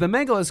 because the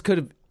Mengeles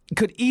could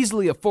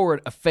easily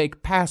afford a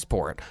fake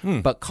passport.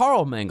 But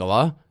Carl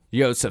Mengele,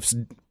 Josef's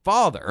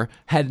father,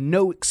 had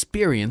no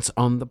experience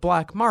on the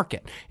black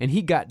market, and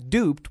he got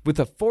duped with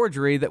a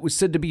forgery that was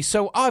said to be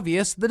so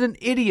obvious that an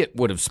idiot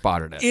would have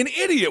spotted it. An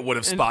idiot would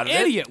have spotted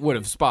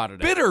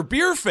it. Bitter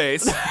beer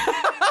face.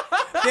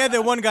 They had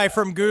that one guy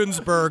from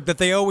Gunsberg that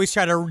they always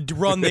try to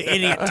run the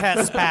idiot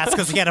test pass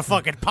because he had a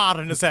fucking pot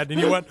in his head, and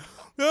he went,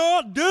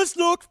 this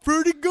looks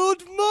pretty good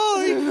to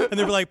mine. And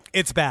they were like,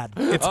 it's bad.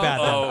 It's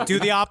bad. Do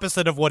the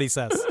opposite of what he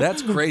says.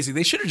 That's crazy.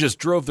 They should have just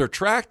drove their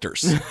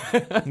tractors.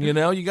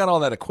 You got all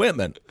that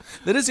equipment.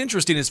 That is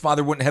interesting. His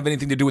father wouldn't have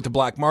anything to do with the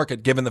black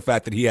market, given the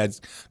fact that he had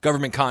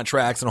government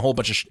contracts and a whole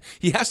bunch of...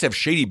 he has to have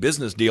shady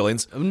business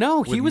dealings.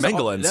 No, he was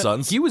Mengele and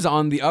Sons. He was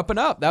on the up and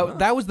up.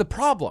 That was the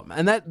problem.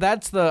 And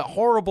that's the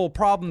horrible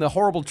problem. The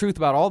horrible truth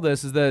about all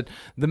this is that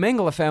the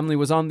Mengele family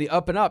was on the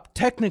up and up.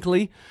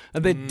 Technically,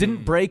 they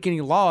didn't break any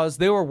laws.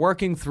 They were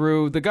working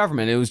through the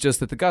government. It was just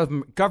that the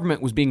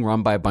government was being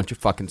run by a bunch of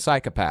fucking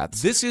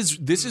psychopaths. This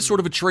is sort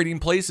of a trading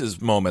places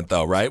moment,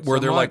 though, right? Where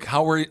they're like,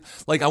 how are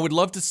like? I would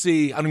love to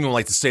see. I don't even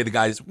like to say the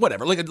guys,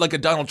 whatever, like a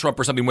Donald Trump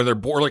or something, where they're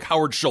bored, like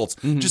Howard Schultz,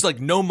 just like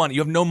no money.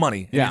 You have no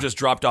money, and you're just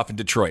dropped off in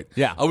Detroit.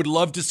 Yeah, I would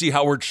love to see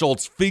Howard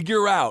Schultz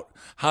figure out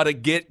how to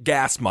get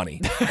gas money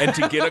and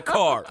to get a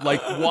car.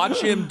 Like,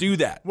 watch him do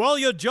that. Well,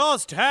 you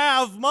just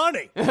have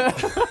money. But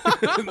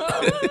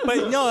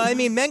no, I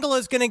mean,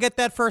 Mengele's going to get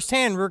that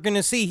firsthand. We're going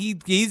to see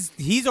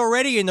he's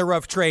already in the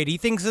rough trade. He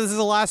thinks this is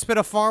the last bit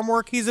of farm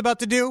work he's about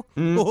to do.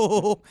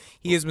 Oh,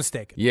 he is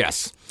mistaken.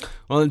 Yes.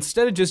 Well,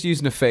 instead of just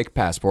using a fake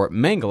passport,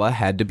 Mengele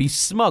had to be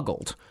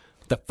smuggled.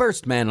 The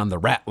first man on the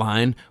rat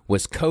line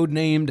was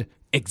codenamed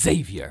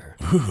Xavier.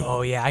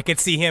 Oh, yeah. I could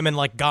see him in,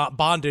 like,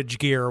 bondage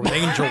gear with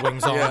angel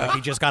wings on. Like he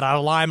just got out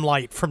of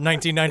Limelight from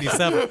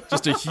 1997.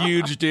 Just a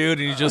huge dude,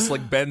 and he just,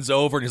 like, bends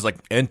over, and he's like,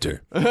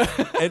 enter. And,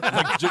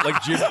 like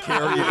Jim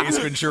Carrey in Ace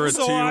Ventura 2.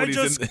 So I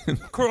just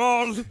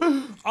crawled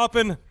up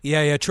and...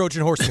 Yeah,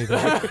 Trojan horse me,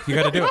 though. You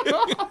got to do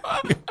it.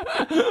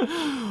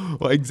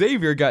 Well,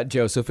 Xavier got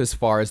Joseph as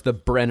far as the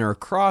Brenner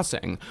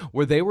Crossing,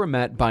 where they were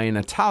met by an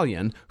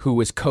Italian who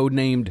was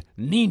codenamed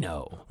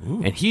Nino.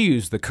 Ooh. And he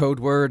used the code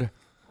word...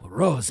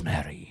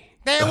 Rosemary.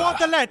 They want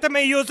to let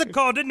me use the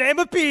code name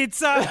of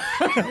pizza.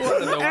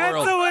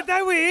 Answer what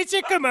I wish.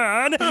 Come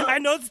on. I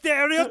know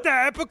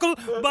stereotypical,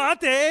 but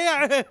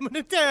I'm an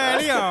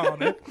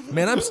Italian.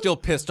 Man, I'm still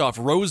pissed off.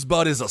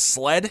 Rosebud is a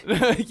sled?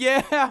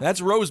 Yeah.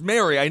 That's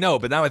Rosemary, I know,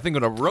 but now I think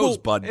of a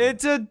rosebud.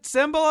 It's a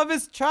symbol of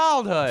his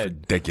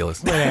childhood.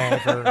 Ridiculous.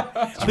 Whatever.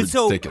 It's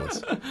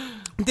ridiculous.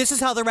 This is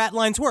how the rat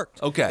lines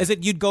worked. Okay. Is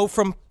that you'd go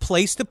from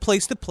place to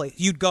place to place.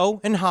 You'd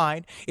go and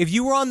hide. If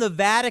you were on the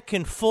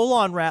Vatican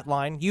full-on rat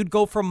line, you'd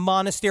go from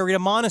monastery to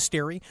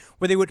monastery,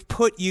 where they would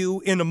put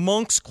you in a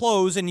monk's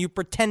clothes and you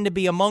pretend to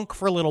be a monk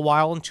for a little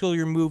while until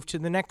you're moved to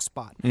the next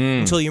spot.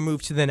 Until you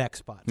move to the next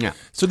spot. Yeah.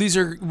 So these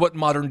are what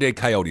modern-day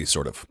coyotes,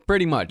 sort of.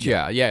 Pretty much,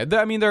 yeah.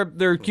 I mean,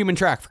 they're human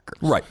traffickers.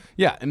 Right.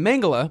 Yeah, and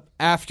Mengele,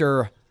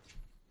 after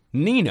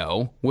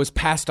Nino, was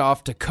passed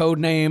off to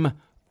codename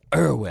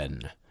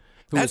Irwin.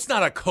 That's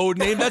not a code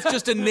name. That's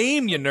just a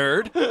name, you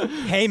nerd.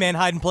 Hey, man,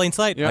 hide in plain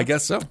sight. I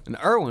guess so. And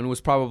Irwin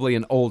was probably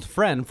an old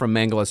friend from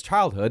Mengele's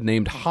childhood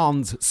named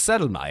Hans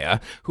Sedlmayr,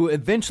 who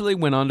eventually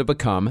went on to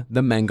become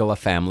the Mengele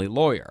family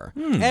lawyer.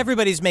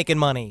 Everybody's making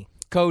money.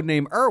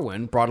 Codename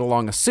Irwin brought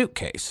along a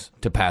suitcase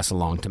to pass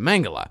along to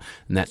Mengele,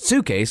 and that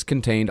suitcase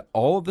contained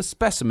all of the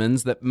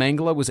specimens that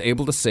Mengele was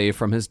able to save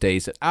from his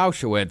days at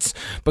Auschwitz,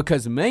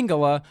 because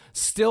Mengele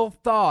still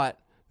thought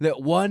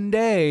that one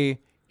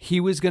day he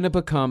was going to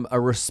become a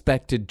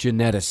respected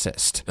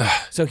geneticist.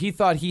 So he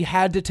thought he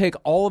had to take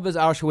all of his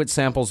Auschwitz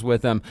samples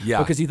with him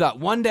because he thought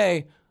one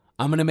day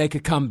I'm going to make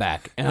a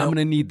comeback and I'm going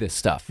to need this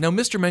stuff. Now,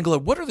 Mr.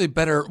 Mengele, what are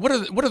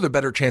the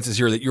better chances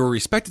here that you're a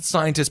respected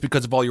scientist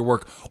because of all your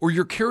work, or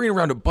you're carrying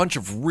around a bunch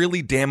of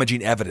really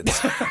damaging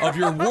evidence of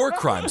your war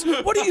crimes?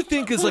 What do you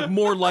think is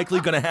more likely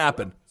going to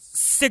happen?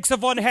 6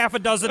 of one, half a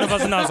dozen of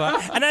another.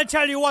 And I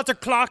tell you what, a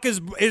clock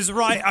is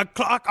right.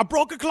 A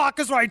broken clock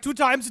is right 2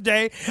 times a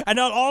day. And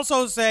I'll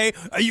also say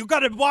you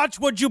gotta watch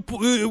what you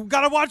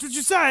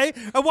say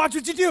and watch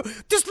what you do.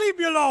 Just leave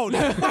me alone.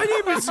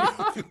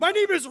 My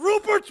name is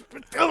Rupert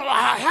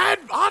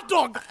Hot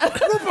Dog.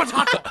 Rupert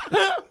Hot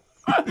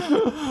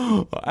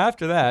Dog.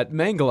 After that,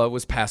 Mengele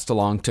was passed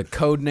along to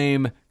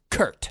codename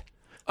Kurt.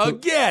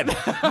 Again,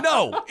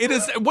 no. It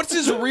is. What's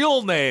his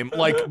real name?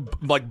 Like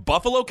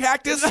Buffalo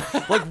Cactus?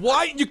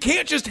 Why? You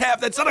can't just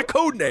have. That's not a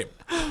code name.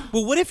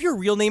 Well, what if your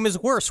real name is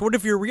worse? What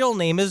if your real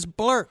name is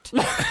Blurt?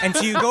 And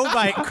so you go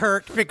by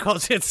Kurt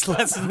because it's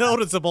less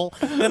noticeable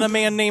than a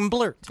man named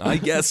Blurt. I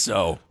guess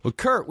so. Well,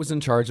 Kurt was in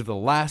charge of the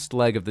last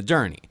leg of the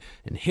journey,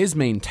 and his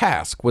main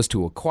task was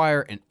to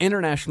acquire an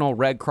international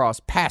Red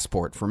Cross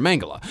passport for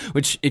Mengele,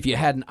 which, if you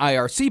had an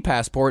IRC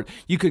passport,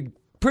 you could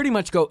pretty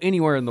much go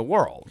anywhere in the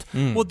world.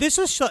 Well, this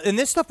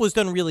stuff was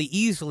done really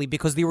easily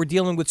because they were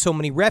dealing with so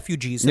many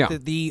refugees. Yeah.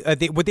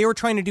 What they were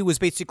trying to do was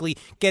basically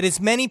get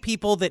as many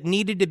people that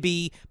needed to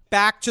be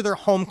back to their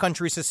home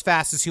countries as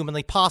fast as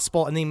humanly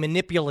possible, and they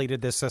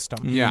manipulated this system,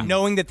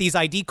 knowing that these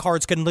ID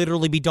cards can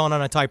literally be done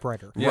on a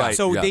typewriter. Right.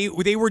 So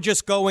they were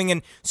just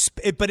going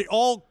but it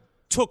all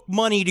took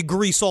money to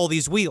grease all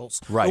these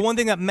wheels. Right. The one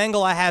thing that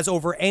Mengele has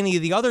over any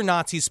of the other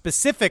Nazis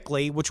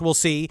specifically, which we'll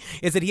see,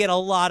 is that he had a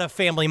lot of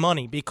family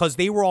money because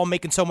they were all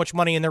making so much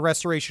money in the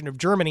restoration of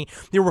Germany.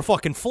 They were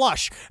fucking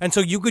flush. And so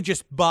you could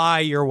just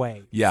buy your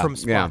way from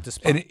spot to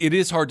spot. And it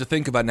is hard to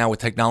think about now with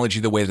technology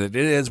the way that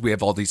it is. We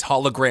have all these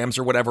holograms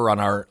or whatever on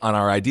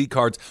our ID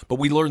cards, but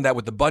we learned that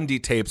with the Bundy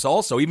tapes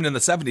also. Even in the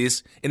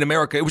 70s in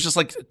America, it was just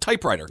like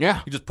typewriter.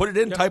 Yeah. You just put it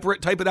in, type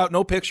it out,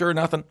 no picture,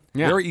 nothing.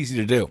 Yeah. Very easy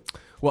to do.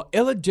 Well,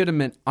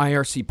 illegitimate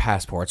IRC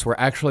passports were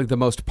actually the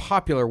most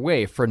popular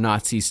way for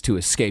Nazis to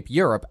escape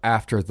Europe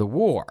after the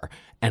war,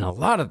 and a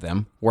lot of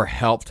them were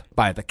helped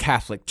by the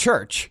Catholic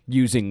Church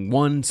using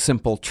one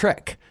simple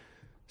trick.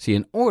 See,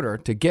 in order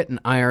to get an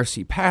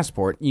IRC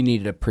passport, you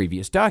needed a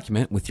previous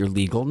document with your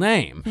legal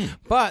name.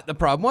 But the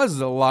problem was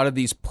that a lot of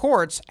these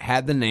ports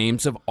had the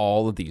names of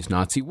all of these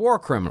Nazi war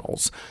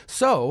criminals.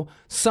 So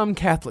some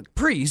Catholic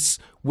priests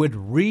would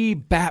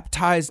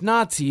re-baptize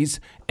Nazis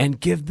and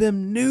give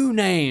them new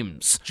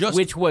names,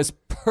 which was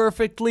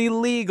perfectly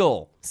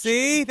legal.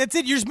 See, that's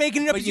it. You're just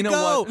making it up as you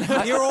go.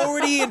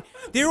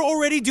 They're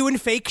already doing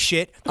fake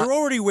shit. They're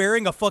already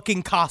wearing a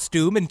fucking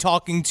costume and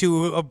talking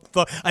to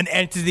an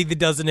entity that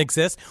doesn't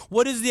exist.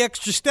 What is the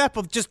extra step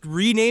of just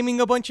renaming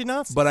a bunch of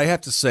Nazis? But I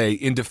have to say,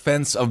 in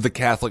defense of the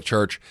Catholic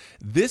Church,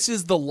 this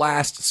is the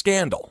last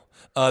scandal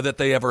that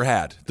they ever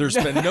had. There's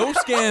been no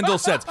scandal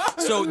since.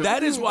 So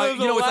that is why, it's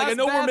like, I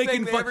know we're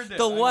making fun.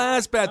 The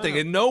last bad thing.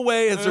 In no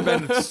way has there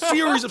been a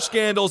series of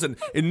scandals in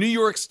New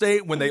York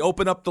State when they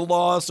open up the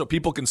law so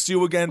people can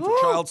sue again for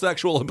child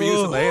sexual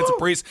abuse in the hands of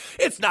priests.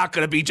 It's not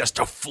going to be just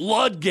a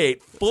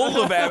floodgate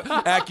full of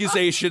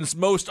accusations.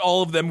 Most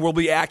all of them will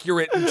be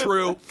accurate and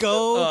true.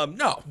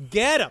 No.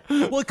 Get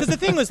him. Well, because the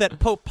thing was that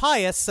Pope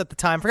Pius at the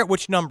time, I forget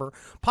which number,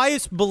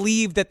 Pius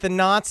believed that the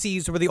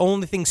Nazis were the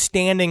only thing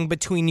standing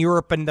between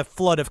Europe and the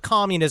flood of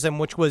communism,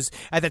 which was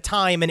at the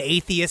time an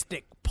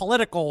atheistic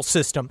political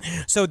system.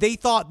 So they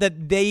thought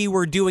that they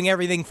were doing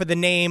everything for the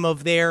name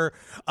of their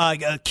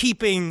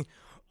keeping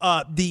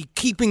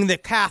the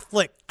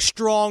Catholic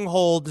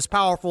stronghold as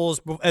powerful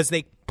as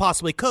they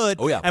possibly could.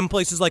 Oh, yeah. And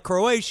places like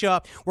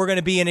Croatia were going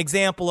to be an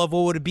example of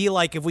what would it be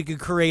like if we could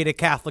create a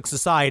Catholic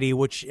society,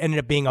 which ended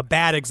up being a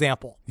bad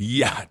example.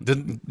 Yeah,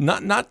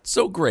 not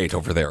so great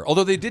over there.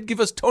 Although they did give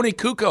us Tony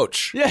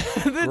Kukoc. Yeah,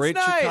 that's great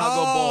nice.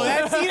 Chicago Bull.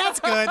 That's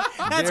good.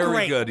 That's Very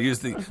great. good. He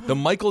was the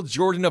Michael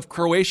Jordan of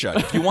Croatia.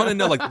 If you want to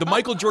know, like the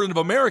Michael Jordan of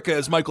America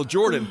is Michael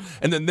Jordan,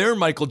 and then their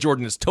Michael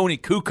Jordan is Tony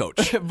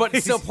Kukoc. But he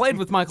still played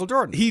with Michael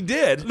Jordan. He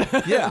did.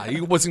 Yeah,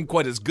 he wasn't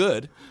quite as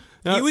good.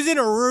 He was in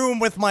a room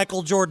with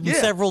Michael Jordan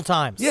several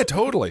times. Yeah,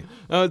 totally.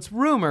 It's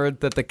rumored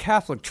that the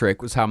Catholic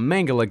trick was how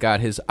Mengele got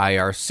his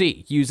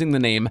IRC, using the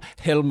name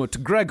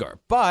Helmut Gregor.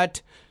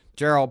 But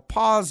Gerald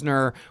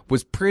Posner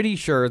was pretty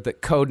sure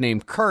that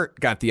codename Kurt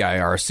got the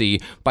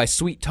IRC by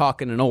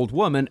sweet-talking an old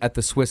woman at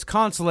the Swiss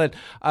consulate,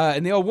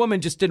 and the old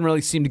woman just didn't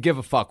really seem to give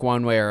a fuck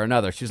one way or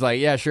another. She's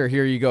like, yeah, sure,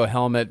 here you go,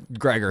 Helmut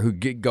Gregor,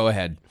 go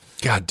ahead.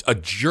 God, a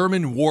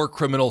German war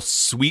criminal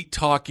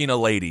sweet-talking a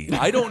lady.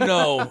 I don't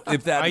know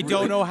if that... I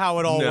don't know how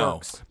it all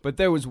works. But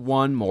there was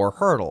one more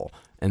hurdle,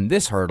 and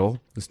this hurdle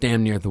was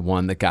damn near the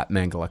one that got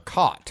Mengele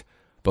caught.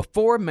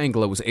 Before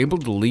Mengele was able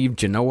to leave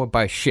Genoa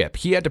by ship,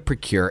 he had to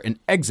procure an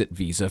exit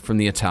visa from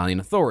the Italian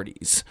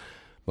authorities.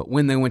 But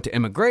when they went to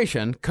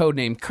immigration,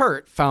 codename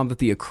Kurt found that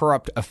the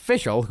corrupt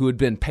official who had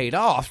been paid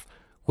off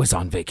was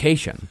on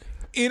vacation.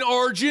 In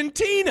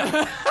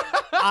Argentina.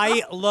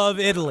 I love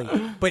Italy,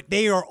 but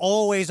they are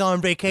always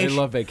on vacation. They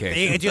love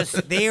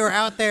vacation. They are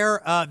out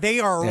there.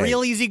 They are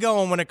real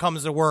easygoing when it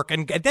comes to work,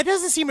 and that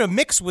doesn't seem to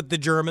mix with the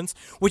Germans,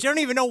 which I don't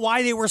even know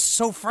why they were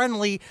so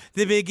friendly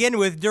to begin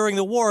with during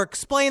the war.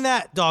 Explain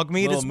that, dog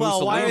meat, as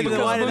well. Why did that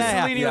happen?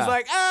 Mussolini was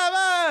like,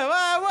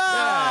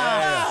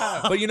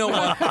 But you know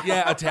what?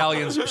 Yeah,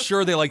 Italians,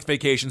 sure they like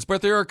vacations,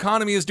 but their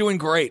economy is doing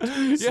great.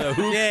 So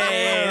who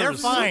cares? They're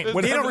fine.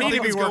 When they don't need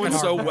to be working going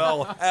hard. so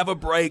well, have a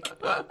break.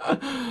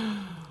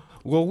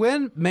 Well,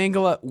 when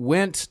Mengele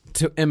went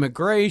to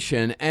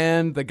immigration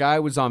and the guy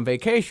was on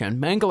vacation,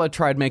 Mengele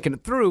tried making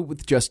it through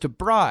with just a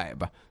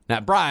bribe.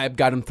 That bribe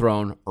got him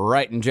thrown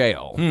right in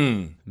jail.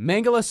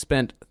 Mengele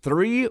spent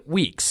 3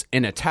 weeks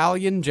in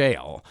Italian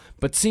jail,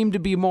 but seemed to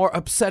be more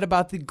upset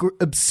about the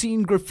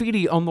obscene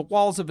graffiti on the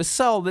walls of his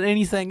cell than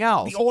anything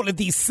else. All of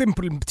these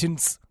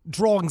simpletons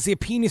drawing their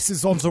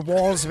penises on the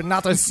walls, but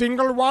not a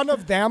single one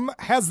of them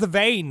has the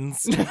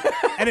veins.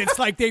 And it's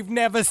like they've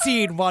never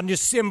seen one,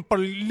 just simple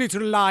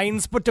little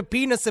lines, but the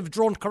penis, if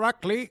drawn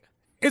correctly,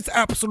 it's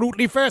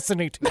absolutely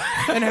fascinating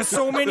and has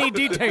so many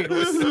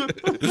details.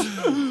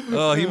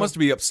 He must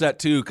be upset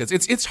too, because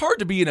it's hard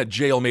to be in a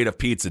jail made of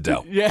pizza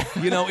dough. Yeah,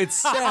 you know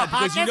it's sad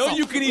because you know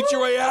you can eat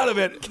your way out of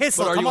it.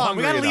 Kissel, but are come you on,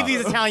 we gotta hungry leave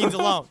enough? these Italians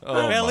alone. We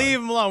gotta leave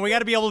them alone. We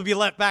gotta be able to be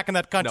let back in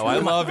that country. No, I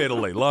love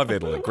Italy. Love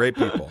Italy. Great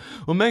people.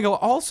 Well, Mengele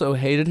also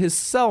hated his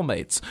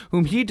cellmates,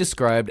 whom he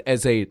described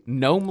as a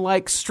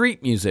gnome-like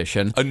street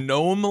musician. A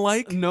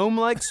gnome-like?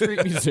 Gnome-like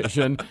street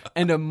musician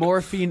and a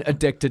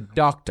morphine-addicted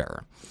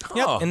doctor.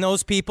 Yep, and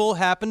those people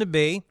happen to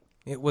be,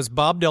 it was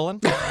Bob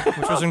Dylan,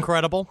 which was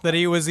incredible that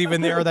he was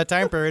even there at that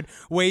time period.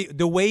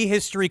 The way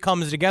history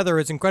comes together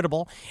is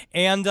incredible.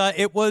 And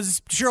it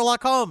was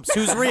Sherlock Holmes,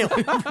 who's real.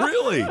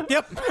 Really?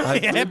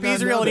 Yep.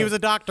 He's real, and he was a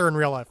doctor in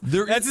real life.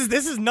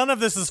 None of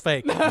this is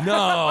fake.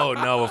 No,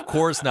 of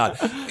course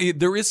not.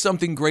 There is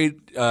something great.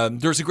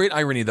 There's a great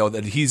irony, though,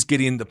 that he's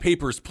getting the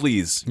papers,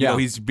 please. You know,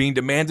 he's being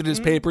demanded his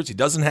papers. He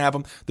doesn't have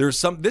them.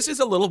 This is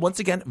a little, once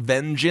again,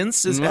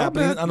 vengeance is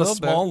happening on a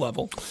small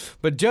level.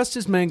 But just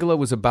as Mengele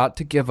was about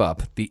to give up,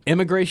 the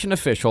immigration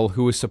official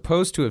who was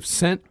supposed to have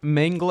sent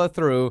Mengele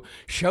through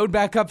showed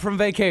back up from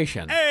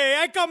vacation. Hey,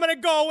 I come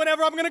and go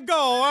whenever I'm going to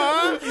go,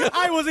 huh?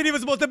 I wasn't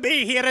even supposed to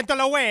be here until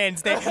a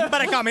Wednesday,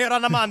 but I come here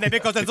on a Monday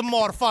because it's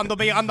more fun to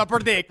be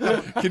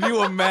unpredictable. Can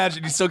you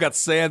imagine? He's still got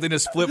sand in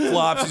his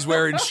flip-flops. He's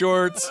wearing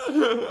shorts.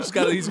 He's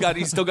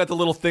still got the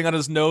little thing on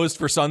his nose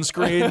for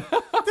sunscreen.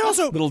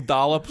 Also, little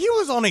dollop. He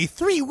was on a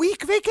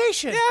 3-week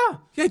vacation.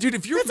 Yeah, dude.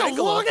 If you're It's a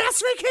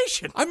long-ass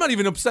vacation. I'm not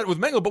even upset with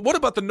Mengele, but what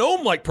about the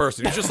gnome-like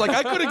person? He's just like,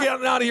 I could have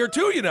gotten out of here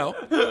too, you know.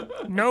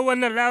 No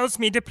one allows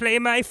me to play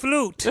my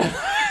flute.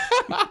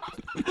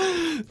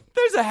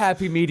 There's a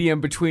happy medium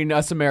between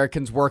us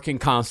Americans working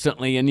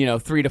constantly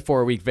and, 3 to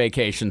 4 week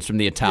vacations from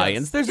the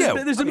Italians. Yes.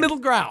 There's a middle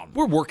ground.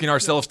 We're working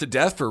ourselves to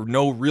death for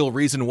no real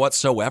reason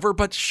whatsoever,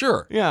 but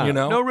sure. Yeah, you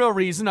know? No real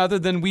reason other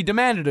than we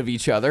demanded of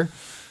each other.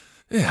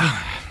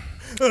 Yeah.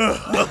 All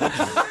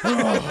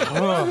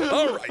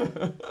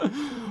right.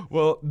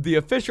 Well, the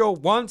official,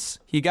 once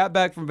he got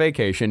back from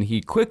vacation,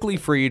 he quickly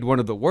freed one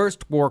of the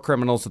worst war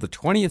criminals of the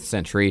 20th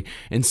century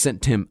and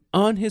sent him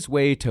on his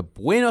way to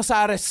Buenos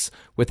Aires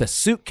with a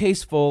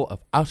suitcase full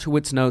of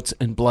Auschwitz notes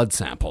and blood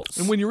samples.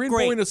 And when you're in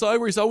Buenos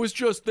Aires, I was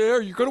just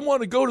there. You're going to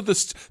want to go to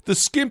the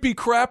Skimpy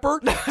Crapper.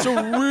 It's a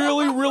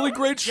really, really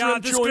great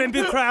shrimp the joint.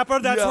 Skimpy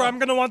Crapper, that's where I'm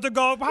going to want to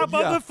go. How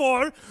about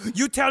before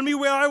you tell me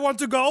where I want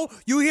to go?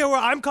 You hear where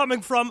I'm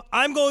coming from.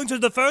 I'm going to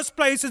the first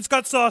place that's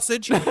got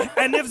sausage,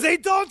 and if they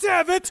don't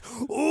have it,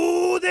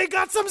 ooh, they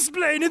got some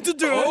splaining to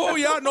do. Oh,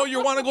 yeah, no,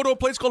 you want to go to a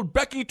place called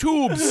Becky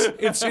Tubes.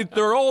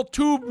 They're all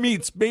tube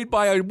meats made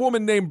by a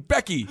woman named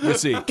Becky, you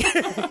see.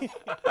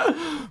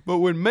 But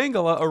when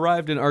Mengele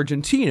arrived in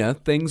Argentina,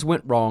 things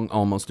went wrong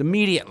almost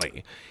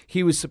immediately.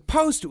 He was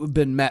supposed to have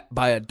been met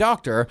by a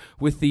doctor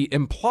with the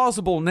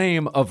implausible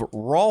name of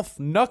Rolf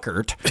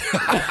Nuckert.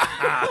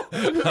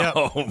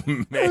 Oh,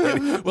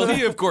 man.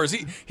 Well, of course,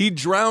 he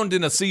drowned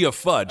in a sea of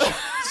fudge,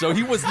 so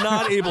he was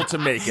not able to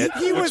make it.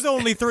 He was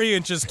only 3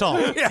 inches tall.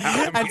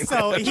 And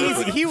so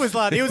he was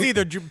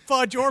either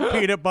fudge or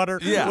peanut butter,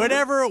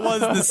 whatever it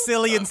was, the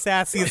silly and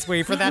sassiest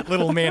way for that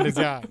little man to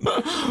die.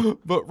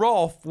 But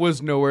Rolf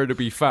was nowhere to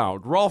be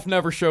found. Rolf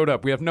never showed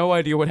up. We have no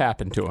idea what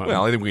happened to him.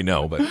 Well, I think we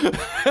know, but...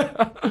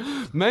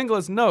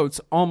 Mengele's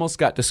notes almost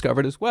got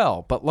discovered as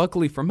well, but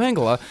luckily for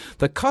Mengele,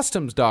 the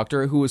customs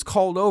doctor who was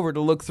called over to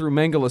look through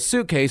Mengele's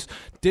suitcase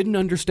didn't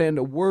understand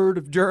a word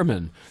of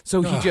German,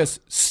 so he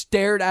just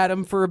stared at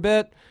him for a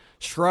bit,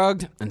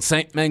 shrugged, and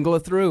sent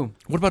Mengele through.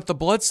 What about the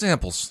blood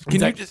samples?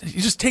 Can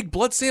you just take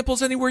blood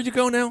samples anywhere you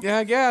go now? Yeah,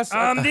 I guess.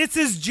 This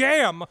is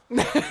jam.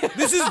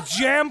 This is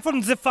jam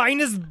from the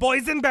finest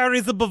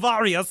boysenberries of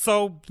Bavaria,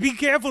 so be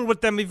careful with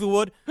them if you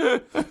would.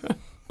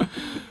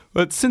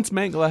 But since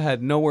Mengele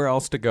had nowhere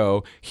else to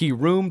go, he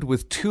roomed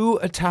with 2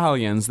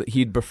 Italians that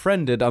he'd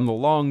befriended on the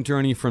long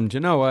journey from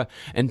Genoa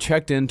and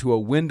checked into a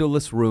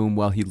windowless room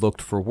while he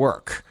looked for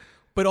work.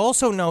 But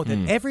also know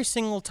that every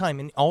single time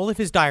in all of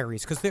his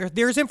diaries, because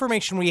there's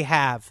information we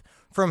have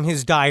from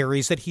his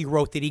diaries that he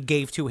wrote that he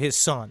gave to his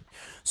son.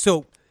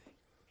 So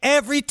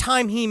every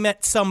time he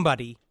met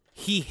somebody,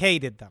 he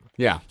hated them.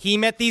 Yeah. He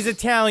met these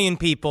Italian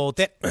people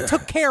that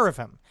took care of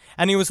him.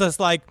 And he was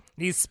just like,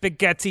 these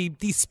spaghetti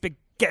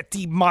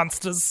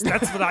monsters.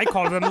 That's what I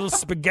call them, little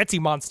spaghetti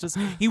monsters.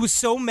 He was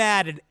so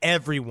mad at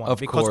everyone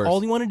because all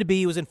he wanted to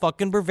be was in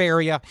fucking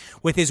Bavaria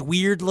with his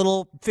weird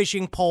little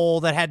fishing pole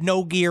that had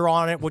no gear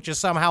on it, which is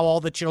somehow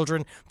all the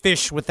children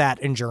fish with that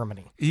in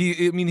Germany.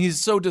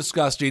 He's so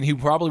disgusting. He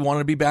probably wanted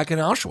to be back in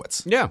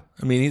Auschwitz. Yeah.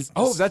 I mean, he's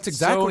that's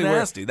exactly so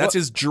nasty. That's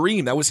his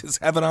dream. That was his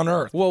heaven on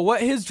earth. Well, what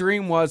his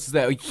dream was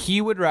that he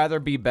would rather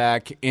be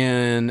back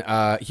in,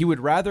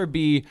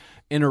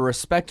 in a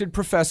respected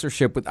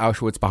professorship with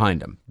Auschwitz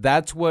behind him.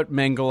 That's what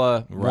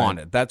Mengele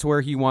wanted. That's where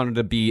he wanted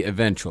to be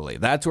eventually.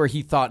 That's where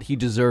he thought he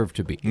deserved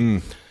to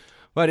be.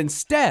 But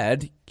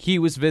instead, he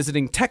was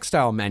visiting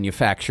textile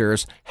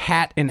manufacturers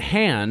hat in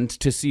hand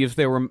to see if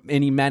there were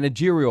any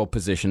managerial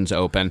positions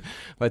open.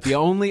 But the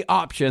only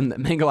option that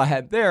Mengele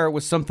had there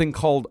was something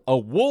called a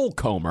wool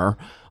comber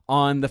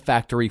on the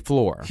factory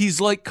floor.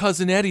 He's like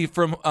Cousin Eddie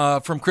from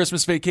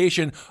Christmas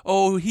Vacation.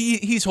 Oh,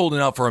 he's holding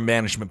out for a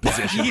management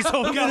position. He's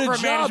holding out for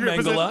a management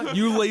position.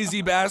 You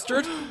lazy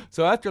bastard.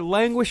 So after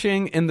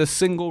languishing in the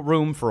single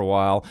room for a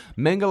while,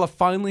 Mengele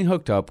finally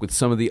hooked up with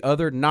some of the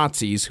other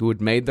Nazis who had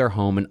made their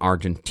home in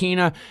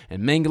Argentina,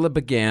 and Mengele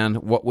began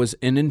what was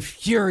an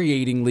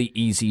infuriatingly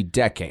easy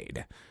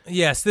decade.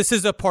 Yes, this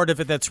is a part of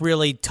it that's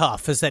really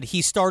tough, is that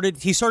he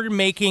started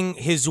making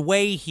his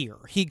way here.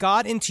 He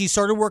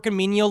started working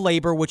menial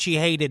labor, which he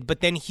hated, but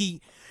then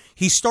he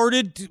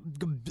started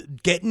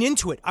getting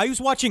into it. I was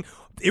watching,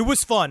 it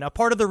was fun. A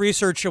part of the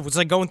research was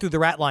like going through the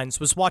rat lines,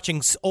 was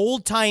watching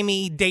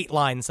old-timey date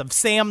lines of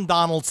Sam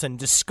Donaldson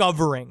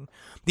discovering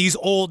these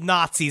old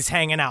Nazis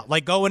hanging out,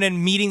 like going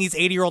and meeting these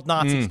 80-year-old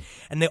Nazis.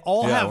 And they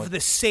all have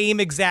the same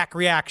exact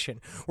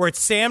reaction, where it's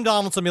Sam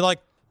Donaldson be like,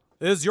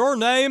 "Is your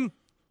name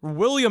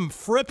William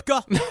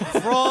Fripke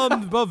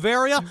from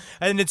Bavaria?"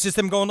 And it's just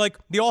them going like,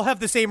 they all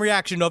have the same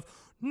reaction of,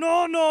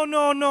 no, no,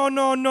 no, no,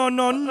 no, no,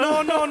 no,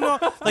 no, no, no.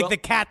 Like the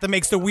cat that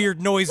makes the weird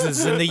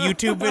noises in the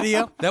YouTube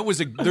video. That's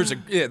a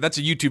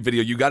YouTube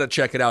video. You got to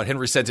check it out.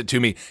 Henry sent it to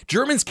me.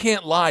 Germans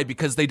can't lie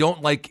because they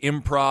don't like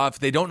improv.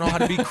 They don't know how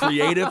to be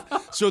creative.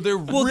 So they're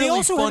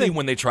really funny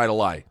when they try to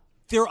lie.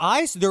 Their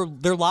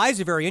lies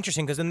are very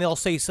interesting, because then they'll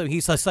say, so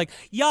he's just like,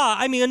 yeah,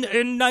 I mean,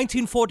 in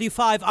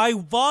 1945, I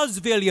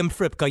was William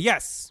Fripke,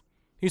 yes.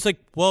 He's like,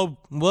 well,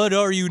 what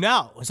are you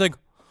now? It's like,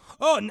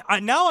 oh,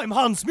 now I'm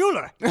Hans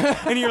Mueller.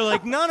 And you're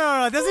like,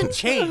 no, it doesn't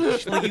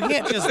change. Like, you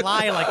can't just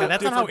lie like that.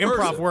 That's not how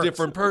improv works.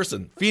 Different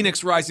person.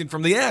 Phoenix rising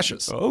from the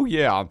ashes. Oh,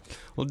 yeah.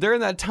 Well, during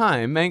that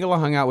time, Mengele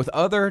hung out with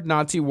other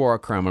Nazi war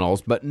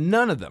criminals, but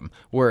none of them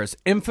were as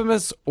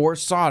infamous or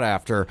sought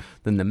after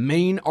than the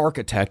main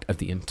architect of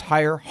the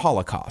entire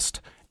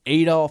Holocaust,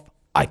 Adolf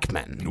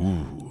Eichmann.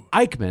 Ooh.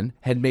 Eichmann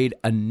had made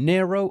a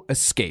narrow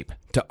escape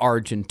to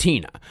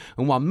Argentina,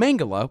 and while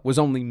Mengele was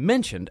only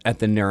mentioned at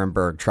the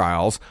Nuremberg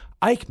trials,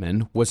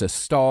 Eichmann was a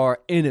star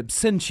in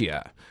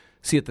absentia.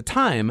 See, at the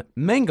time,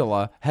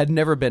 Mengele had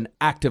never been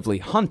actively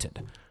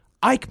hunted.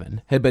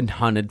 Eichmann had been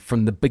hunted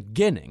from the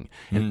beginning,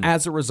 and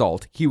as a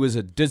result, he was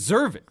a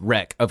deserved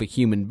wreck of a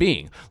human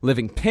being,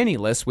 living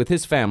penniless with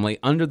his family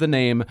under the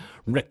name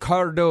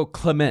Ricardo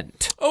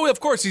Clement. Oh, of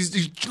course,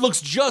 he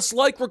looks just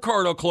like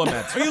Ricardo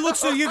Clement. He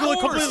looks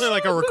completely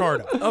like a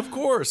Ricardo. Of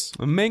course.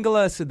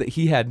 Mengele said that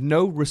he had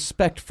no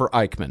respect for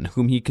Eichmann,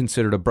 whom he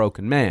considered a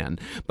broken man,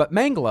 but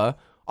Mengele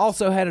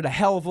also had it a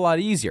hell of a lot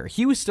easier.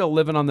 He was still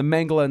living on the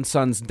Mengele and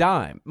Sons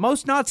dime.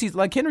 Most Nazis,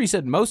 like Henry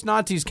said, most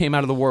Nazis came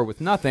out of the war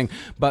with nothing,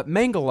 but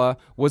Mengele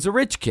was a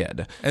rich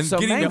kid. And so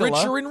getting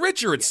richer and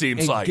richer, it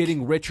seems like.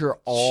 Getting richer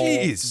all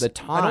the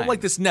time. I don't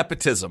like this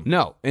nepotism.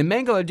 No. And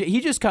Mengele, he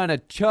just kind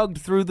of chugged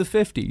through the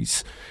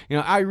 50s.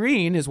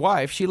 Irene, his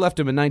wife, she left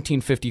him in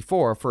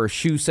 1954 for a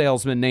shoe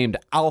salesman named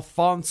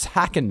Alphonse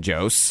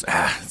Hackenjos.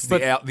 It's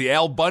the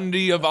Al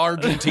Bundy of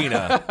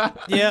Argentina.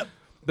 Yep.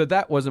 But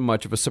that wasn't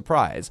much of a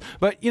surprise.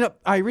 But,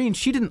 Irene,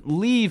 she didn't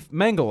leave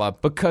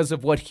Mengele because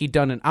of what he'd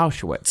done in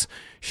Auschwitz.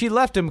 She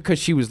left him because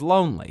she was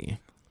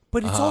lonely.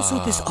 But it's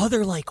also this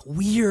other,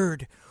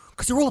 weird...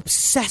 Because they're all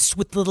obsessed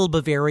with little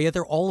Bavaria.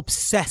 They're all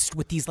obsessed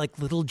with these,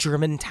 little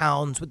German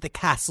towns with the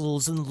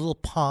castles and the little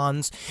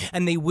ponds.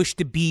 And they wish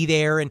to be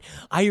there. And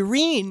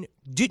Irene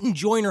didn't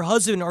join her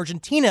husband in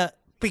Argentina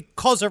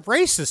because of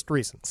racist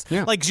reasons.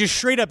 Yeah. Just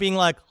straight up being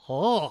I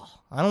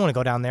don't want to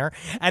go down there.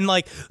 And,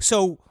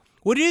 so...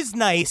 What is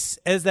nice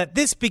is that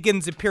this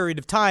begins a period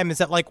of time is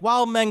that,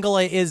 while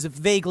Mengele is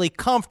vaguely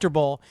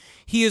comfortable,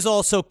 he is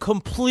also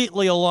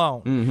completely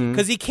alone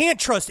because he can't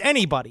trust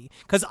anybody.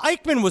 Because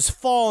Eichmann was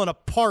falling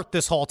apart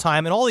this whole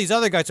time, and all these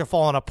other guys are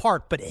falling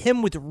apart. But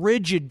him with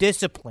rigid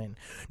discipline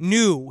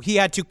knew he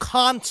had to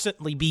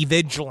constantly be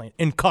vigilant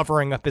in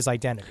covering up his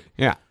identity.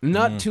 Yeah.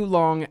 Not too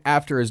long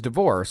after his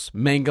divorce,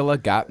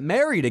 Mengele got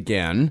married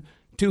again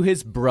to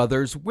his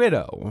brother's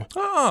widow.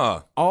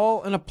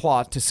 All in a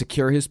plot to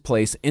secure his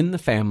place in the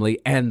family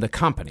and the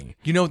company.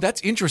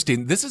 That's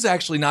interesting. This is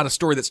actually not a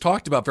story that's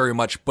talked about very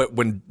much, but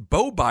when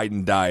Beau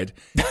Biden died,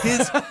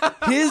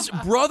 his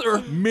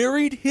brother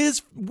married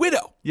his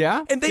widow.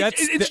 Yeah? And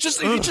it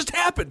just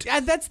happened. Yeah,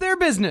 that's their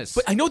business.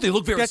 But I know they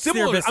look very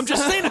similar. I'm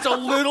just saying it's a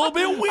little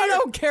bit weird. I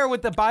don't care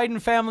what the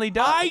Biden family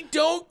does. I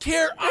don't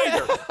care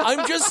either.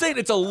 I'm just saying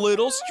it's a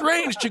little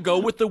strange to go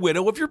with the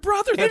widow of your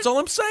brother. That's all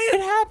I'm saying.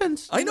 It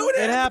happens. I know it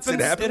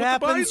happens. It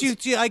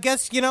happens. I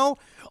guess,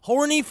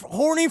 horny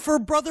for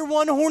brother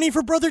one, horny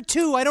for brother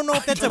two. I don't know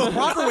if that's a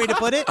proper way to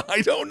put it.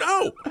 I don't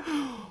know.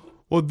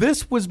 Well,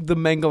 this was the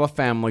Mengele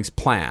family's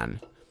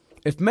plan.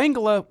 If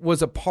Mengele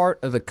was a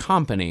part of the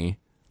company,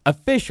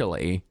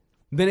 officially,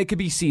 then it could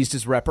be seized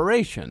as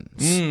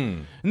reparations.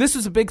 And this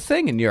was a big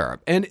thing in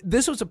Europe. And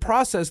this was a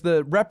process,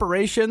 the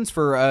reparations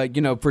for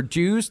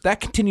Jews,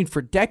 that continued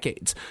for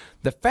decades.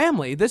 The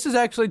family, this is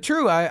actually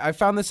true. I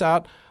found this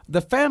out. The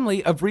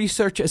family of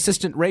research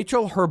assistant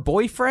Rachel, her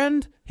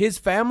boyfriend, his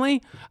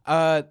family,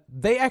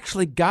 they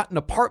actually got an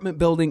apartment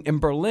building in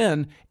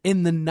Berlin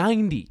in the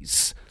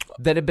 90s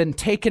that had been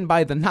taken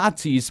by the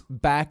Nazis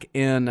back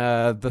in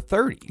the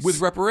 30s. With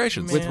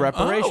reparations. With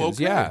reparations,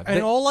 okay. yeah.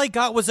 And all I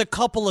got was a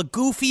couple of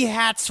goofy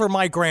hats for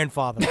my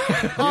grandfather.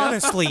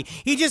 Honestly,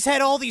 he just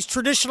had all these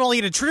he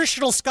had a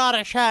traditional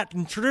Scottish hat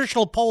and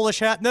traditional Polish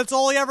hat, and that's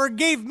all he ever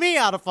gave me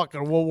out of fucking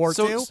World War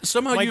II.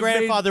 Somehow my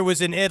grandfather was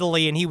in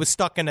Italy, and he was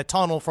stuck in a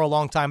tunnel for a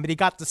long time, but he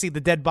got to see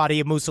the dead body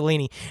of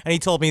Mussolini, and he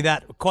told me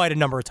that quite a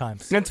number of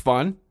times. That's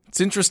fun. It's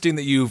interesting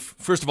that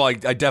first of all, I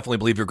definitely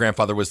believe your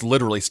grandfather was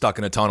literally stuck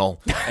in a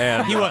tunnel,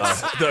 and he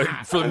was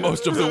for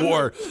most of the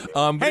war.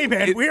 Hey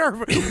man, we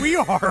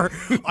are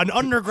an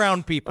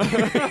underground people.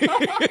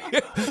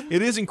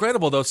 It is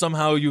incredible, though.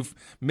 Somehow you've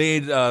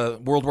made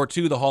World War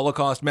II, the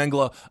Holocaust,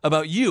 Mengele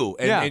about you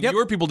and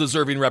your people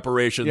deserving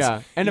reparations.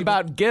 Yeah, and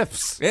about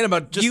gifts. And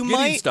about just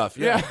getting stuff.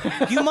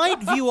 Yeah. You might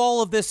view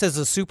all of this as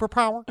a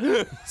superpower,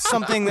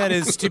 something that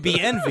is to be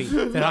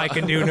envied that I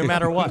can do no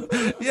matter what.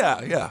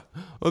 Yeah.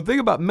 Well, the thing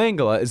about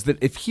Mengele is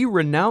that if he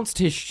renounced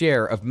his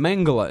share of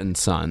Mengele and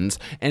Sons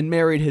and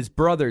married his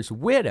brother's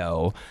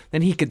widow,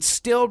 then he could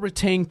still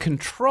retain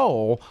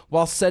control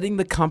while setting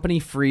the company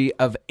free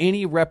of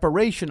any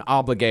reparation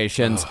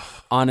obligations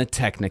on a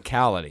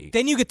technicality.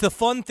 Then you get the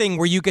fun thing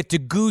where you get to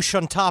goosh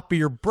on top of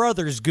your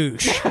brother's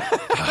goosh.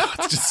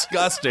 It's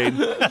disgusting.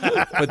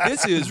 But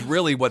this is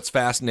really what's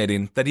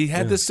fascinating, that he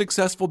had this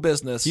successful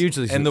business,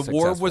 and the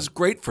war was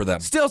great for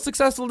them. Still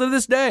successful to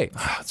this day.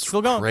 It's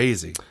still going.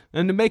 Crazy.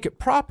 And to make it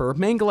proper,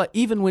 Mengele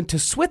even went to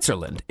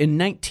Switzerland in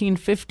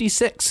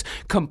 1956,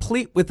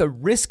 complete with a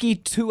risky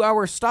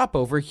 2-hour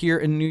stopover here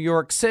in New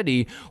York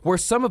City, where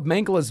some of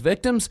Mengele's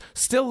victims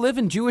still live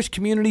in Jewish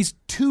communities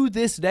to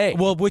this day.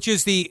 Well, which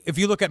is if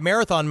you look at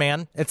Marathon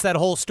Man, it's that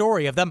whole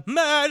story of them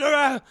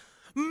murderer,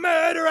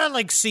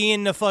 like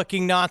seeing the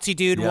fucking Nazi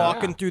dude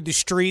walking through the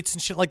streets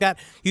and shit like that.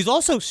 He's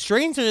also,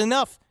 strangely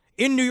enough,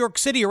 in New York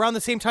City around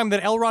the same time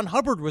that L. Ron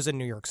Hubbard was in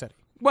New York City.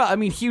 Well, I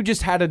mean, he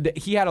just had a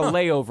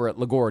layover at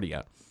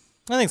LaGuardia.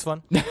 I think it's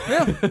fun.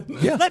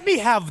 Yeah. Let me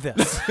have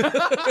this.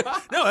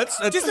 No, that's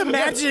just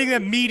imagining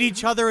them meet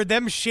each other and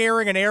them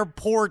sharing an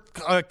airport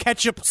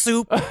ketchup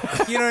soup.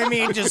 You know what I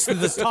mean?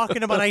 Just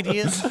talking about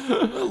ideas.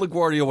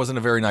 LaGuardia wasn't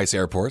a very nice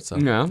airport. So.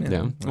 Yeah.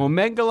 Well,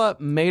 Mengele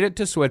made it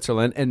to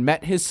Switzerland and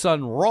met his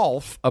son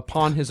Rolf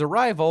upon his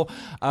arrival.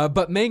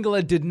 But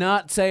Mengele did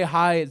not say,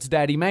 "Hi, it's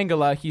Daddy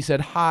Mengele." He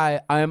said,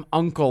 "Hi, I'm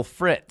Uncle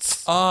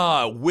Fritz."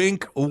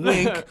 Wink,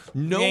 wink.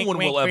 No Wink, one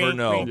will wink, ever wink,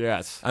 know. wink.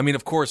 Yes. I mean,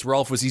 of course,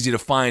 Rolf was easy to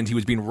find. He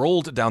was being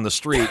rolled down the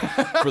street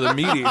for the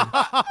meeting.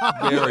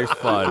 Very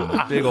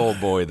fun. Big old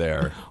boy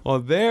there. Well,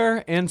 there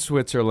in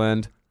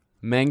Switzerland,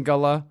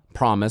 Mengele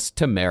promised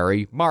to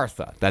marry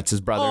Martha. That's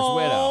his brother's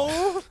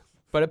widow.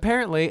 But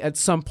apparently, at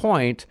some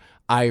point,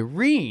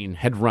 Irene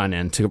had run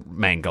into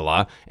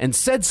Mengele and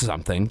said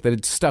something that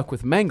had stuck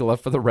with Mengele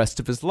for the rest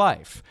of his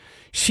life.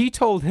 She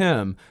told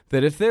him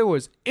that if there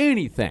was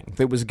anything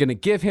that was going to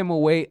give him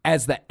away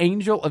as the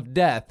angel of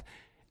death,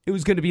 it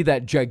was going to be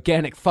that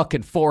gigantic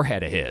fucking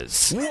forehead of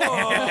his.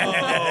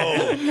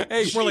 Whoa!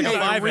 Hey, More like a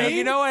five-head.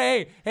 you know,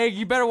 hey,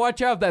 you better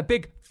watch out for that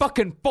big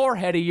fucking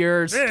forehead of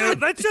yours. Yeah,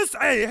 let's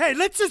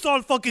just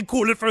all fucking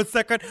cool it for a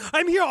second.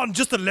 I'm here on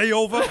just a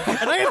layover,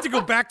 and I have to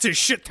go back to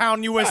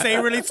Shittown, USA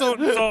really soon.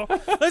 So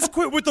let's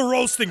quit with the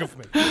roasting of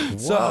me.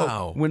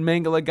 So, when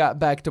Mengele got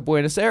back to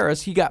Buenos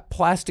Aires, he got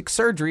plastic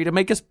surgery to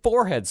make his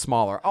forehead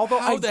smaller. Although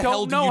How I the don't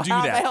hell do know you do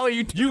how that? the hell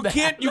you do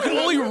that. You can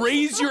only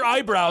raise your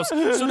eyebrows,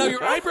 so now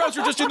your eyebrows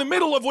are just in the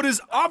middle of what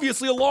is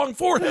obviously a long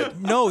forehead.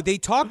 No, they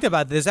talked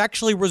about this.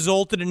 Actually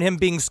resulted in him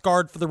being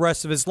scarred for the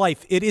rest of his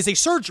life. It is a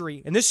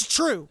surgery, and this is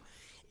true,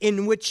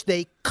 in which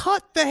they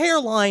cut the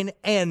hairline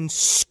and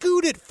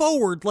scoot it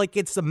forward like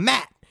it's a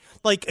mat,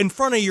 like in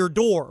front of your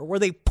door, where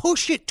they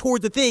push it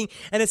toward the thing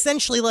and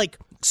essentially like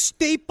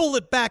staple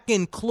it back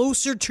in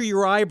closer to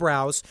your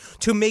eyebrows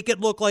to make it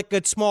look like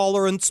it's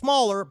smaller and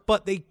smaller.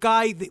 But the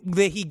guy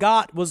that he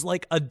got was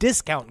like a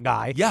discount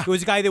guy. Yeah. It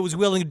was a guy that was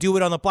willing to do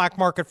it on the black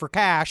market for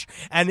cash,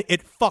 and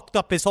it fucked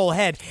up his whole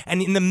head. And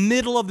in the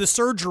middle of the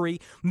surgery,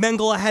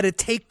 Mengele had to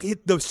take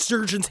the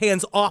surgeon's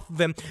hands off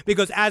of him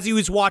because as he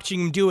was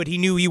watching him do it, he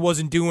knew he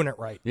wasn't doing it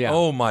right. Yeah.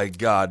 Oh my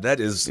God, that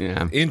is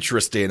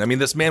interesting. I mean,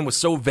 this man was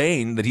so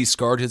vain that he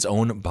scarred his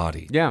own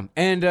body. Yeah,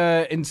 and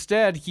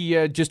instead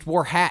he just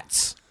wore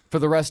hats for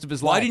the rest of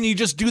his life. Why didn't you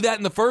just do that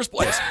in the first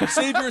place?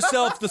 Save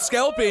yourself the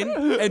scalping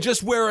and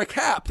just wear a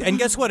cap. And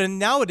guess what? And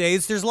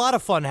nowadays, there's a lot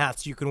of fun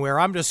hats you can wear.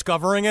 I'm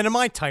discovering it in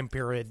my time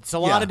period. It's a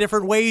lot of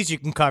different ways you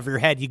can cover your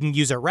head. You can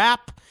use a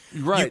wrap.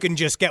 Right. You can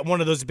just get one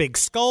of those big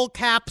skull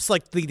caps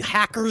like the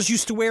hackers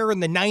used to wear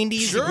in the 90s.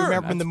 Sure, if you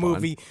remember in the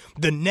movie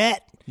The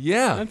Net.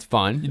 Yeah. That's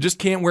fun. You just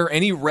can't wear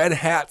any red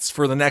hats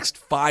for the next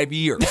 5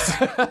 years.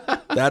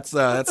 That's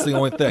the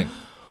only thing.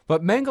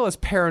 But Mengele's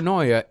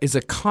paranoia is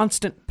a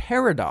constant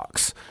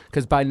paradox,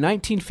 because by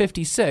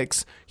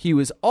 1956, he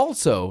was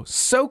also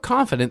so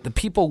confident that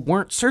people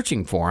weren't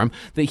searching for him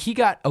that he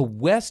got a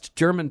West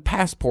German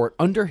passport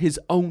under his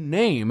own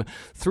name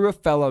through a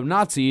fellow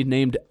Nazi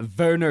named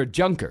Werner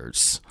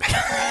Junkers.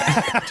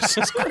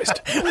 Jesus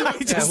Christ. Who are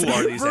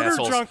these Werner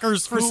assholes?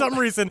 Junkers, for some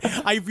reason,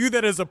 I view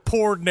that as a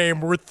porn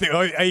name with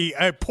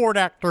a porn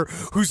actor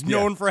who's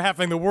known for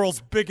having the world's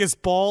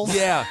biggest balls.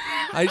 Yeah.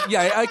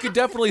 I could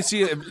definitely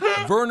see it.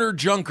 Werner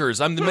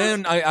Junkers. I'm the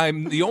man.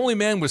 I'm the only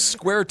man with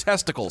square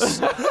testicles.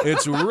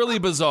 It's really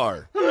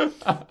bizarre.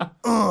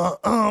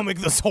 Make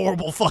this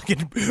horrible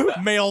fucking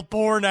male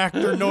porn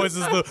actor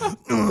noises.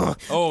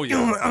 Oh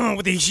yeah,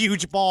 with these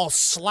huge balls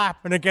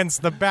slapping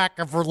against the back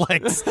of her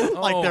legs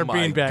like they're my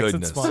beanbags.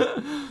 goodness. It's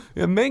fun.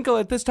 Mengele,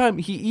 at this time,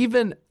 he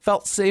even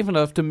felt safe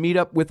enough to meet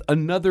up with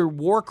another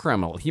war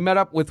criminal. He met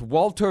up with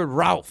Walter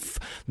Rauff,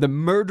 the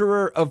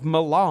murderer of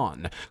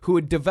Milan, who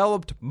had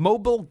developed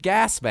mobile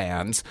gas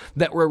vans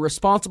that were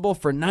responsible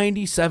for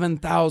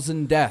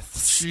 97,000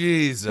 deaths.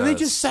 Jesus. And they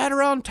just sat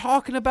around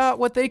talking about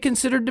what they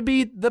considered to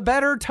be the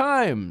better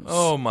times.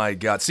 Oh my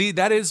God. See,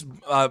 that is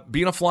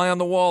being a fly on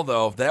the wall,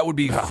 though. That would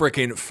be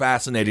freaking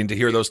fascinating to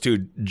hear those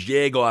two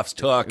jagoffs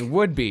talk. It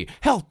would be.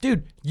 Hell,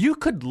 dude, you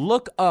could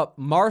look up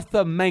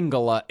Martha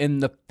Mengele in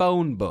the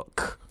phone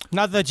book.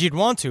 Not that you'd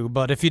want to,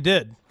 but if you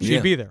did,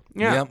 she'd be there.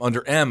 Yeah,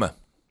 under M.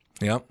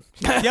 Yep.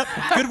 Yep,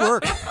 good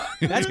work.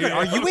 That's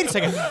good. Wait a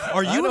second.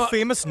 Are you a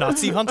famous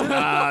Nazi hunter? No.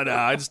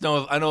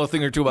 I know a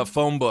thing or two about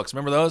phone books.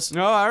 Remember those?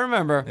 No, I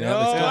remember. Yeah,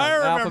 I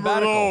remember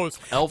those.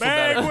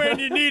 Alphabetical. Back when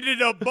you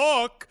needed a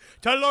book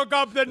to look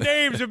up the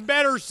names of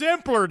better,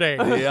 simpler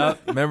names. Yeah.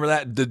 Remember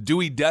that? The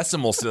Dewey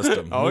Decimal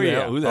System.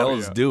 Who the hell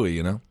is Dewey,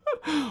 you know?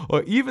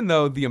 Well, even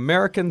though the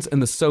Americans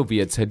and the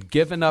Soviets had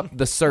given up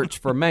the search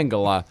for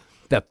Mengele,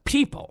 the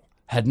people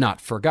had not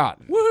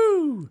forgotten.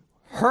 Woo!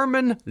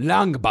 Hermann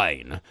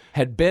Langbein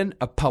had been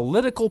a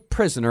political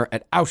prisoner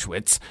at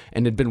Auschwitz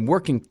and had been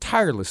working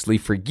tirelessly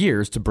for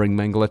years to bring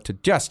Mengele to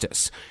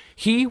justice.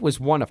 He was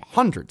one of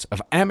hundreds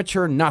of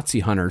amateur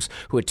Nazi hunters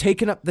who had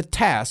taken up the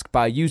task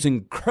by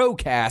using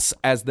Crowcast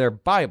as their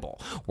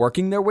Bible,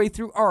 working their way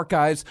through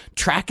archives,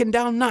 tracking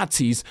down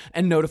Nazis,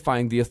 and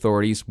notifying the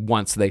authorities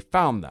once they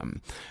found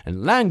them. And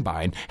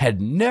Langbein had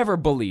never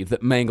believed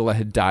that Mengele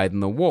had died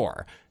in the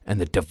war,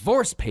 and the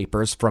divorce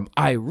papers from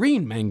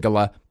Irene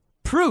Mengele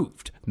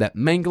proved that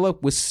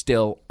Mengele was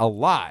still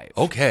alive.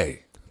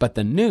 Okay. But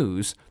the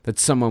news that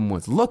someone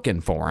was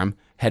looking for him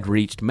had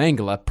reached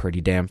Mengele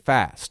pretty damn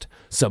fast.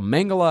 So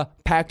Mengele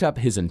packed up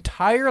his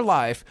entire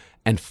life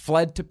and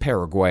fled to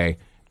Paraguay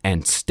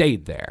and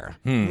stayed there.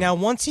 Now,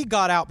 once he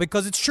got out,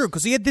 because it's true,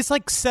 because he had this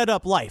like set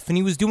up life, and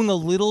he was doing a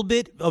little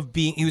bit of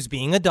he was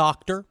being a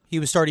doctor. He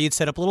had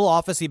set up a little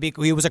office. He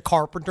was a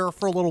carpenter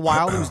for a little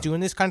while. He was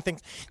doing this kind of thing.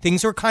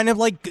 Things were kind of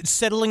like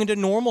settling into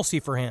normalcy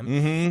for him.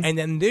 And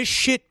then this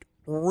shit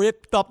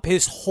ripped up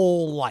his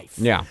whole life.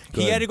 Yeah.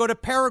 He had to go to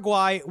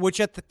Paraguay, which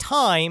at the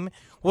time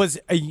was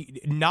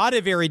not a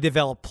very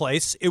developed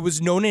place. It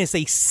was known as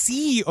a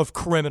sea of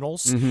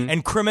criminals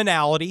and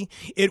criminality.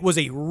 It was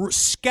a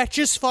sketch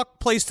as fuck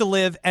place to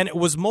live, and it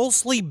was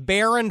mostly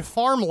barren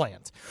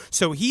farmland.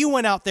 So he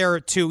went out there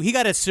he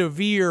got a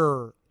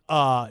severe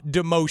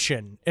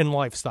demotion in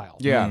lifestyle.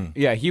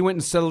 Yeah, he went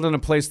and settled in a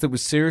place that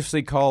was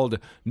seriously called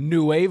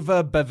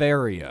Nueva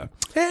Bavaria.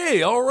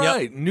 Hey, all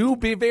right. Yep. New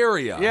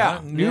Bavaria. Yeah.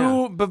 Huh?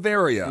 New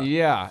Bavaria.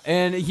 Yeah,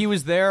 and he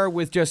was there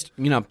with just,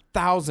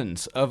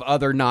 thousands of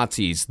other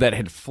Nazis that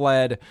had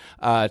fled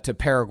to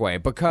Paraguay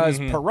because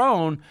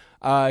Perón,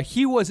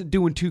 he wasn't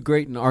doing too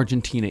great in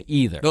Argentina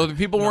either. No, the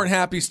people weren't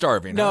happy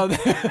starving. No.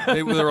 Huh?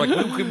 they were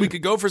like, we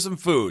could go for some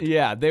food.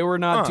 Yeah, they were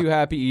not too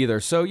happy either.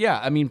 So,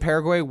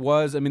 Paraguay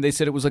was, they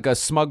said it was like a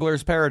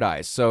smuggler's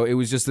paradise. So it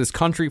was just this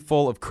country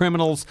full of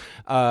criminals,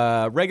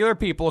 regular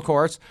people, of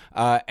course,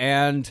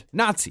 and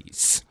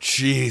Nazis.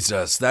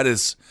 Jesus, that'd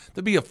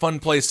be a fun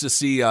place to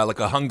see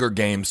like a Hunger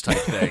Games type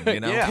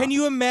thing, Yeah. Can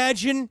you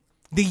imagine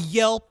the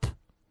Yelp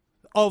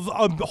of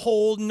a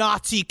whole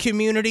Nazi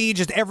community,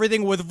 just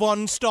everything with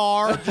 1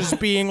 star, just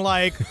being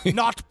like,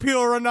 not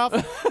pure enough?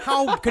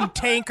 How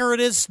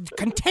cantankerous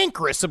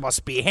it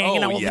must be,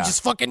 hanging out with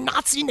just fucking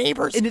Nazi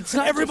neighbors. And it's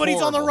not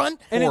everybody's on the run.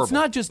 And it's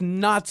not just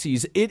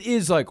Nazis. It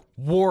is like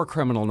war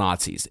criminal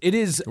Nazis. It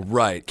is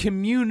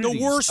communities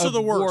The worst of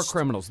the worst. war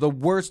criminals. The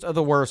worst of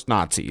the worst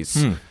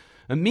Nazis.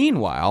 And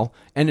meanwhile,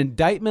 an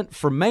indictment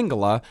for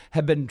Mengele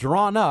had been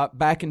drawn up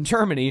back in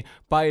Germany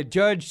by a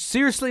judge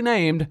seriously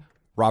named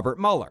Robert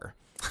Mueller.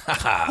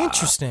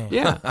 Interesting.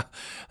 Yeah.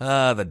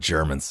 The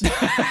Germans.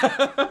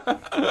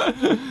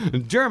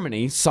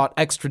 Germany sought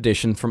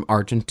extradition from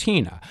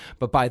Argentina,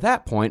 but by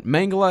that point,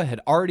 Mengele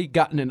had already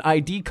gotten an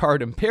ID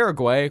card in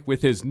Paraguay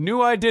with his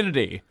new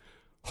identity.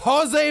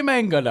 Jose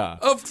Mengele.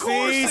 Of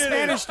course, See,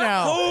 Spanish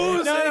now.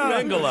 Jose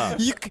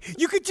Mengele.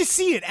 You could just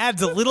see it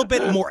adds a little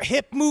bit more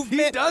hip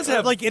movement. He does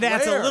have it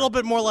adds a flair. little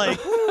bit more like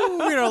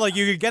like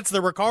you gets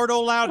the Ricardo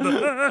loud,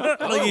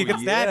 like he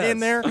gets that in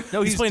there.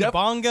 No, he's playing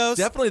bongos.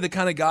 Definitely the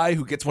kind of guy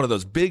who gets one of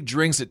those big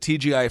drinks at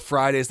TGI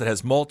Fridays that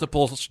has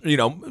multiple,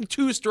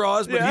 2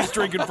 straws, but he's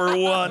drinking for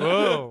 1.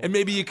 Whoa. And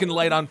maybe you can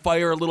light on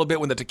fire a little bit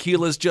when the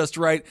tequila's just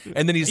right.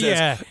 And then he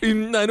says,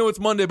 I know it's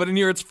Monday, but in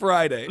here it's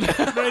Friday.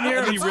 And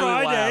here he it's really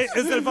Friday. laughs.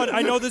 Isn't it fun?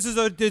 I know this is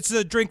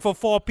a drink for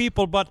 4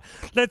 people, but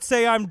let's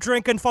say I'm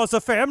drinking for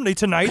the family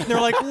tonight, and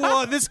they're like,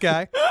 "Whoa, this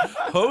guy."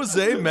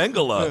 Jose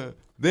Mengele.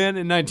 Then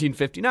in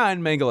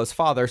 1959, Mengele's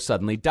father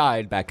suddenly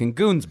died back in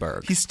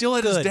Goonsburg. He still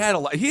had his dad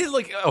alive. He had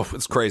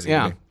it's crazy.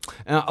 Yeah.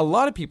 A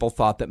lot of people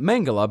thought that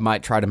Mengele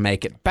might try to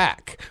make it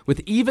back,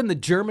 with even the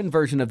German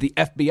version of the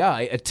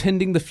FBI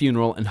attending the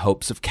funeral in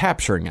hopes of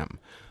capturing him.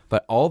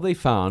 But all they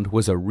found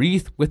was a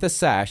wreath with a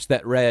sash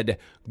that read,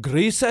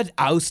 Grüße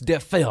aus der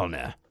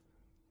Ferne.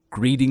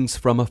 Greetings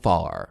from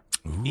afar.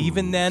 Ooh,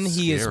 even then,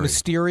 he is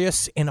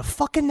mysterious and a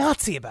fucking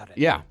Nazi about it.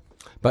 Yeah.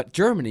 But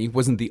Germany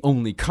wasn't the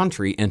only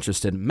country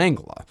interested in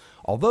Mengele.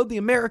 Although the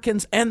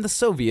Americans and the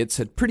Soviets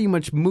had pretty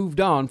much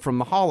moved on from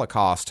the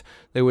Holocaust,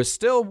 there was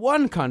still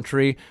one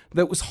country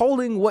that was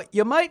holding what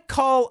you might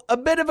call a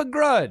bit of a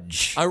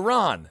grudge.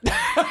 Iran.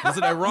 Was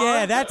it Iran?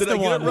 Yeah, that's Did the I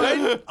get one. it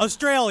right?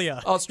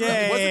 Australia. Yeah, was it the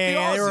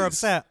Aussies? They were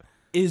upset.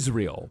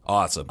 Israel.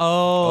 Awesome.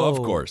 Oh. Of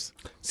course.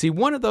 See,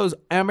 one of those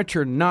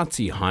amateur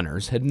Nazi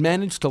hunters had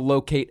managed to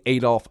locate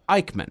Adolf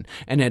Eichmann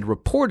and had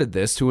reported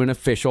this to an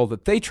official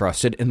that they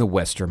trusted in the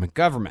West German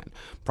government.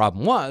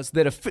 Problem was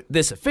that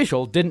this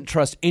official didn't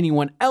trust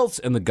anyone else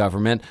in the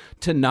government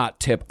to not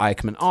tip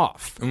Eichmann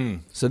off.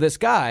 So this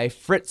guy,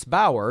 Fritz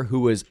Bauer,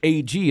 who was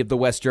AG of the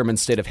West German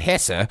state of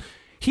Hesse,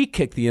 he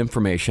kicked the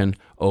information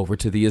over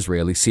to the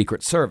Israeli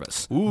Secret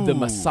Service, the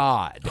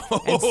Mossad,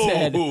 and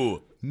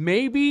said,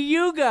 maybe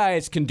you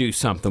guys can do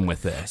something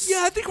with this.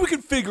 Yeah, I think we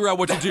can figure out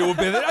what to do with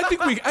it. I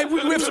think we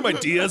have some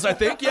ideas, I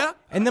think, yeah?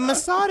 And the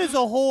Mossad is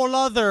a whole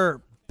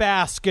other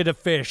basket of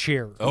fish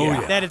here. Oh,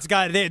 yeah. That it's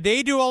got,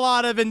 they do a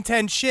lot of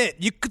intense shit.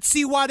 You could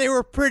see why they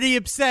were pretty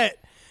upset.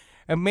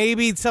 And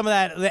maybe some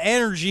of the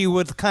energy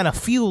would kind of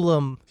fuel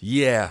them.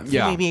 Yeah.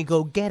 Maybe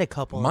go get a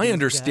couple My of these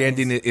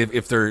understanding, guys.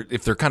 if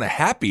they're kind of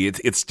happy,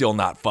 it's still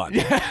not fun.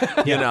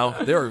 You know,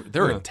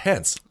 they're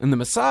intense. And the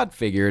Mossad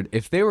figured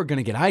if they were going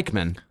to get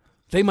Eichmann,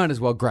 they might as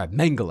well grab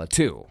Mengele,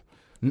 too.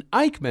 And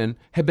Eichmann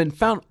had been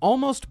found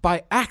almost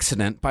by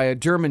accident by a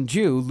German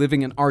Jew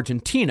living in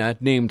Argentina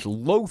named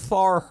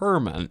Lothar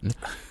Hermann.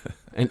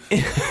 And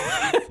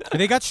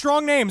they got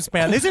strong names,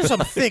 man. These are some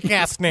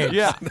thick-ass names.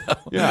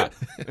 Yeah.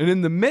 And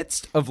in the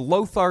midst of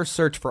Lothar's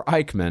search for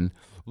Eichmann,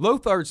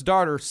 Lothar's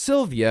daughter,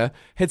 Sylvia,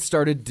 had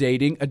started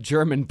dating a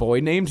German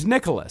boy named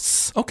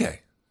Nicholas.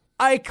 Okay.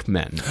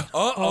 Eichmann.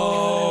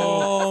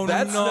 Oh,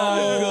 That's no.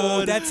 not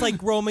good. That's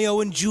like Romeo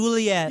and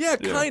Juliet. Yeah,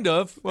 kind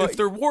of. Well, if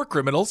they're war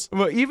criminals.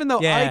 Well, even though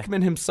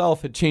Eichmann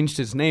himself had changed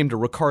his name to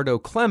Ricardo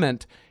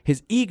Clement,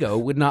 his ego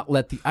would not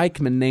let the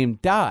Eichmann name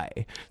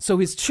die. So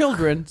his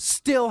children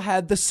still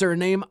had the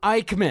surname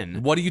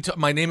Eichmann. What are you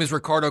my name is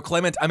Ricardo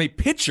Clement. I'm a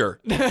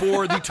pitcher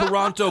for the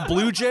Toronto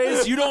Blue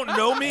Jays. You don't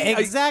know me?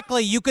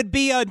 Exactly. You could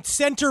be a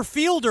center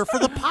fielder for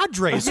the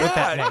Padres with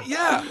that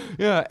name.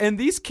 Yeah, and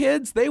these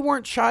kids, they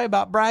weren't shy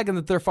about bragging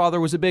that their father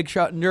was a big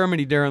shot in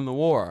Germany during the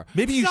war.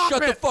 Maybe you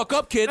shut the fuck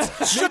up, kids.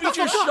 Maybe you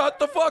just shut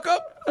the fuck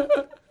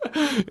up.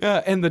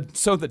 Yeah, and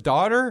so the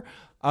daughter,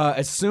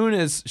 as soon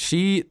as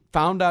she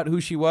found out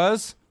who she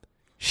was,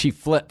 she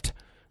flipped,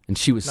 and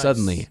she was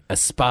suddenly a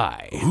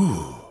spy.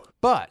 Ooh.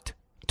 But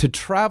to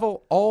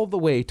travel all the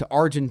way to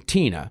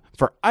Argentina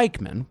for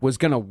Eichmann was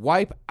going to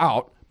wipe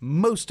out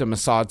most of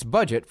Mossad's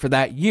budget for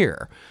that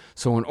year.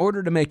 So in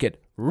order to make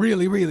it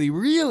really, really,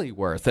 really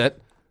worth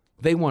it,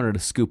 they wanted to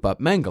scoop up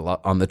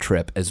Mengele on the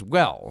trip as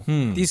well.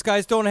 These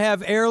guys don't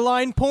have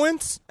airline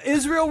points?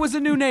 Israel was a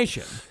new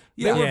nation.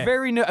 They were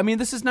very new. I mean,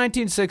 this is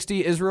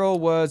 1960. Israel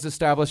was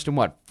established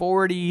in,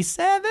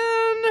 47?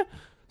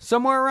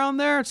 Somewhere around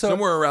there?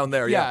 Somewhere around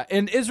there, yeah.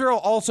 And Israel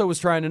also was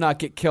trying to not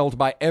get killed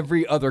by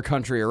every other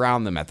country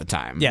around them at the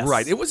time. Yes.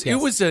 Right. It was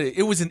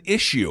an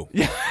issue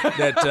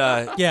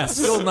that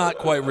still not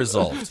quite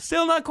resolved.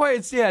 Still not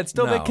quite. It's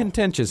still a bit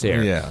contentious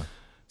here. Yeah.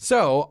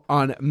 So,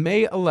 on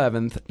May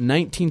 11th,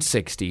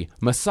 1960,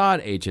 Mossad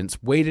agents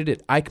waited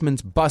at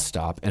Eichmann's bus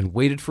stop and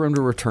waited for him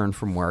to return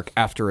from work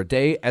after a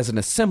day as an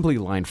assembly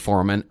line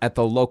foreman at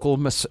the local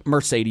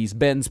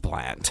Mercedes-Benz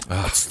plant.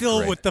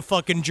 Still with the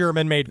fucking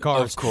German-made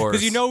cars. Of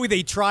course. Because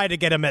they tried to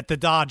get him at the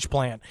Dodge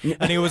plant.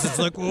 And he was just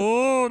like,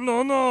 oh,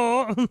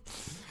 no.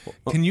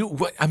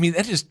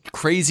 That is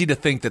crazy to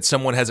think that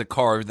someone has a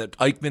car that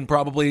Eichmann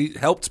probably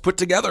helped put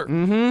together.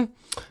 Mm-hmm.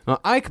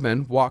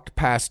 Eichmann walked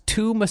past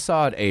two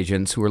Mossad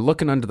agents who were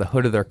looking under the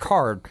hood of their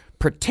car,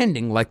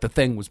 pretending like the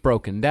thing was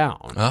broken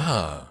down.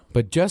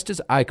 But just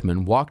as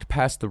Eichmann walked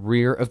past the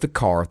rear of the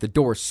car, the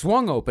door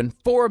swung open,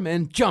 4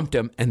 men jumped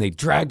him, and they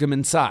dragged him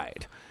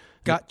inside.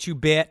 Got you,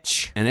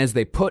 bitch. And as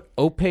they put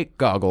opaque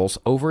goggles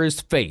over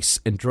his face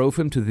and drove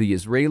him to the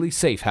Israeli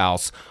safe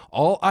house,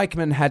 all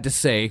Eichmann had to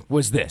say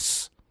was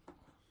this: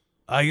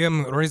 I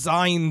am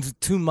resigned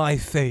to my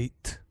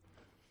fate.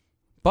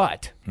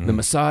 But the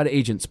Mossad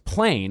agent's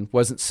plane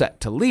wasn't set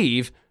to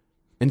leave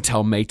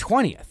until May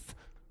 20th.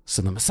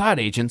 So the Mossad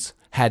agents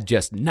had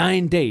just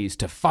 9 days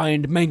to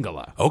find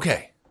Mengele.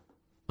 Okay.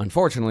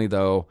 Unfortunately,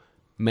 though,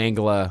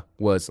 Mengele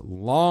was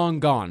long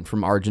gone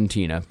from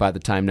Argentina by the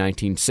time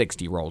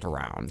 1960 rolled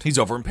around. He's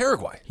over in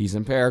Paraguay. He's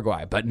in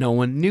Paraguay, but no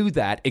one knew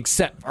that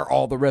except for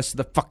all the rest of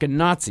the fucking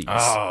Nazis.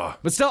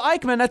 But still,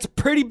 Eichmann, that's a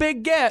pretty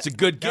big get. It's a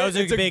good get. That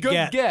was a big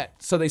get.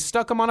 So they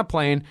stuck him on a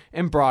plane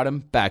and brought him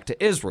back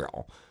to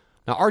Israel.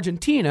 Now,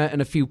 Argentina and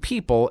a few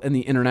people in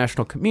the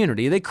international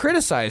community, they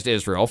criticized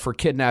Israel for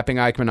kidnapping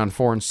Eichmann on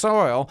foreign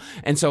soil,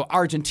 and so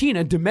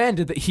Argentina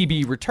demanded that he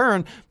be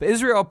returned, but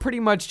Israel pretty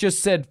much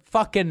just said,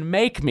 fucking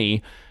make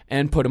me,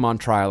 and put him on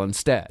trial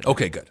instead.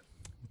 Okay, good.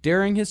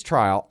 During his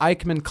trial,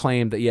 Eichmann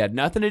claimed that he had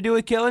nothing to do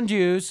with killing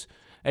Jews,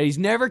 and he's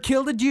never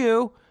killed a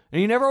Jew, and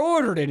he never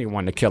ordered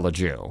anyone to kill a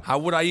Jew. How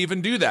would I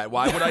even do that?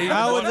 Why would I even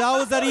How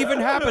would that even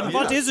happen? Yeah.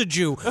 What is a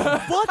Jew?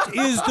 What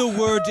is the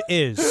word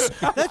is?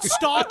 Let's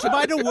start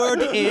by the word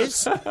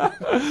is.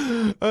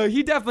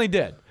 He definitely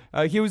did.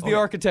 He was the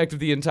architect of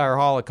the entire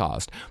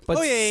Holocaust.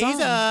 But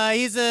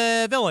he's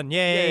a villain.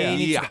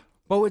 Yeah.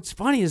 But what's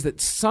funny is that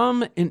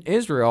some in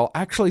Israel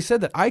actually said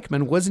that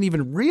Eichmann wasn't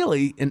even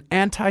really an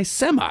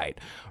anti-Semite.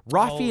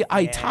 Rafi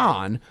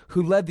Eitan,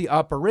 who led the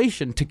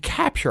operation to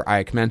capture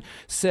Eichmann,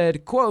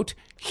 said, quote,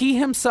 "He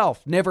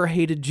himself never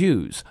hated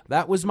Jews.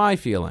 That was my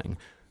feeling.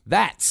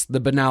 That's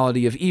the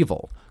banality of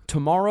evil.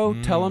 Tomorrow,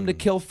 tell him to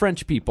kill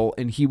French people,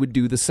 and he would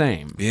do the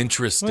same."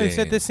 Interesting. Well, they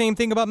said the same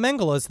thing about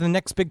Mengele. The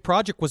next big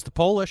project was the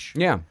Polish.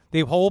 Yeah.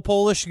 The whole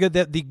Polish,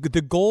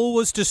 the goal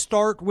was to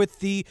start with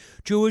the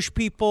Jewish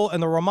people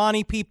and the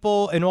Romani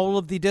people and all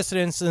of the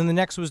dissidents, and the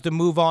next was to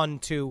move on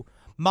to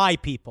my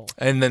people.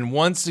 And then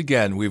once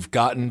again, we've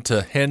gotten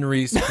to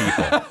Henry's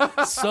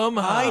people.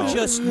 Somehow. I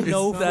just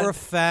know for a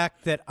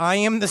fact that I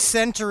am the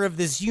center of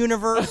this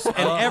universe,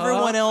 and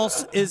everyone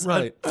else is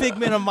a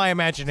figment of my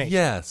imagination.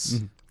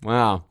 Yes.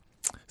 Wow.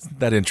 Isn't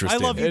that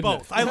interesting? I love you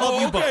both. I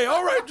love you both. Okay,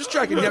 all right. Just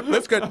checking. Yep,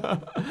 that's good.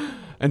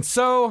 And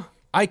so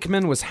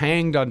Eichmann was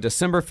hanged on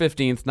December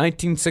 15th,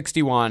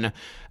 1961,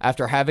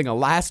 after having a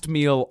last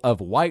meal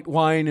of white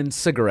wine and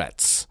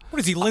cigarettes. What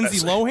is he, Lindsay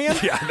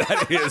Lohan?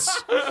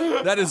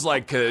 Yeah, that is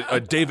like a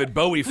David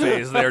Bowie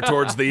phase there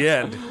towards the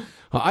end.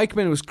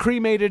 Eichmann was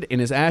cremated and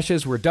his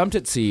ashes were dumped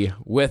at sea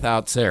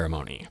without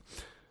ceremony.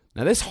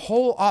 Now, this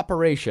whole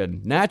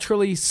operation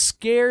naturally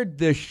scared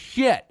the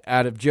shit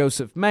out of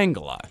Josef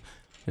Mengele,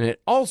 and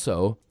it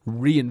also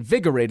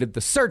reinvigorated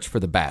the search for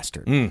the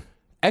bastard.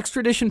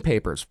 extradition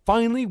papers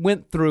finally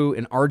went through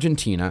in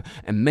Argentina,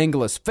 and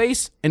Mengele's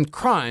face and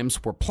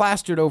crimes were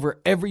plastered over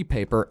every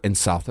paper in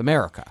South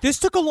America. This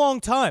took a long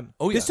time.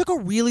 Oh, yeah. This took a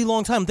really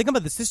long time. Think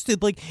about this. This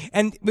did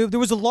and there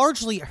was a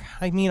largely.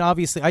 I mean,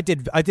 obviously, I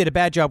did a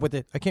bad job with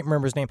it. I can't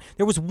remember his name.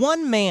 There was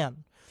one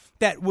man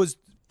that was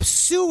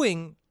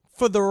suing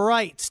for the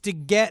rights to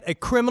get a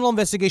criminal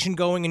investigation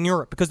going in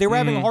Europe because they were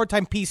having a hard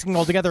time piecing it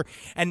all together.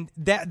 And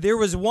that there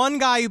was one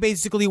guy who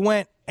basically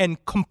went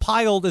and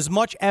compiled as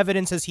much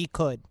evidence as he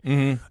could.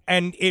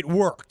 And it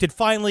worked. It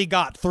finally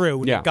got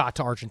through. It got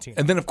to Argentina.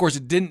 And then, of course,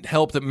 it didn't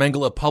help that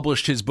Mengele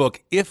published his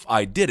book, If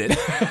I Did It.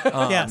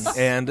 Yes.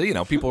 And,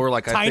 people were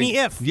like, tiny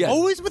if. Yeah.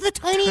 Always with a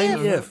tiny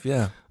if.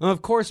 Yeah.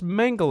 Of course,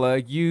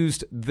 Mengele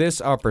used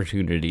this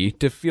opportunity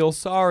to feel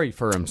sorry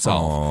for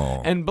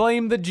himself and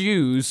blame the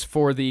Jews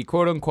for the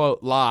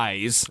quote-unquote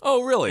lies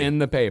in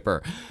the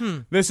paper.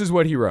 This is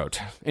what he wrote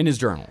in his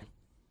journal.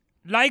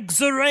 Like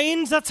the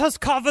rain that has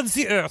covered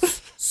the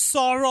earth,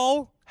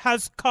 sorrow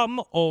has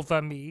come over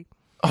me.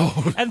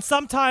 And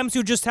sometimes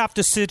you just have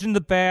to sit in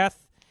the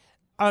bath,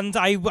 and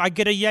I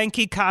get a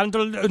Yankee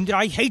Candle, and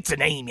I hate the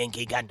name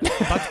Yankee Candle,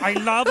 but I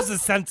love the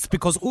scent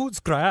because, it's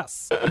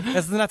grass.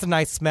 Isn't that a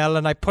nice smell?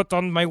 And I put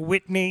on my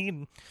Whitney,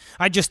 and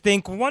I just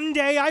think, one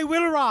day I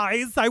will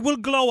rise, I will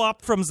glow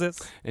up from this.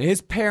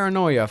 His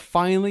paranoia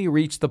finally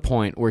reached the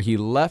point where he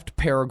left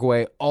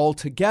Paraguay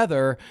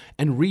altogether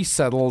and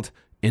resettled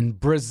in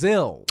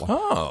Brazil.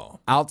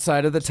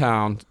 Outside of the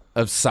town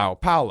of Sao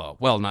Paulo.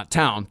 Well, not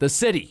town, the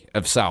city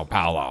of Sao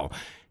Paulo.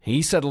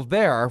 He settled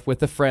there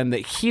with a friend that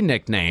he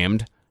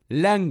nicknamed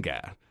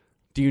Lenga.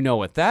 Do you know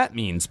what that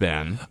means,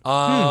 Ben?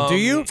 Do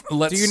you?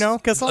 Do you know,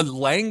 Kissel?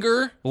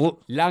 Langer?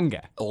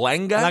 Langa.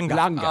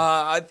 Langa?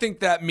 I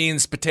think that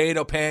means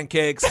potato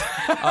pancakes.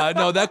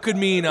 No, that could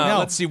mean,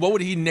 let's see, what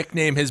would he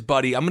nickname his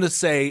buddy? I'm going to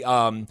say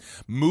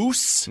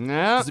Moose.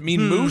 No. Does it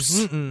mean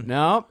moose?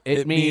 No,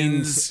 it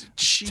means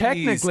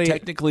cheese,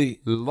 technically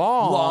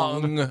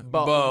long,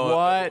 but bow.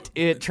 what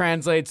it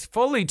translates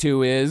fully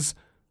to is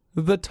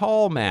the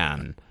tall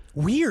man.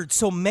 Weird.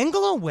 So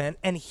Mengele went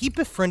and he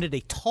befriended a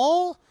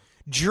tall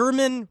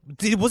German.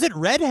 Was it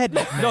redhead?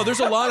 No, there's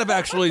a lot of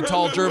actually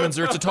tall Germans.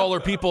 There's taller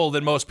people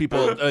than most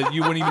people.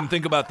 You wouldn't even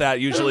think about that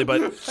usually,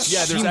 but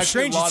yeah, there's actually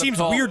strange. a lot It seems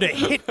of tall. weird to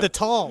hit the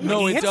tall.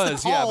 No, he it hits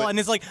does. The tall, Yeah, but and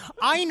it's like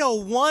I know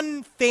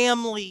one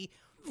family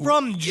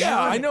from Germany.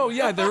 Yeah, I know.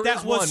 Yeah, there that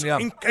is was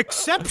one. Yeah.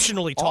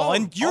 Exceptionally tall,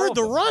 and you're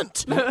the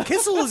runt.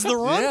 Kissel is the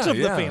runt of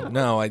the family.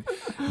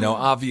 No,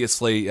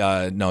 obviously,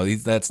 no.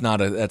 That's not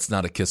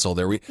a Kissel.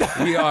 There, we're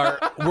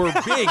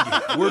big.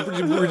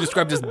 We're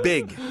described as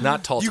big,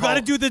 not tall. You got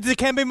to do the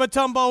Dikembe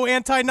Mutombo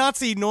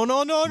anti-Nazi. No.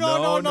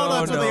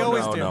 That's what they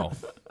always do.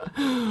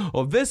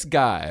 Well, this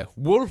guy,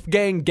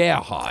 Wolfgang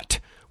Gerhardt,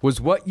 was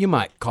what you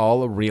might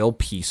call a real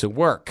piece of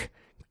work.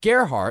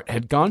 Gerhardt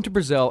had gone to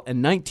Brazil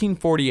in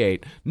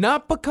 1948,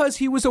 not because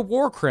he was a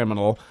war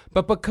criminal,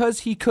 but because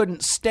he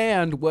couldn't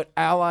stand what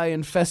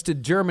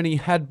ally-infested Germany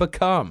had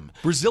become.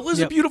 Brazil is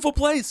a beautiful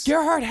place.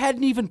 Gerhardt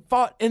hadn't even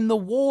fought in the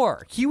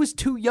war. He was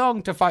too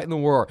young to fight in the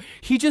war.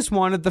 He just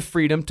wanted the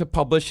freedom to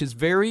publish his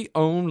very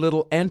own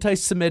little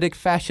anti-Semitic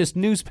fascist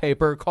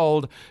newspaper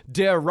called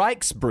Der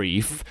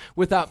Reichsbrief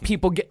without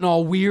people getting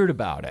all weird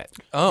about it.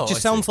 It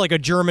just sounds like a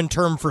German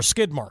term for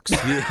skid marks.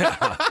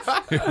 Yeah,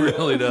 it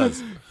really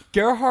does.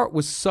 Gerhardt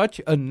was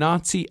such a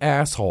Nazi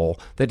asshole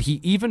that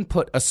he even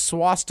put a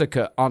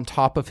swastika on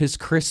top of his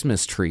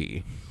Christmas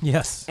tree.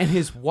 Yes. And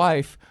his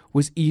wife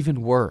was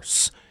even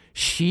worse.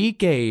 She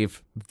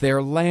gave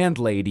their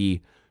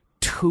landlady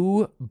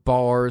 2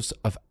 bars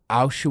of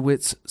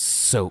Auschwitz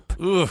soap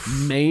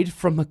made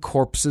from the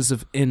corpses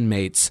of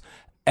inmates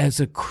as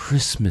a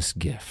Christmas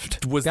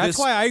gift. That's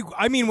why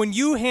I mean, when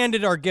you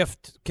handed our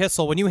gift,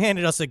 Kissel, when you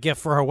handed us a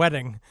gift for our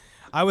wedding,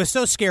 I was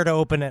so scared to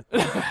open it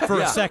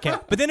for a second,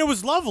 but then it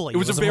was lovely. It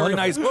was a very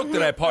nice book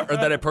that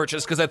I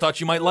purchased because I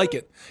thought you might like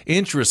it.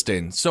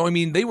 Interesting. So I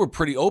mean, they were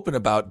pretty open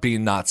about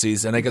being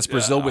Nazis, and I guess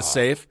Brazil was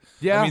safe.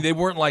 Yeah. I mean, they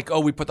weren't like,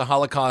 we put the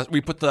Holocaust,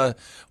 we put the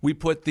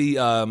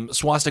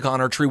swastika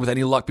on our tree. With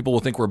any luck, people will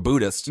think we're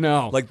Buddhist.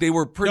 No, like they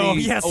were pretty. Oh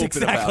yes, open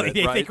exactly. About it,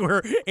 they right? think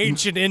we're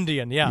ancient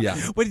Indian. Yeah.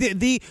 Yeah. But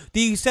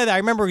the said I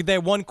remember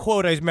that one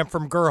quote I remember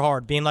from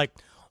Gerhardt being like,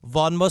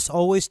 "One must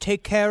always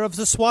take care of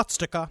the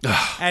swastika,"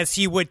 as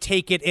he would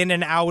take it in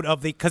and out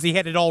of because he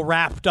had it all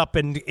wrapped up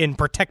in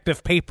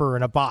protective paper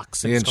in a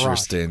box. In his garage.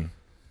 Interesting.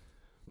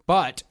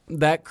 But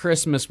that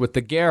Christmas with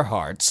the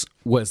Gerhardts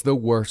was the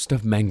worst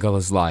of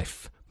Mengele's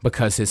life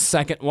because his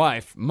second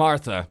wife,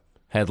 Martha,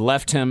 had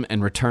left him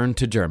and returned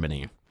to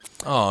Germany.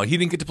 Oh, he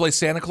didn't get to play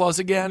Santa Claus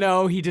again?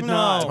 No, he did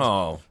not.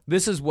 Oh.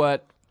 This is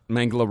what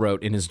Mengele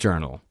wrote in his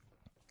journal.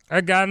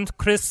 Again,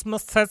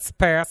 Christmas has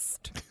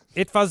passed.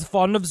 It was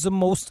one of the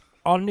most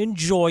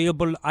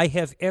unenjoyable I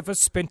have ever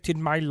spent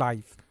in my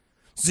life.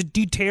 The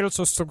details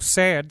are so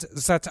sad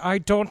that I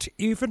don't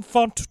even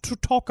want to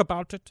talk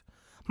about it.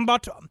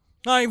 But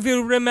I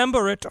will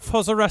remember it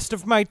for the rest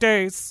of my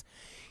days.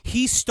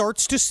 He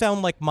starts to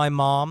sound like my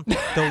mom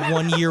the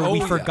one year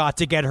we forgot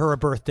to get her a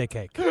birthday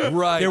cake.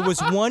 Right. There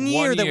was one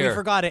year that we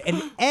forgot it,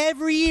 and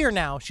every year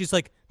now she's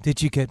like,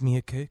 "Did you get me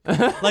a cake?"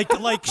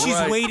 like she's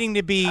waiting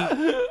to be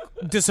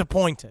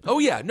disappointed. Oh,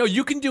 yeah. No,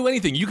 you can do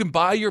anything. You can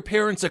buy your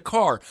parents a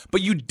car,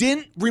 but you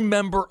didn't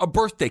remember a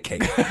birthday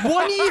cake.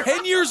 1 year.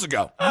 10 years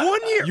ago.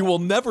 1 year. You will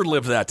never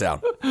live that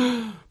down.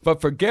 But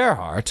for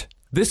Gerhardt,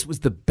 this was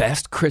the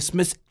best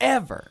Christmas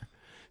ever.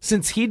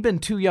 Since he'd been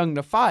too young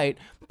to fight,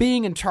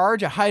 being in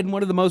charge of hiding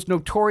one of the most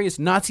notorious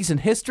Nazis in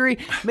history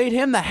made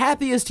him the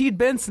happiest he'd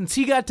been since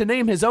he got to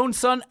name his own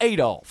son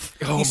Adolf.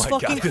 Oh, These my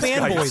fucking God. This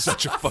guy fanboys. is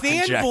such a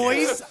fucking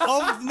Fanboys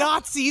of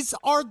Nazis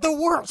are the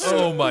worst.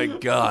 Oh, my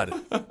God.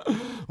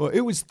 Well,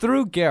 it was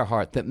through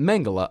Gerhardt that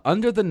Mengele,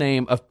 under the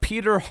name of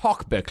Peter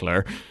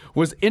Hochbichler,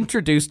 was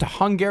introduced to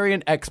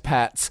Hungarian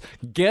expats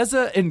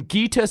Geza and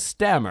Gita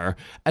Stammer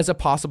as a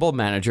possible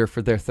manager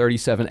for their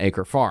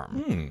 37-acre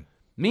farm.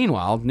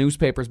 Meanwhile,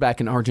 newspapers back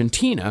in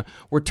Argentina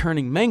were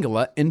turning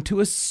Mengele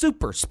into a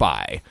super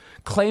spy,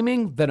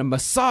 claiming that a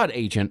Mossad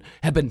agent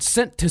had been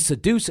sent to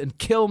seduce and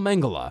kill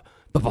Mengele.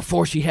 But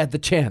before she had the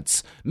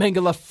chance,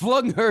 Mengele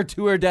flung her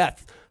to her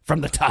death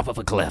from the top of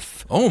a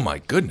cliff. Oh, my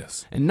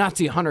goodness. And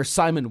Nazi hunter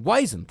Simon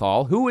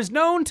Wiesenthal, who was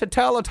known to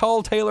tell a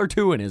tall tale or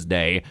two in his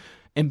day,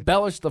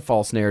 embellished the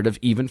false narrative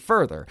even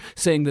further,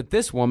 saying that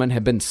this woman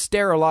had been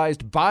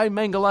sterilized by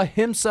Mengele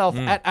himself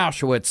at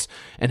Auschwitz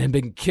and had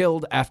been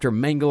killed after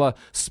Mengele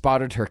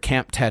spotted her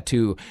camp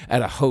tattoo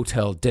at a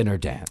hotel dinner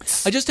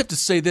dance. I just have to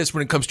say this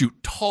when it comes to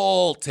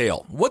tall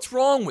tale. What's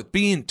wrong with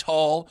being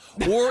tall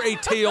or a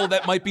tail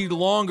that might be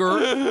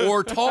longer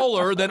or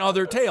taller than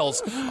other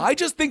tails? I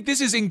just think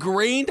this is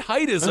ingrained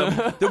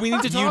heightism that we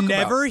need to talk about. You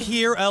never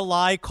hear a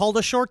lie called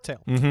a short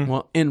tail.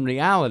 Well, in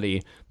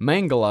reality,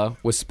 Mengele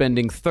was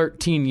spending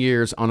 13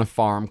 years on a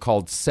farm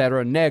called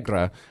Serra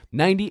Negra,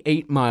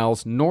 98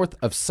 miles north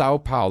of Sao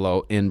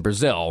Paulo in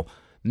Brazil,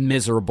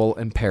 miserable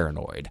and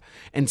paranoid.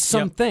 And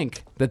some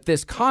think that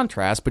this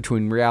contrast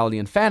between reality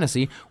and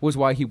fantasy was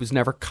why he was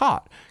never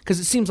caught, because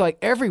it seems like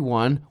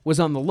everyone was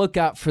on the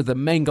lookout for the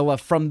Mengele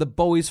from the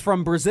boys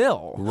from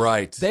Brazil.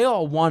 Right. They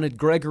all wanted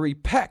Gregory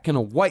Peck in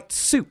a white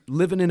suit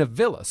living in a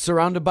villa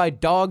surrounded by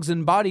dogs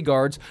and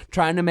bodyguards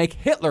trying to make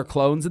Hitler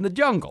clones in the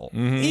jungle.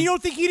 You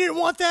don't think he didn't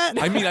want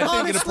that? I mean, I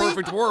think in a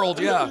perfect world,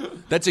 yeah.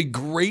 That's a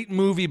great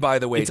movie, by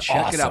the way. It's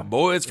Check it out. awesome.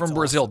 Boys from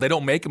Brazil. They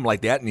don't make them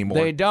like that anymore.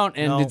 They don't,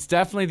 and it's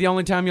definitely the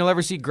only time you'll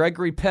ever see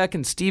Gregory Peck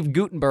and Steve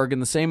Guttenberg in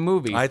the same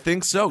movie. I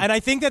think so. And I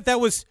think that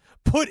was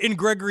put in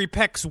Gregory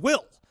Peck's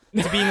will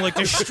to being like,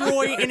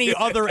 destroy any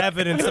other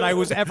evidence that I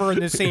was ever in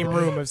the same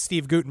room as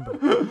Steve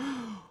Guttenberg.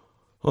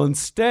 Well,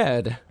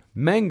 instead,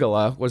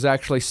 Mengele was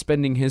actually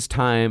spending his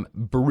time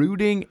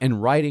brooding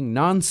and writing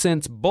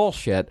nonsense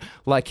bullshit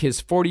like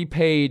his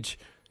 40-page,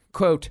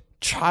 quote,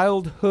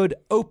 childhood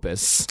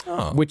opus,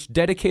 which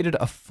dedicated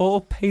a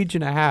full page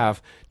and a half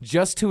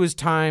just to his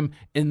time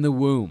in the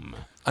womb.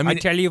 I mean,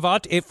 I tell you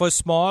what, it was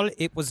small,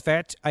 it was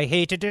wet, I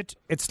hated it.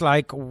 It's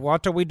like,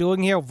 what are we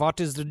doing here? What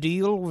is the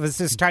deal with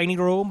this tiny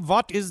room?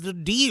 What is the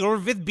deal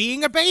with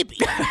being a baby?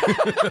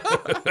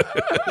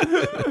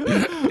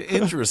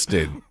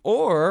 Interesting.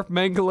 Or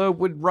Mengele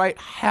would write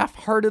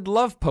half-hearted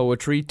love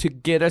poetry to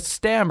get a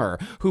stammer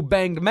who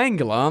banged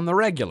Mengele on the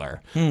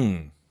regular.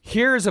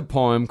 Here's a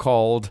poem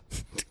called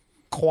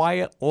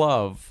Quiet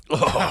Love.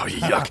 Oh,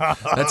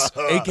 yuck. That's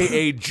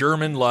AKA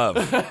German love.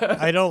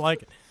 I don't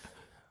like it.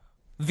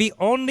 We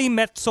only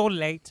met so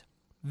late,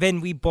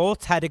 when we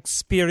both had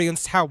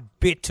experienced how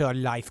bitter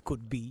life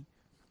could be.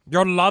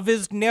 Your love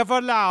is never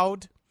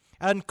loud,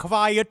 and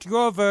quiet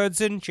your words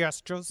and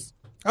gestures.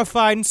 A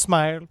fine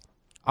smile,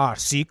 our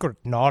secret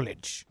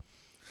knowledge.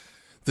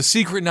 The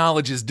secret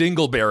knowledge is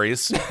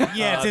dingleberries.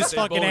 Yeah, it's his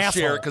fucking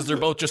asshole. Because they're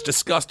both just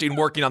disgusting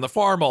working on the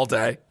farm all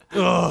day.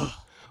 Ugh.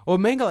 Well,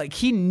 Mengele,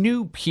 he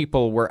knew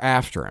people were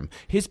after him.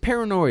 His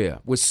paranoia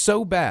was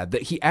so bad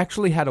that he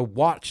actually had a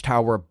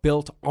watchtower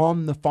built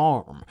on the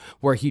farm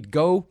where he'd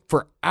go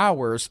for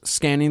hours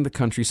scanning the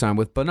countryside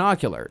with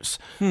binoculars.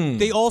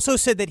 They also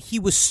said that he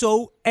was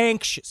so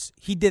anxious.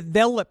 He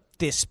developed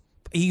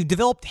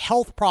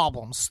health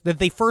problems that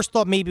they first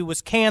thought maybe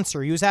was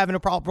cancer. He was having a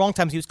problem wrong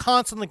times. He was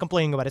constantly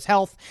complaining about his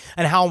health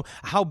and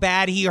how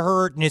bad he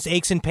hurt and his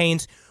aches and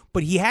pains.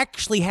 But he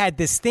actually had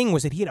this thing,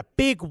 was that he had a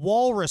big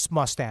walrus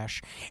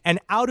mustache. And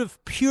out of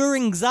pure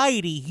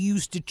anxiety, he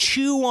used to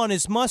chew on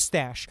his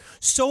mustache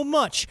so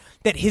much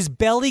that his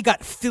belly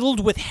got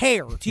filled with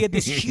hair. So he had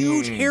this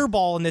huge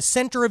hairball in the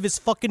center of his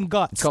fucking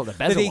guts. It's called a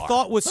that they bezoar.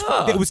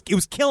 thought that it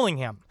was killing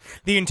him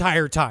the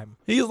entire time.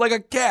 He's like a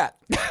cat.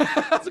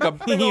 It's like a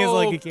big He is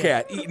like old a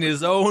cat eating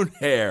his own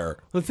hair.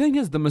 The thing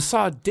is, the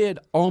Mossad did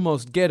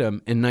almost get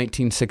him in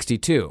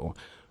 1962.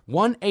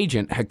 One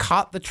agent had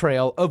caught the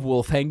trail of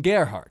Wolfgang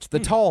Gerhardt, the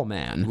tall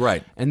man.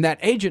 Right. And that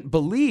agent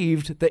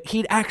believed that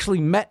he'd actually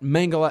met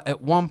Mengele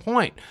at one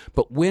point.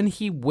 But when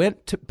he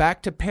went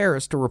back to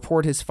Paris to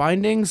report his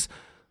findings,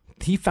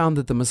 he found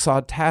that the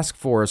Mossad task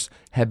force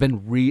had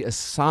been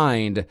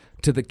reassigned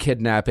to the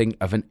kidnapping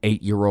of an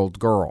 8-year-old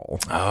girl.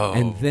 Oh.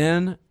 And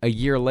then, a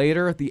year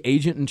later, the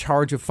agent in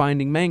charge of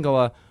finding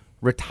Mengele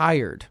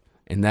retired.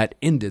 And that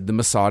ended the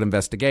Mossad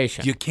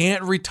investigation. You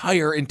can't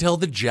retire until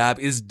the job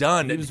is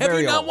done. Have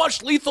you not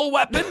watched Lethal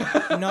Weapon?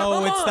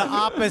 No, it's the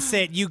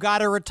opposite. You got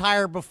to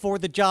retire before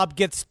the job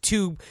gets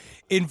too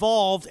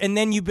involved, and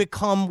then you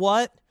become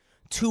what?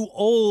 Too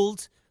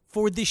old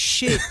for the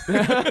shit.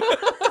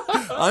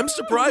 I'm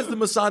surprised the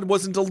Mossad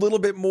wasn't a little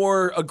bit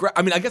more aggressive.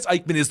 I mean, I guess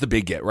Eichmann is the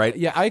big get, right?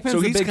 Yeah, Eichmann's so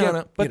the he's big kinda,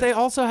 get, but they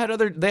also had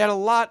they had a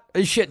lot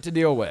of shit to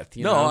deal with.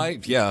 You know?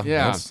 Yeah,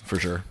 that's for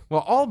sure.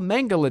 Well, all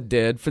Mengele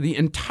did for the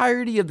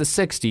entirety of the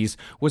 60s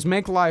was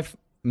make life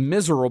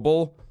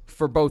miserable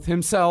for both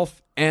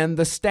himself and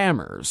the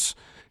Stammers.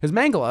 His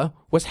Mengele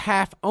was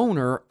half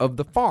owner of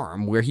the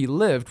farm where he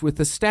lived with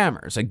the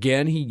Stammers.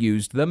 Again, he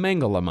used the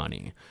Mengele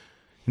money.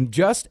 And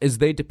just as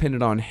they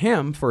depended on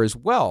him for his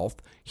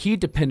wealth, he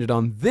depended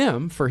on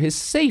them for his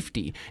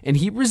safety, and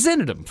he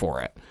resented him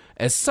for it.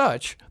 As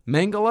such,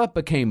 Mengele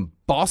became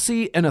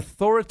bossy and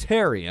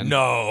authoritarian.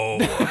 No.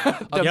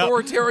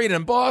 Authoritarian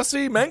and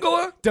bossy,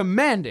 Mengele?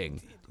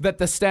 Demanding that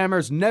the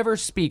Stammers never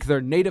speak their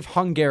native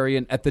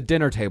Hungarian at the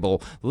dinner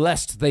table,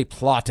 lest they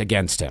plot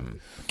against him.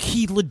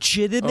 He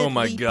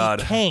legitimately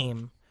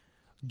became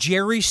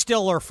Jerry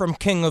Stiller from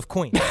King of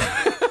Queens.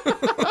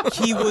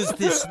 He was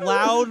this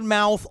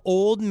loudmouth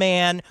old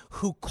man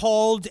who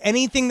called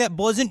anything that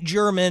wasn't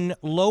German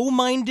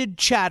low-minded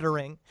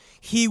chattering.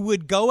 He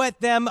would go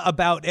at them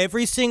about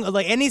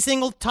any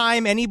single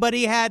time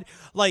anybody had,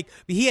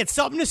 he had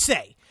something to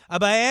say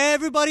about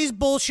everybody's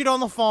bullshit on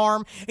the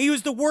farm. He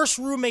was the worst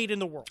roommate in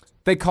the world.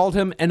 They called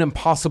him an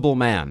impossible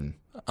man.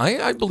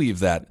 I believe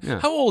that. Yeah.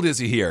 How old is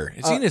he here?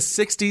 Is he in his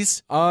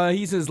 60s?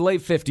 He's in his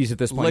late 50s at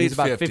this point. He's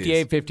about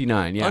 58,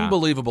 59, yeah.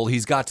 Unbelievable.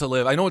 He's got to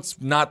live. I know it's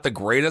not the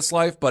greatest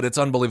life, but it's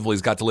unbelievable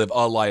he's got to live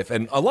a life.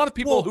 And a lot of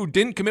people who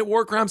didn't commit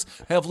war crimes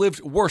have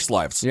lived worse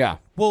lives. Yeah.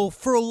 Well,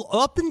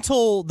 up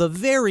until the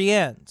very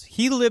end,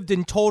 he lived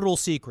in total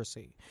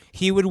secrecy.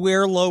 He would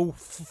wear low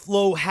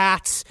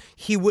hats.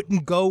 He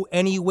wouldn't go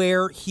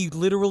anywhere. He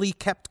literally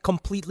kept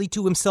completely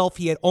to himself.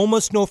 He had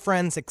almost no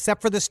friends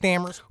except for the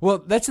Stammers. Well,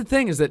 that's the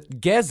thing is that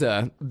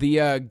Geza,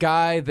 the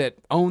guy that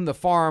owned the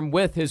farm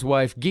with his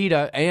wife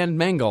Gita and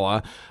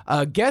Mengele,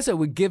 Geza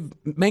would give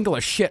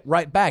Mengele shit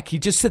right back.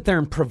 He'd just sit there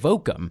and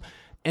provoke him.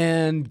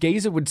 And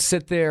Geza would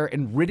sit there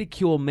and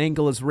ridicule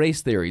Mengele's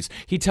race theories.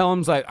 He'd tell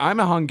him, I'm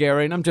a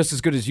Hungarian, I'm just as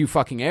good as you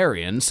fucking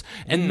Aryans.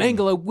 And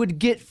Mengele would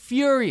get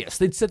furious.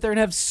 They'd sit there and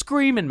have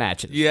screaming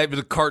matches. Yeah,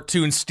 the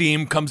cartoon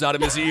steam comes out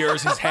of his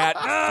ears, his hat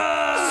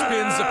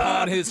spins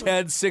upon his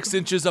head 6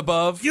 inches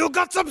above. You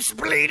got some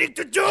splaining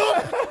to do?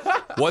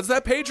 Was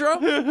that Pedro?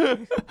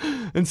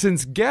 And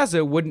since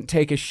Geza wouldn't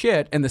take a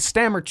shit and the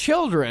Stammer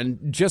children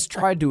just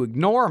tried to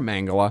ignore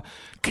Mengele,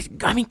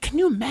 can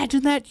you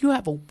imagine that? You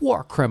have a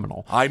war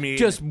criminal. I mean,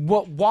 just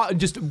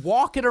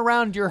walking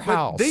around your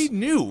house. They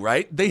knew,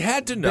 right? They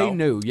had to know. They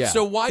knew, yeah.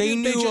 So why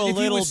didn't they just, if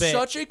he was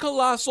such a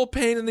colossal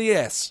pain in the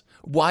ass,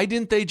 why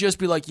didn't they just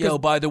be like, yo,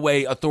 by the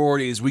way,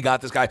 authorities, we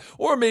got this guy?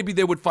 Or maybe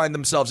they would find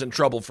themselves in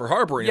trouble for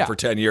harboring him for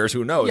 10 years.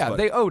 Who knows? Yeah,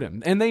 they owed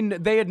him. And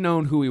they had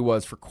known who he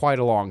was for quite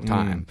a long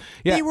time.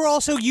 Yeah. They were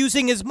also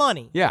using his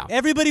money. Yeah.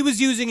 Everybody was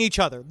using each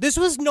other. This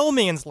was no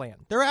man's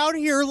land. They're out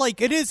here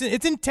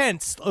it's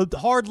intense,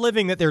 hard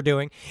living that they're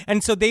doing.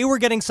 And so they were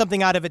getting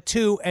something out of it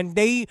too. And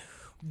they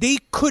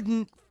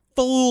couldn't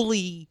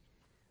fully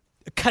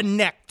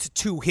connect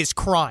to his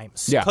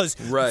crimes because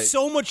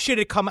so much shit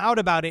had come out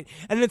about it,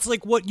 and it's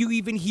like what you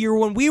even hear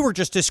when we were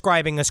just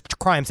describing as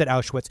crimes at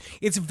Auschwitz.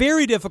 It's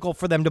very difficult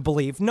for them to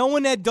believe. No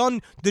one had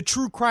done the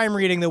true crime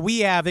reading that we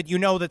have, that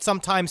that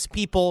sometimes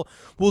people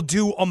will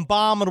do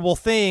abominable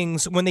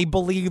things when they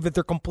believe that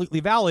they're completely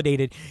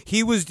validated.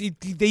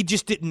 They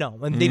just didn't know,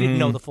 and they didn't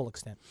know the full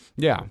extent.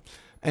 Yeah.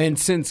 And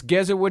since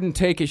Geza wouldn't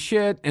take his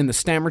shit and the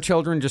Stammer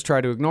children just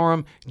tried to ignore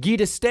him,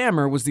 Gita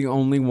Stammer was the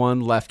only one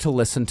left to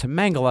listen to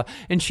Mengele,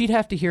 and she'd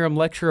have to hear him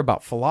lecture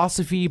about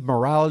philosophy,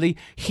 morality.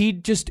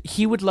 He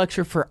would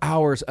lecture for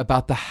hours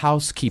about the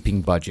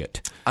housekeeping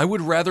budget. I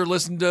would rather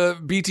listen to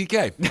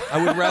BTK.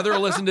 I would rather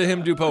listen to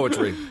him do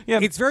poetry. Yeah,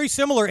 it's very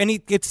similar, and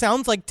it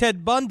sounds like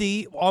Ted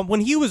Bundy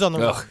when he was on the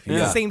road.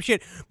 It's the same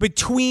shit.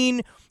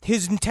 Between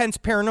his intense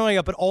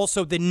paranoia, but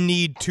also the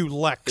need to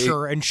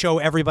lecture and show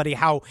everybody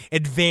how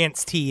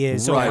advanced he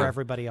is over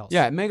everybody else.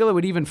 Yeah, Mengele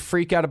would even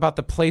freak out about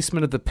the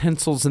placement of the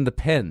pencils and the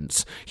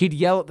pens. He'd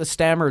yell at the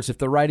Stammers if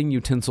the writing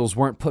utensils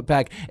weren't put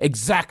back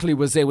exactly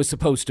as they were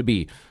supposed to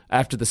be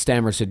after the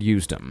Stammers had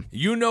used them.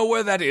 You know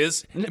where that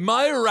is.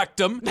 My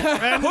rectum.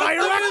 And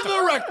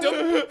my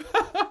rectum.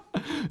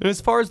 And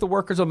as far as the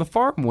workers on the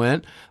farm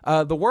went,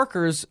 the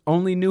workers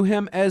only knew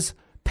him as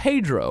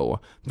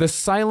Pedro, the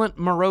silent,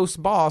 morose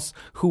boss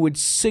who would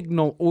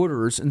signal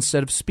orders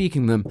instead of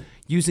speaking them,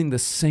 using the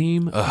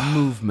same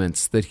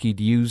movements that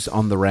he'd used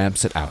on the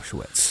ramps at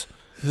Auschwitz.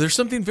 There's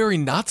something very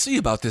Nazi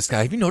about this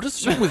guy. Have you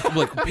noticed with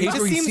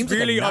Pedro? He seems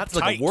really like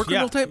a war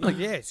criminal type.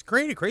 It's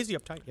crazy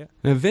uptight. Yeah.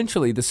 And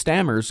eventually, the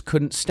Stammers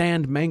couldn't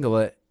stand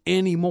Mengele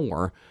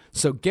anymore.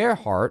 So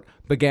Gerhardt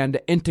began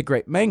to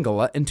integrate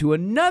Mengele into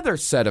another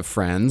set of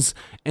friends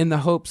in the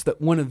hopes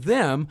that one of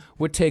them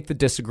would take the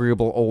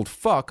disagreeable old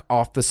fuck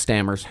off the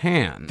Stammer's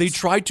hands. They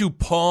tried to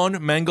pawn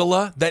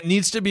Mengele. That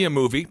needs to be a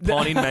movie,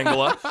 Pawning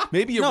Mengele.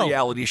 Maybe a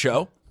reality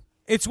show.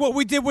 It's what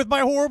we did with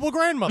my horrible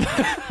grandmother.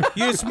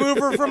 You just move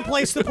her from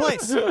place to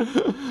place.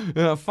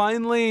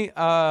 Finally,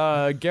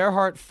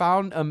 Gerhardt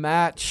found a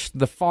match.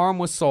 The farm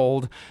was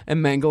sold,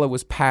 and Mengele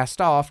was passed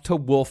off to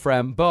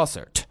Wolfram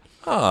Bossert.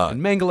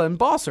 And Mengele and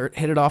Bossert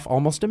hit it off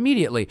almost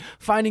immediately,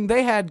 finding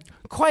they had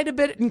quite a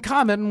bit in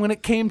common when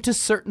it came to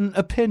certain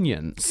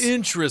opinions.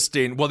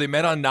 Interesting. Well, they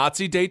met on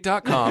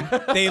NaziDate.com.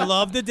 They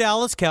loved the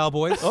Dallas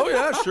Cowboys. Oh,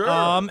 yeah, sure.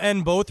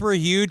 And both were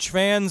huge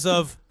fans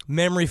of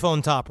memory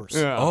foam toppers.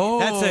 Yeah. Oh.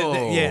 That's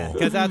it. Yeah,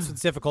 because that's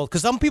what's difficult.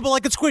 Because some people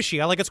like it squishy.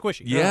 I like it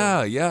squishy.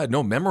 Yeah.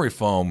 No, memory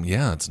foam.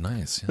 Yeah, it's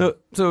nice. Yeah.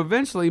 So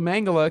eventually,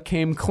 Mengele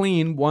came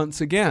clean once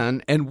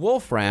again, and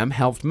Wolfram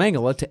helped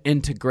Mengele to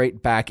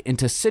integrate back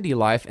into city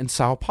life in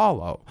Sao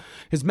Paulo.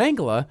 His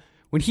Mengele,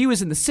 when he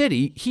was in the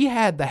city, he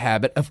had the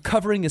habit of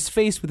covering his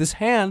face with his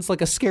hands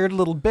like a scared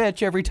little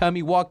bitch every time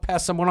he walked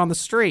past someone on the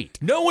street.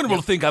 No one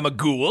will think I'm a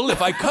ghoul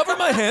if I cover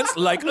my hands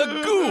like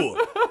a ghoul.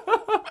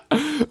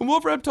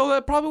 Wolfram told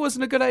that probably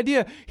wasn't a good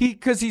idea.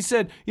 Because he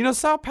said,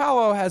 Sao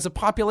Paulo has a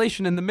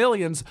population in the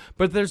millions,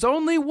 but there's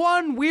only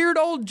one weird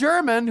old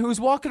German who's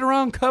walking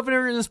around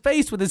covering his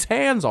face with his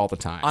hands all the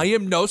time. I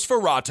am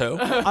Nosferatu.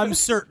 I'm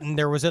certain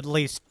there was at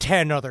least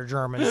 10 other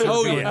Germans who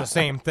were doing the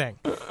same thing.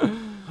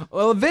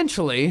 Well,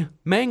 eventually,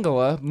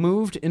 Mengele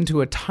moved into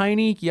a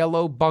tiny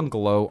yellow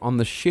bungalow on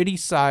the shitty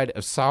side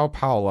of Sao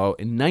Paulo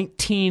in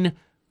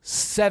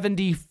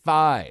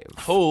 1975.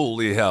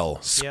 Holy hell.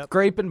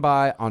 Scraping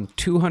by on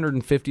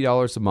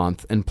 $250 a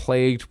month and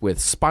plagued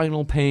with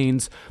spinal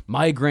pains,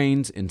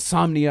 migraines,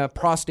 insomnia,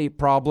 prostate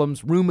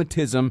problems,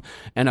 rheumatism,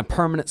 and a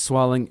permanent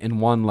swelling in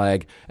one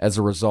leg as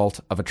a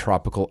result of a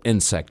tropical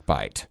insect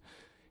bite.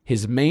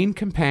 His main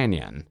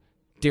companion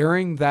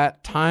during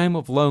that time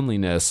of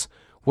loneliness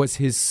was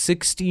his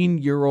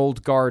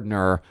 16-year-old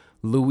gardener,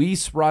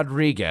 Luis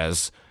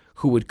Rodriguez,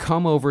 who would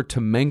come over to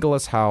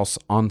Mengele's house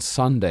on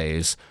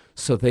Sundays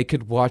so they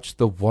could watch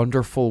the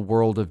wonderful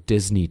world of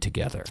Disney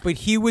together. But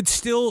he would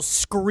still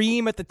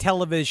scream at the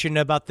television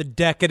about the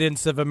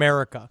decadence of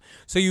America.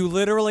 So you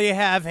literally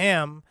have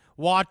him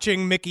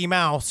watching Mickey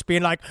Mouse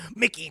being like,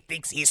 Mickey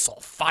thinks he's so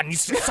fun.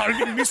 He's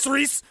solving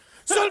mysteries.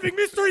 Solving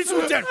mysteries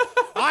with them.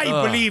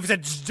 I believe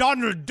that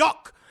Donald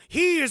Duck,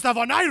 he is the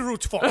one I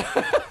root for.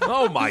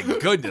 Oh, my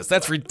goodness.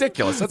 That's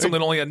ridiculous. That's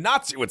something only a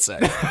Nazi would say.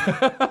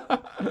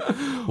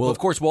 Well, of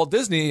course, Walt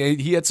Disney,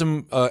 he had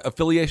some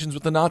affiliations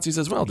with the Nazis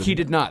as well, didn't he? He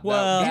did not.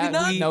 Well, he did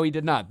not? No, he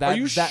did not. Are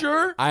you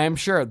sure? I am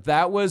sure.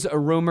 That was a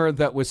rumor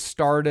that was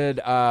started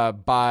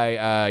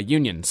by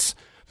unions.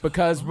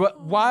 Because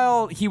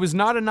while he was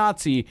not a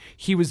Nazi,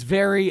 he was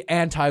very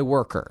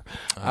anti-worker.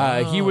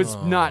 He was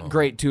not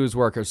great to his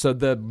workers. So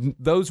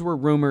those were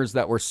rumors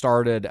that were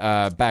started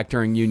back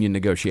during union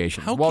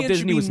negotiations. Walt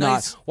Disney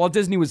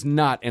was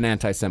not an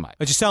anti-Semite.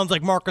 It just sounds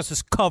like Marcus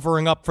is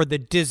covering up for the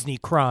Disney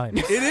crime.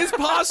 It is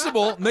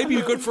possible.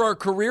 Maybe good for our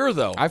career,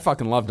 though. I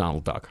fucking love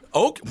Donald Duck.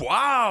 Oh,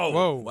 wow.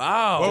 Whoa.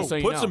 Wow. Whoa.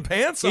 So Put some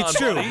pants on, It's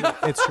true. buddy.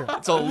 It's true.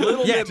 It's a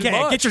little bit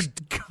much. Get your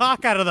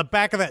cock out of the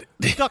back of that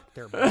duck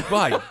there.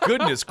 My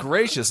goodness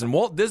gracious. And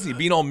Walt Disney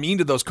being all mean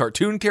to those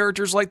cartoon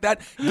characters like that,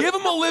 give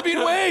him a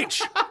living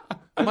wage.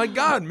 My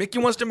God, Mickey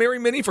wants to marry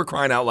Minnie for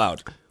crying out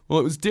loud.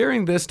 Well, it was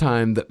during this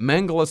time that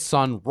Mengele's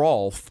son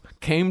Rolf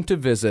came to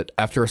visit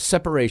after a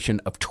separation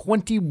of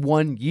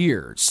 21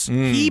 years.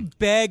 He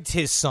begged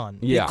his son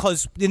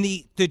because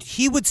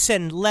he would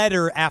send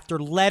letter after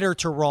letter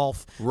to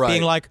Rolf,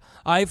 being like,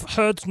 "I've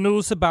heard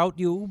news about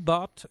you,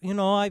 but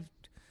I'm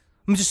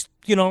just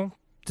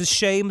the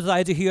shame that I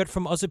had to hear it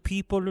from other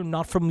people and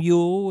not from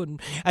you,"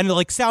 and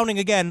like sounding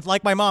again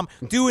like my mom,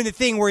 doing the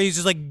thing where he's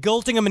just like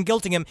guilting him,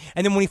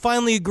 and then when he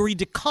finally agreed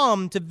to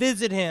come to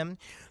visit him,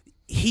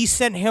 he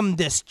sent him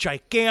this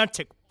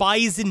gigantic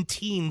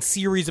Byzantine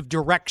series of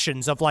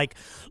directions of like,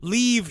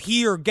 leave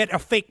here, get a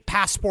fake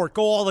passport,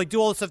 go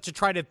do all this stuff to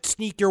try to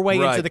sneak your way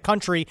into the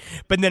country.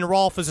 But then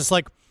Rolf is just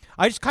like,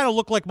 I just kind of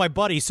look like my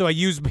buddy, so I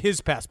used his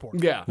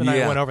passport. Yeah. And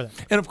I went over there.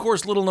 And of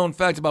course, little known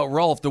fact about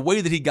Rolf, the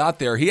way that he got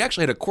there, he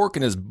actually had a cork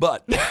in his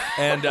butt.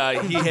 And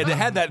he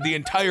had that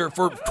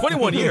for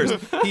 21 years.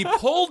 He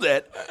pulled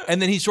it, and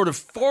then he sort of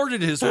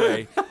farted his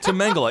way to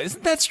Mengele.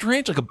 Isn't that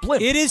strange? Like a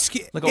blimp. It is.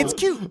 It's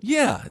cute.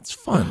 Yeah, it's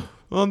fun.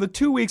 Well, in the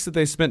 2 weeks that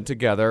they spent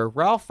together,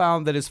 Ralph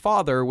found that his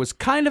father was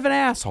kind of an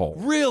asshole.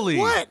 Really?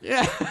 What?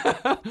 Yeah.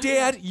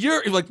 Dad,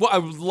 you're like, well, I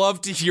would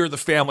love to hear the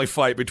family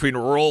fight between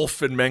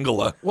Rolf and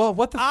Mengele. Well,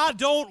 what the I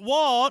don't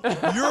want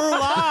your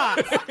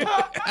life.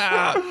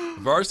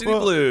 Varsity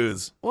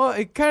Blues. Well,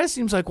 it kind of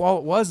seems like all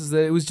it was is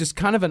that it was just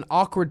kind of an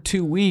awkward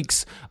 2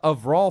 weeks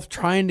of Rolf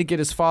trying to get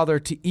his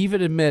father to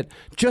even admit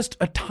just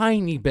a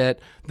tiny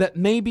bit that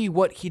maybe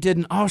what he did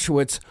in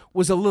Auschwitz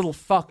was a little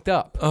fucked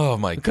up. Oh,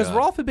 my God. Because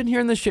Rolf had been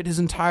hearing this shit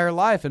his entire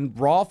life, and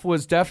Rolf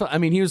was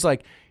definitely, he was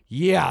like,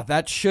 yeah,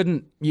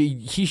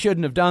 he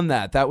shouldn't have done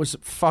that. That was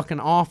fucking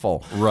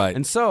awful. Right.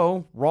 And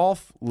so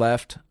Rolf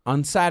left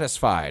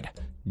unsatisfied,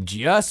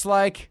 just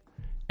like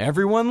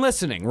everyone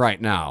listening right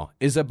now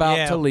is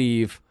about to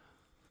leave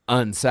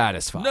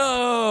unsatisfied.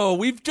 No,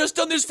 we've just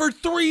done this for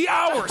 3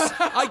 hours.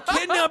 I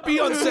cannot be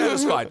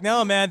unsatisfied.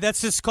 No, man,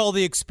 that's just called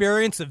the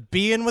experience of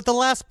being with the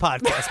last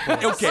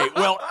podcast. Okay,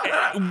 well,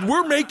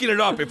 we're making it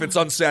up if it's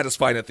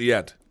unsatisfying at the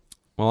end.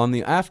 Well, on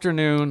the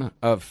afternoon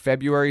of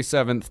February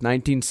 7th,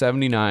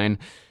 1979,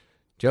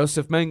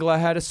 Josef Mengele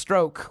had a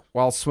stroke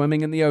while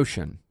swimming in the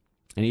ocean,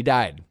 and he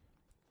died.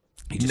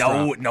 He just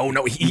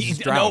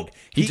drowned.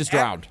 He just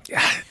drowned.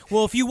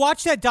 Well, if you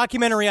watch that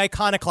documentary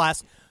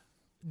Iconoclast,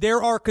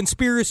 there are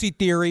conspiracy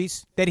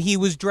theories that he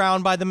was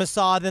drowned by the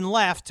Mossad and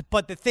left,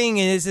 but the thing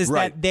is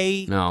that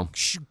they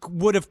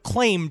would have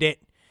claimed it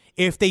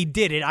if they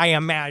did it, I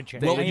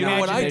imagine. Well, you know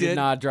what I did? They did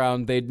not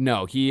drown.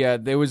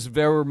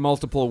 There were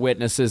multiple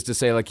witnesses to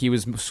say, like, he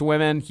was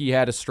swimming, he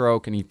had a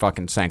stroke, and he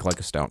fucking sank like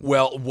a stone.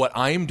 Well, what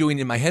I am doing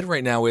in my head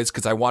right now is,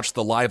 because I watched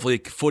the live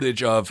leak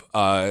footage of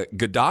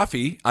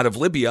Gaddafi out of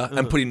Libya,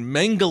 I'm putting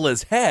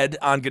Mengele's head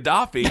on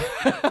Gaddafi.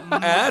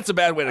 That's a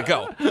bad way to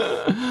go.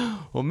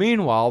 Well,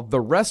 meanwhile,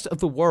 the rest of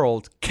the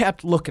world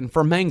kept looking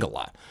for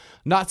Mengele.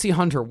 Nazi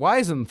hunter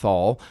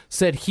Wiesenthal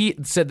said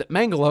that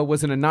Mengele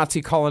was in a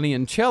Nazi colony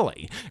in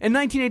Chile. In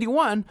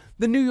 1981,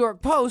 the New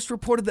York Post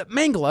reported that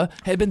Mengele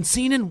had been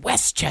seen in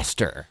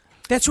Westchester.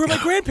 That's where my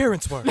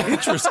grandparents were.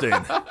 Interesting.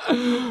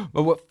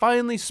 But what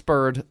finally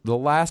spurred the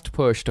last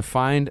push to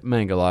find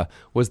Mengele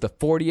was the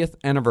 40th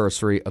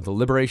anniversary of the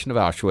liberation of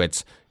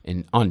Auschwitz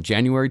on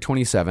January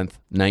 27th,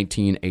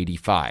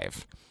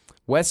 1985.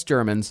 West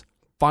Germans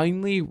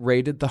finally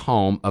raided the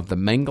home of the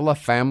Mengele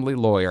family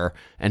lawyer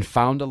and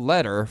found a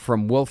letter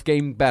from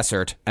Wolfgang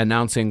Bessert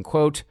announcing,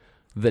 quote,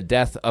 the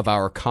death of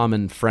our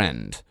common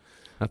friend.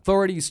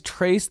 Authorities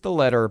traced the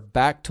letter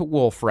back to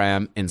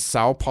Wolfram in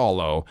Sao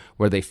Paulo,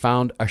 where they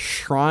found a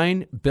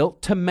shrine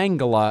built to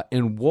Mengele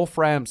in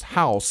Wolfram's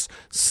house,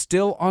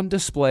 still on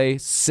display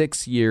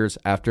 6 years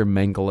after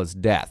Mengele's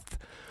death.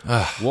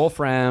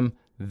 Wolfram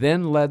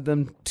then led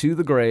them to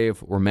the grave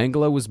where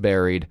Mengele was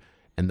buried,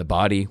 and the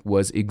body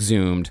was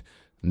exhumed.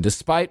 And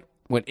despite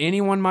what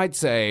anyone might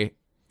say,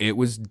 it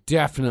was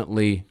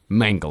definitely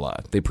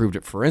Mengele. They proved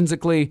it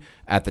forensically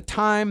at the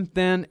time.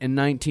 Then, in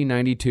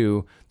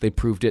 1992, they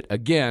proved it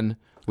again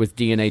with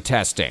DNA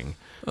testing.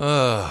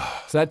 So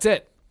that's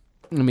it.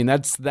 I mean,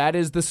 that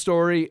is the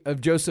story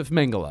of Josef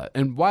Mengele.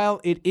 And while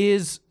it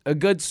is a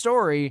good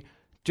story,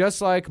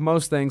 just like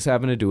most things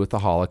having to do with the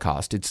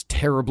Holocaust, it's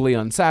terribly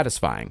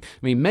unsatisfying.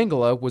 I mean,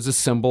 Mengele was a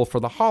symbol for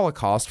the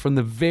Holocaust from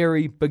the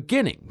very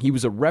beginning. He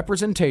was a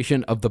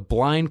representation of the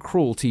blind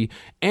cruelty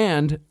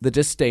and the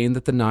disdain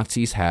that the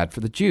Nazis had for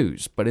the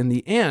Jews. But in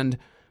the end,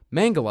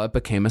 Mengele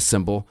became a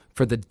symbol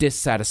for the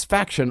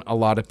dissatisfaction a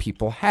lot of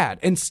people had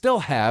and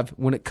still have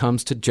when it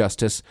comes to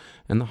justice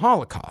and the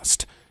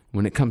Holocaust.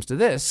 When it comes to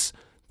this,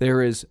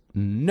 there is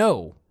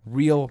no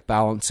real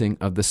balancing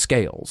of the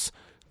scales.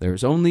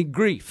 There's only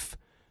grief.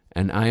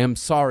 And I am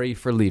sorry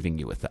for leaving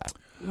you with that.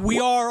 We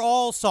are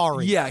all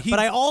sorry. Yeah, but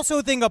I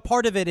also think a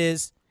part of it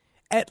is,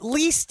 at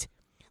least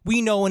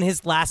we know in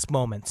his last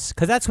moments,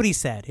 because that's what he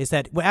said, is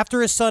that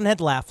after his son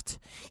had left,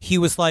 he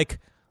was like,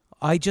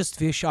 I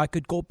just wish I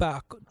could go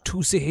back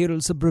to the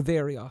hills of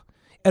Bavaria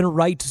and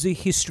write the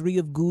history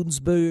of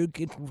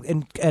Gunsberg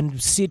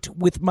and sit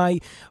with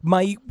my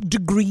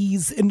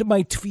degrees and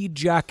my tweed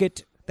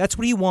jacket. That's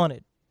what he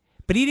wanted.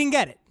 But he didn't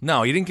get it.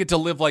 No, he didn't get to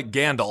live like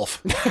Gandalf.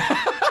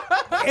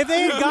 If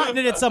they had gotten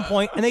it at some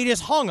point and they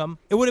just hung him,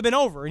 it would have been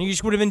over and he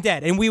just would have been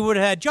dead. And we would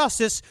have had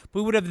justice.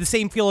 We would have the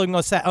same feeling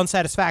of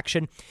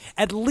unsatisfaction.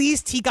 At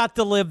least he got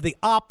to live the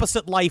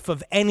opposite life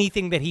of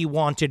anything that he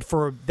wanted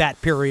for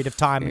that period of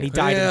time, and he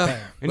died in pain.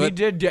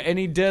 And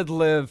he did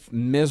live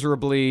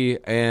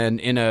miserably and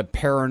in a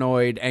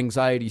paranoid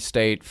anxiety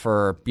state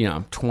for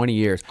 20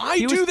 years. I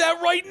do that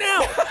right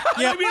now.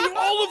 I mean,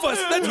 all of us.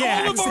 That's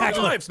all of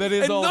our lives. That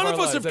is and all none of of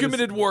our us lives. have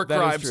committed war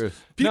crimes.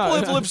 People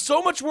have lived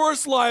so much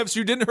worse lives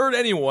who didn't hurt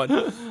anyone.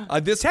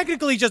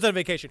 Technically just on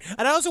vacation.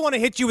 And I also want to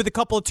hit you with a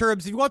couple of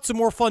terms. If you want some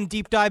more fun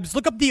deep dives,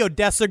 look up the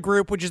Odessa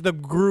group, which is the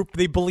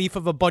belief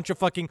of a bunch of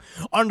fucking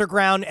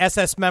underground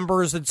SS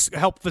members that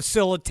help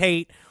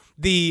facilitate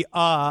the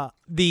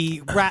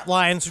rat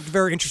lions, which is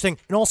very interesting.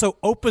 And also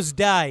Opus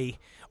Dei,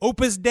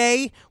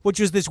 which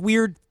is this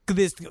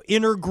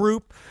inner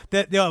group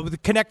that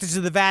connected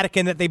to the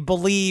Vatican that they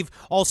believe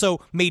also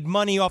made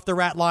money off the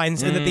rat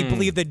lines, and that they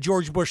believe that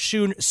George Bush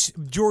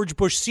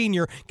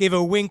Sr. gave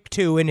a wink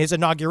to in his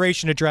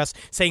inauguration address,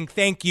 saying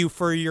thank you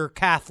for your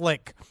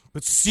Catholic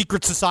with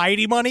secret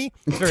society money.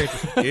 It's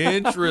very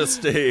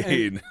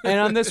interesting. And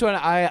on this one,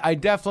 I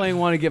definitely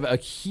want to give a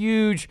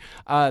huge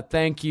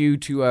thank you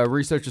to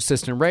research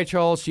assistant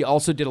Rachel. She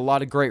also did a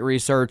lot of great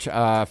research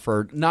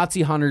for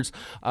Nazi hunters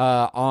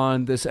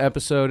on this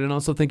episode. And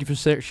also thank you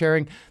for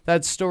sharing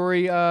that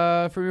story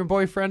from your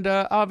boyfriend,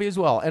 Avi, as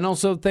well. And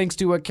also thanks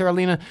to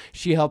Carolina.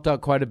 She helped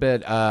out quite a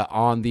bit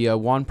on the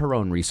Juan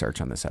Perón research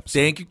on this episode.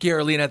 Thank you,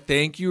 Carolina.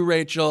 Thank you,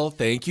 Rachel.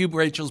 Thank you,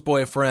 Rachel's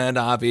boyfriend,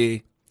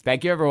 Avi.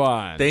 Thank you,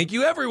 everyone. Thank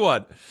you,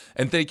 everyone.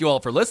 And thank you all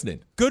for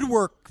listening. Good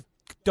work,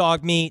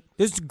 Dog Meat.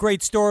 This is a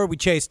great story we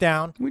chased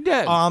down. We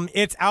did.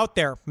 It's out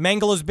there.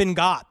 Mengele's been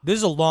got. This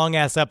is a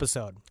long-ass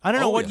episode. I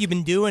don't know what you've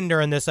been doing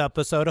during this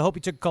episode. I hope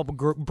you took a couple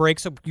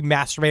breaks so you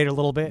masturbated a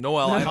little bit. No,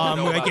 well, I don't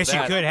know I guess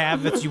about you could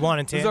have if you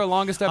wanted to. This is our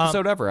longest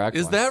episode ever,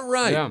 actually. Is that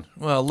right? Yeah.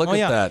 Well, look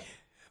at that.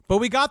 But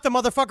we got the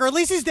motherfucker. At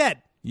least he's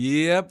dead.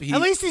 Yep.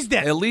 At least he's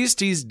dead. At least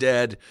he's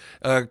dead.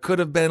 Could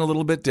have been a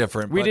little bit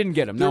different. We didn't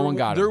get him. No one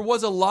got him. There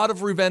was a lot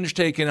of revenge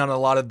taken on a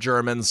lot of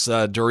Germans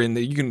during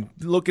the... You can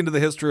look into the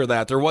history of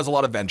that. There was a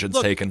lot of vengeance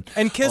taken.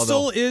 And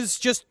Kissel is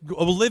just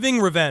a living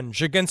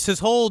revenge against his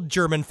whole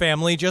German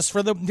family just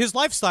for his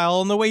lifestyle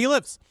and the way he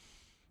lives.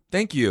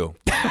 Thank you.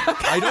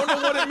 I don't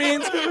know what it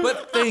means,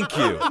 but thank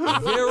you.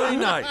 Very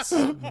nice.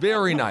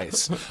 Very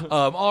nice.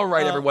 All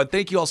right, everyone.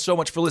 Thank you all so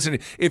much for listening.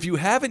 If you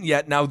haven't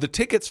yet, now the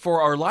tickets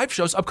for our live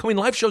shows, upcoming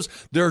live shows,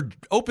 they're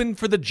open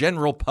for the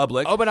general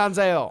public. Open on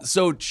sale.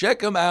 So check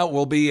them out.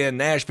 We'll be in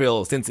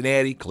Nashville,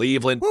 Cincinnati,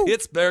 Cleveland,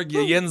 Pittsburgh,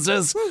 you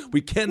yinzes.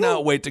 We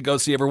cannot wait to go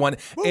see everyone.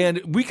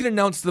 And we can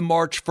announce the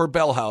March for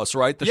Bell House,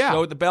 right? The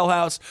show at the Bell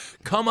House.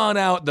 Come on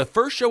out. The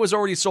first show is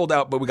already sold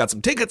out, but we got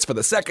some tickets for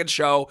the second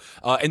show.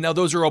 And now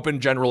those are open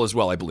general as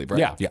well, I believe,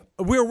 right? Yeah.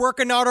 We're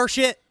working out our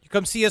shit. You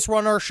come see us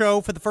run our show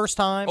for the first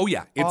time. Oh,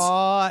 yeah.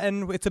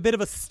 And it's a bit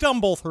of a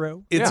stumble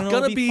through. It's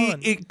going to be,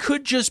 fun. it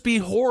could just be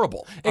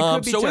horrible. It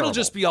could be so terrible. it'll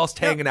just be us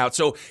hanging out.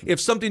 So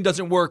if something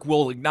doesn't work,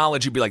 we'll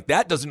acknowledge you, be like,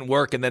 that doesn't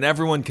work. And then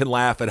everyone can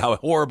laugh at how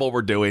horrible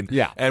we're doing.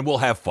 Yeah. And we'll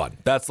have fun.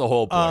 That's the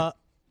whole point.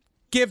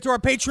 Give to our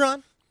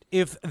Patreon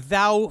if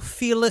thou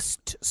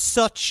feelest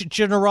such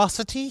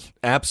generosity.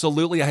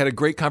 Absolutely. I had a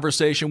great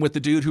conversation with the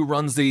dude who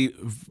runs the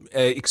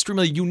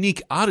extremely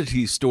unique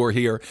oddity store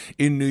here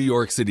in New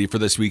York City for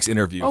this week's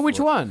interview. Oh, which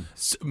one?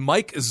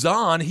 Mike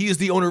Zahn. He is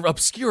the owner of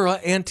Obscura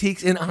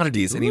Antiques and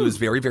Oddities, and he was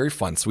very, very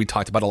fun. So we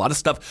talked about a lot of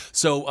stuff.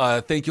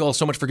 So thank you all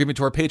so much for giving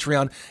to our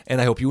Patreon, and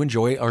I hope you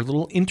enjoy our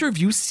little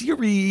interview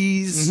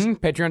series.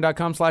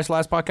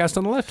 Patreon.com/lastpodcast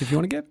on the left if you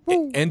want to give.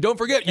 And don't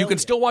forget, you can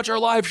still watch our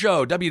live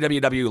show,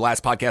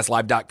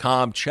 www.lastpodcastlive.com.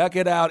 Check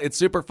it out. It's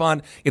super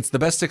fun. It's the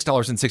best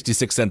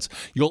 $6.66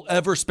 you'll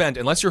ever spend.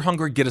 Unless you're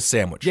hungry, get a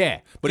sandwich.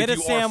 Yeah. But get if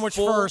a you are sandwich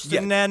full, first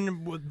and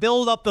then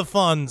build up the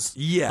funds.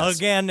 Yes.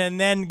 Again, and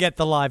then get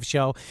the live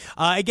show.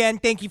 Again,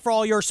 thank you for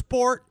all your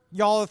support.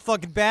 Y'all are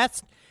fucking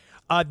bats.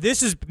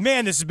 This has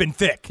been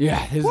thick.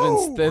 Yeah, this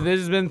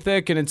has been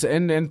thick,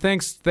 and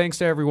thanks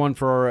to everyone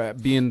for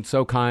being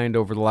so kind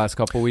over the last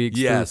couple weeks.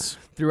 Yes.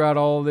 Throughout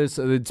all of this,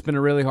 it's been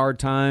a really hard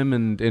time,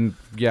 and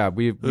yeah,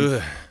 we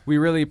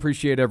really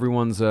appreciate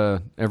everyone's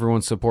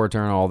support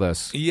during all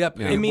this. Yep,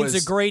 it means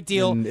a great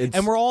deal,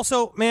 and we're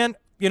also, man,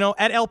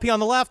 at LP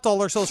on the left,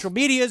 all our social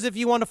medias if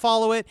you want to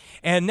follow it.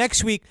 And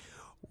next week,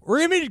 we're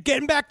going to be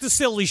getting back to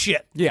silly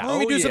shit. Yeah. We're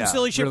going to do some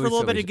silly shit Really for a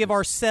little bit silly to give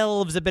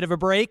ourselves a bit of a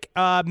break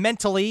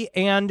mentally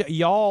and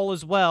y'all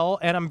as well.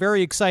 And I'm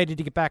very excited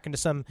to get back into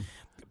some...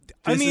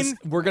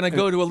 we're gonna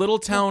go to a little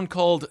town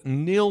called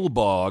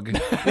Nilbog,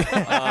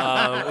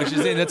 which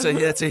is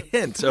that's a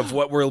hint of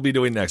what we'll be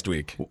doing next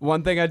week.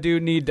 One thing I do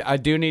need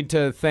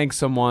to thank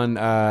someone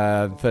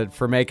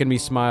for making me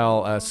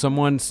smile.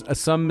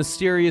 Some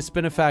mysterious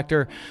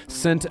benefactor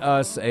sent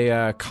us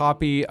a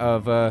copy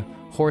of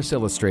Horse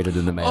Illustrated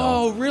in the mail.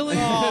 Oh, really?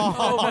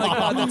 Oh my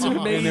God, that's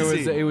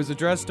amazing. And it was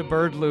addressed to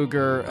Bird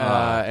Luger,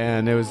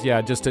 and it was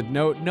just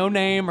no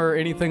name or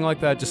anything like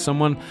that. Just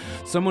someone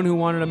who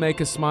wanted to make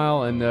us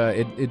smile, and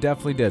it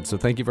definitely did. So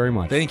thank you very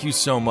much. Thank you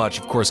so much.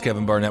 Of course,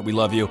 Kevin Barnett, we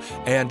love you.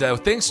 And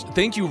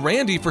thank you,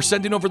 Randy, for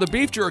sending over the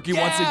beef jerky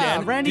once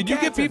again. Randy, did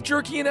you get beef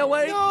jerky in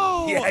L.A.?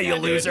 No. Yeah, you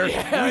loser.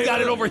 Yeah, we got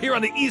it over here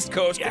on the East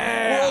Coast.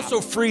 Yeah. We're also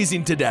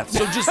freezing to death.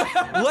 So just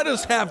let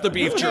us have the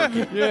beef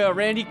jerky. Yeah,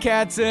 Randy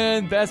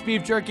Katzen, best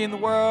beef jerky in the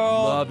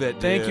world. Love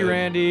it. Thank you,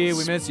 Randy.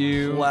 We miss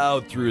you.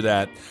 Plowed through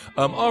that.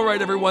 All right,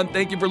 everyone.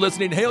 Thank you for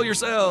listening. Hail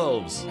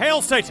yourselves.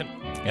 Hail Satan.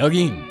 Hail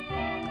Geen.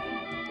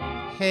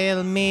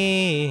 Hail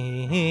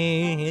me.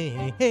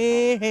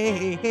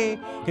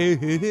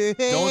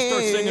 Don't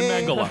start singing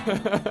Mengele.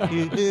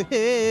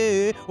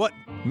 What?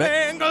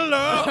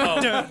 Mengele.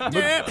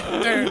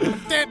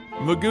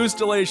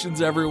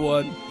 Magustalations,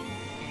 everyone.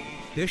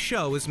 This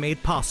show is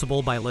made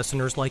possible by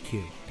listeners like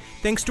you.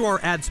 Thanks to our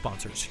ad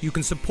sponsors, you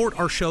can support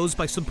our shows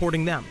by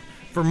supporting them.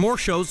 For more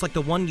shows like the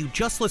one you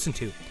just listened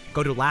to,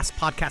 go to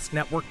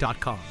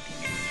lastpodcastnetwork.com.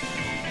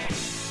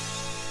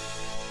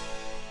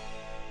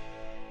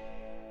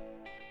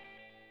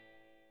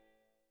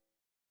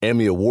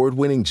 Emmy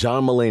award-winning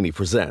John Mulaney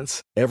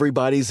presents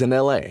Everybody's in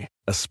L.A.,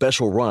 a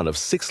special run of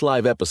 6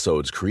 live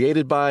episodes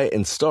created by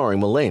and starring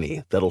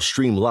Mengele that'll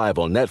stream live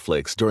on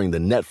Netflix during the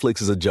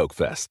Netflix is a Joke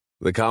Fest.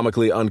 The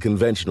comically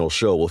unconventional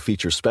show will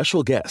feature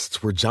special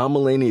guests where John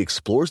Mengele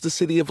explores the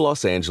city of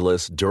Los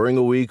Angeles during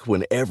a week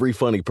when every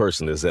funny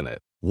person is in it.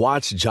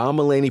 Watch John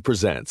Mengele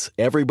Presents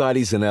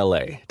Everybody's in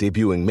L.A.,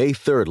 debuting May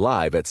 3rd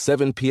live at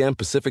 7 p.m.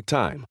 Pacific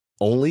Time,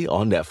 only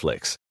on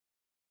Netflix.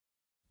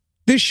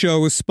 This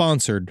show is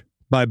sponsored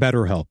by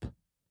BetterHelp.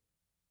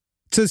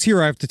 It says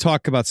here I have to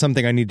talk about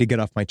something I need to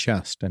get off my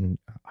chest, and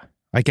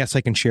I guess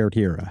I can share it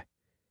here.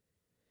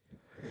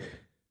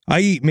 I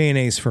eat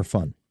mayonnaise for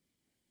fun.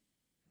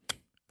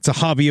 It's a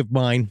hobby of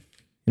mine,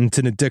 and it's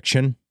an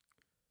addiction.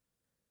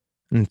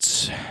 And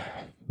it's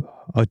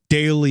a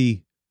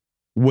daily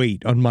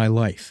weight on my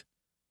life.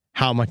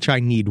 How much I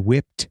need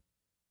whipped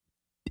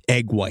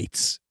egg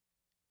whites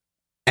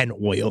and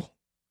oil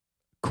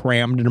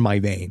crammed into my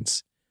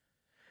veins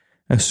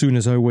as soon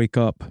as I wake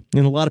up.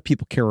 And a lot of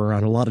people carry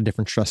around a lot of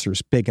different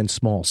stressors, big and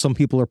small. Some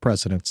people are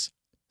presidents.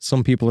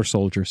 Some people are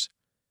soldiers.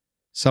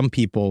 Some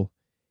people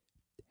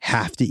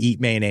have to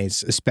eat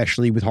mayonnaise,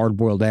 especially with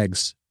hard-boiled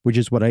eggs, which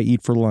is what I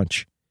eat for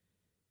lunch.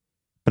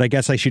 But I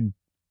guess I should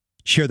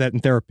share that in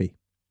therapy.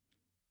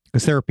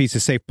 Because therapy is a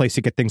safe place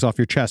to get things off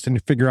your chest and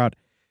to figure out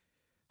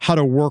how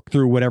to work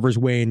through whatever's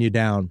weighing you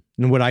down.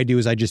 And what I do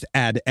is I just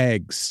add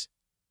eggs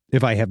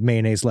if I have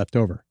mayonnaise left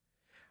over.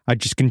 I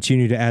just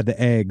continue to add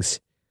the eggs.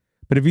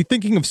 But if you're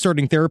thinking of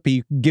starting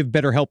therapy, give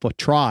BetterHelp a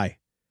try.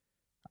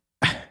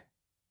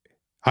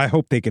 I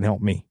hope they can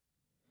help me.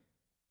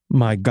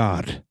 My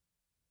God.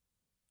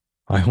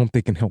 I hope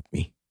they can help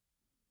me.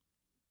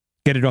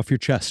 Get it off your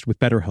chest with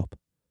BetterHelp.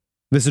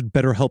 Visit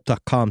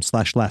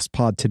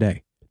BetterHelp.com/lastpod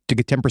today to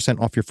get 10%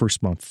 off your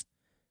first month.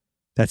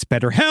 That's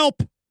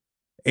BetterHelp!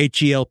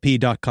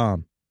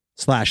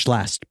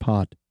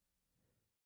 HELP.com/lastpod.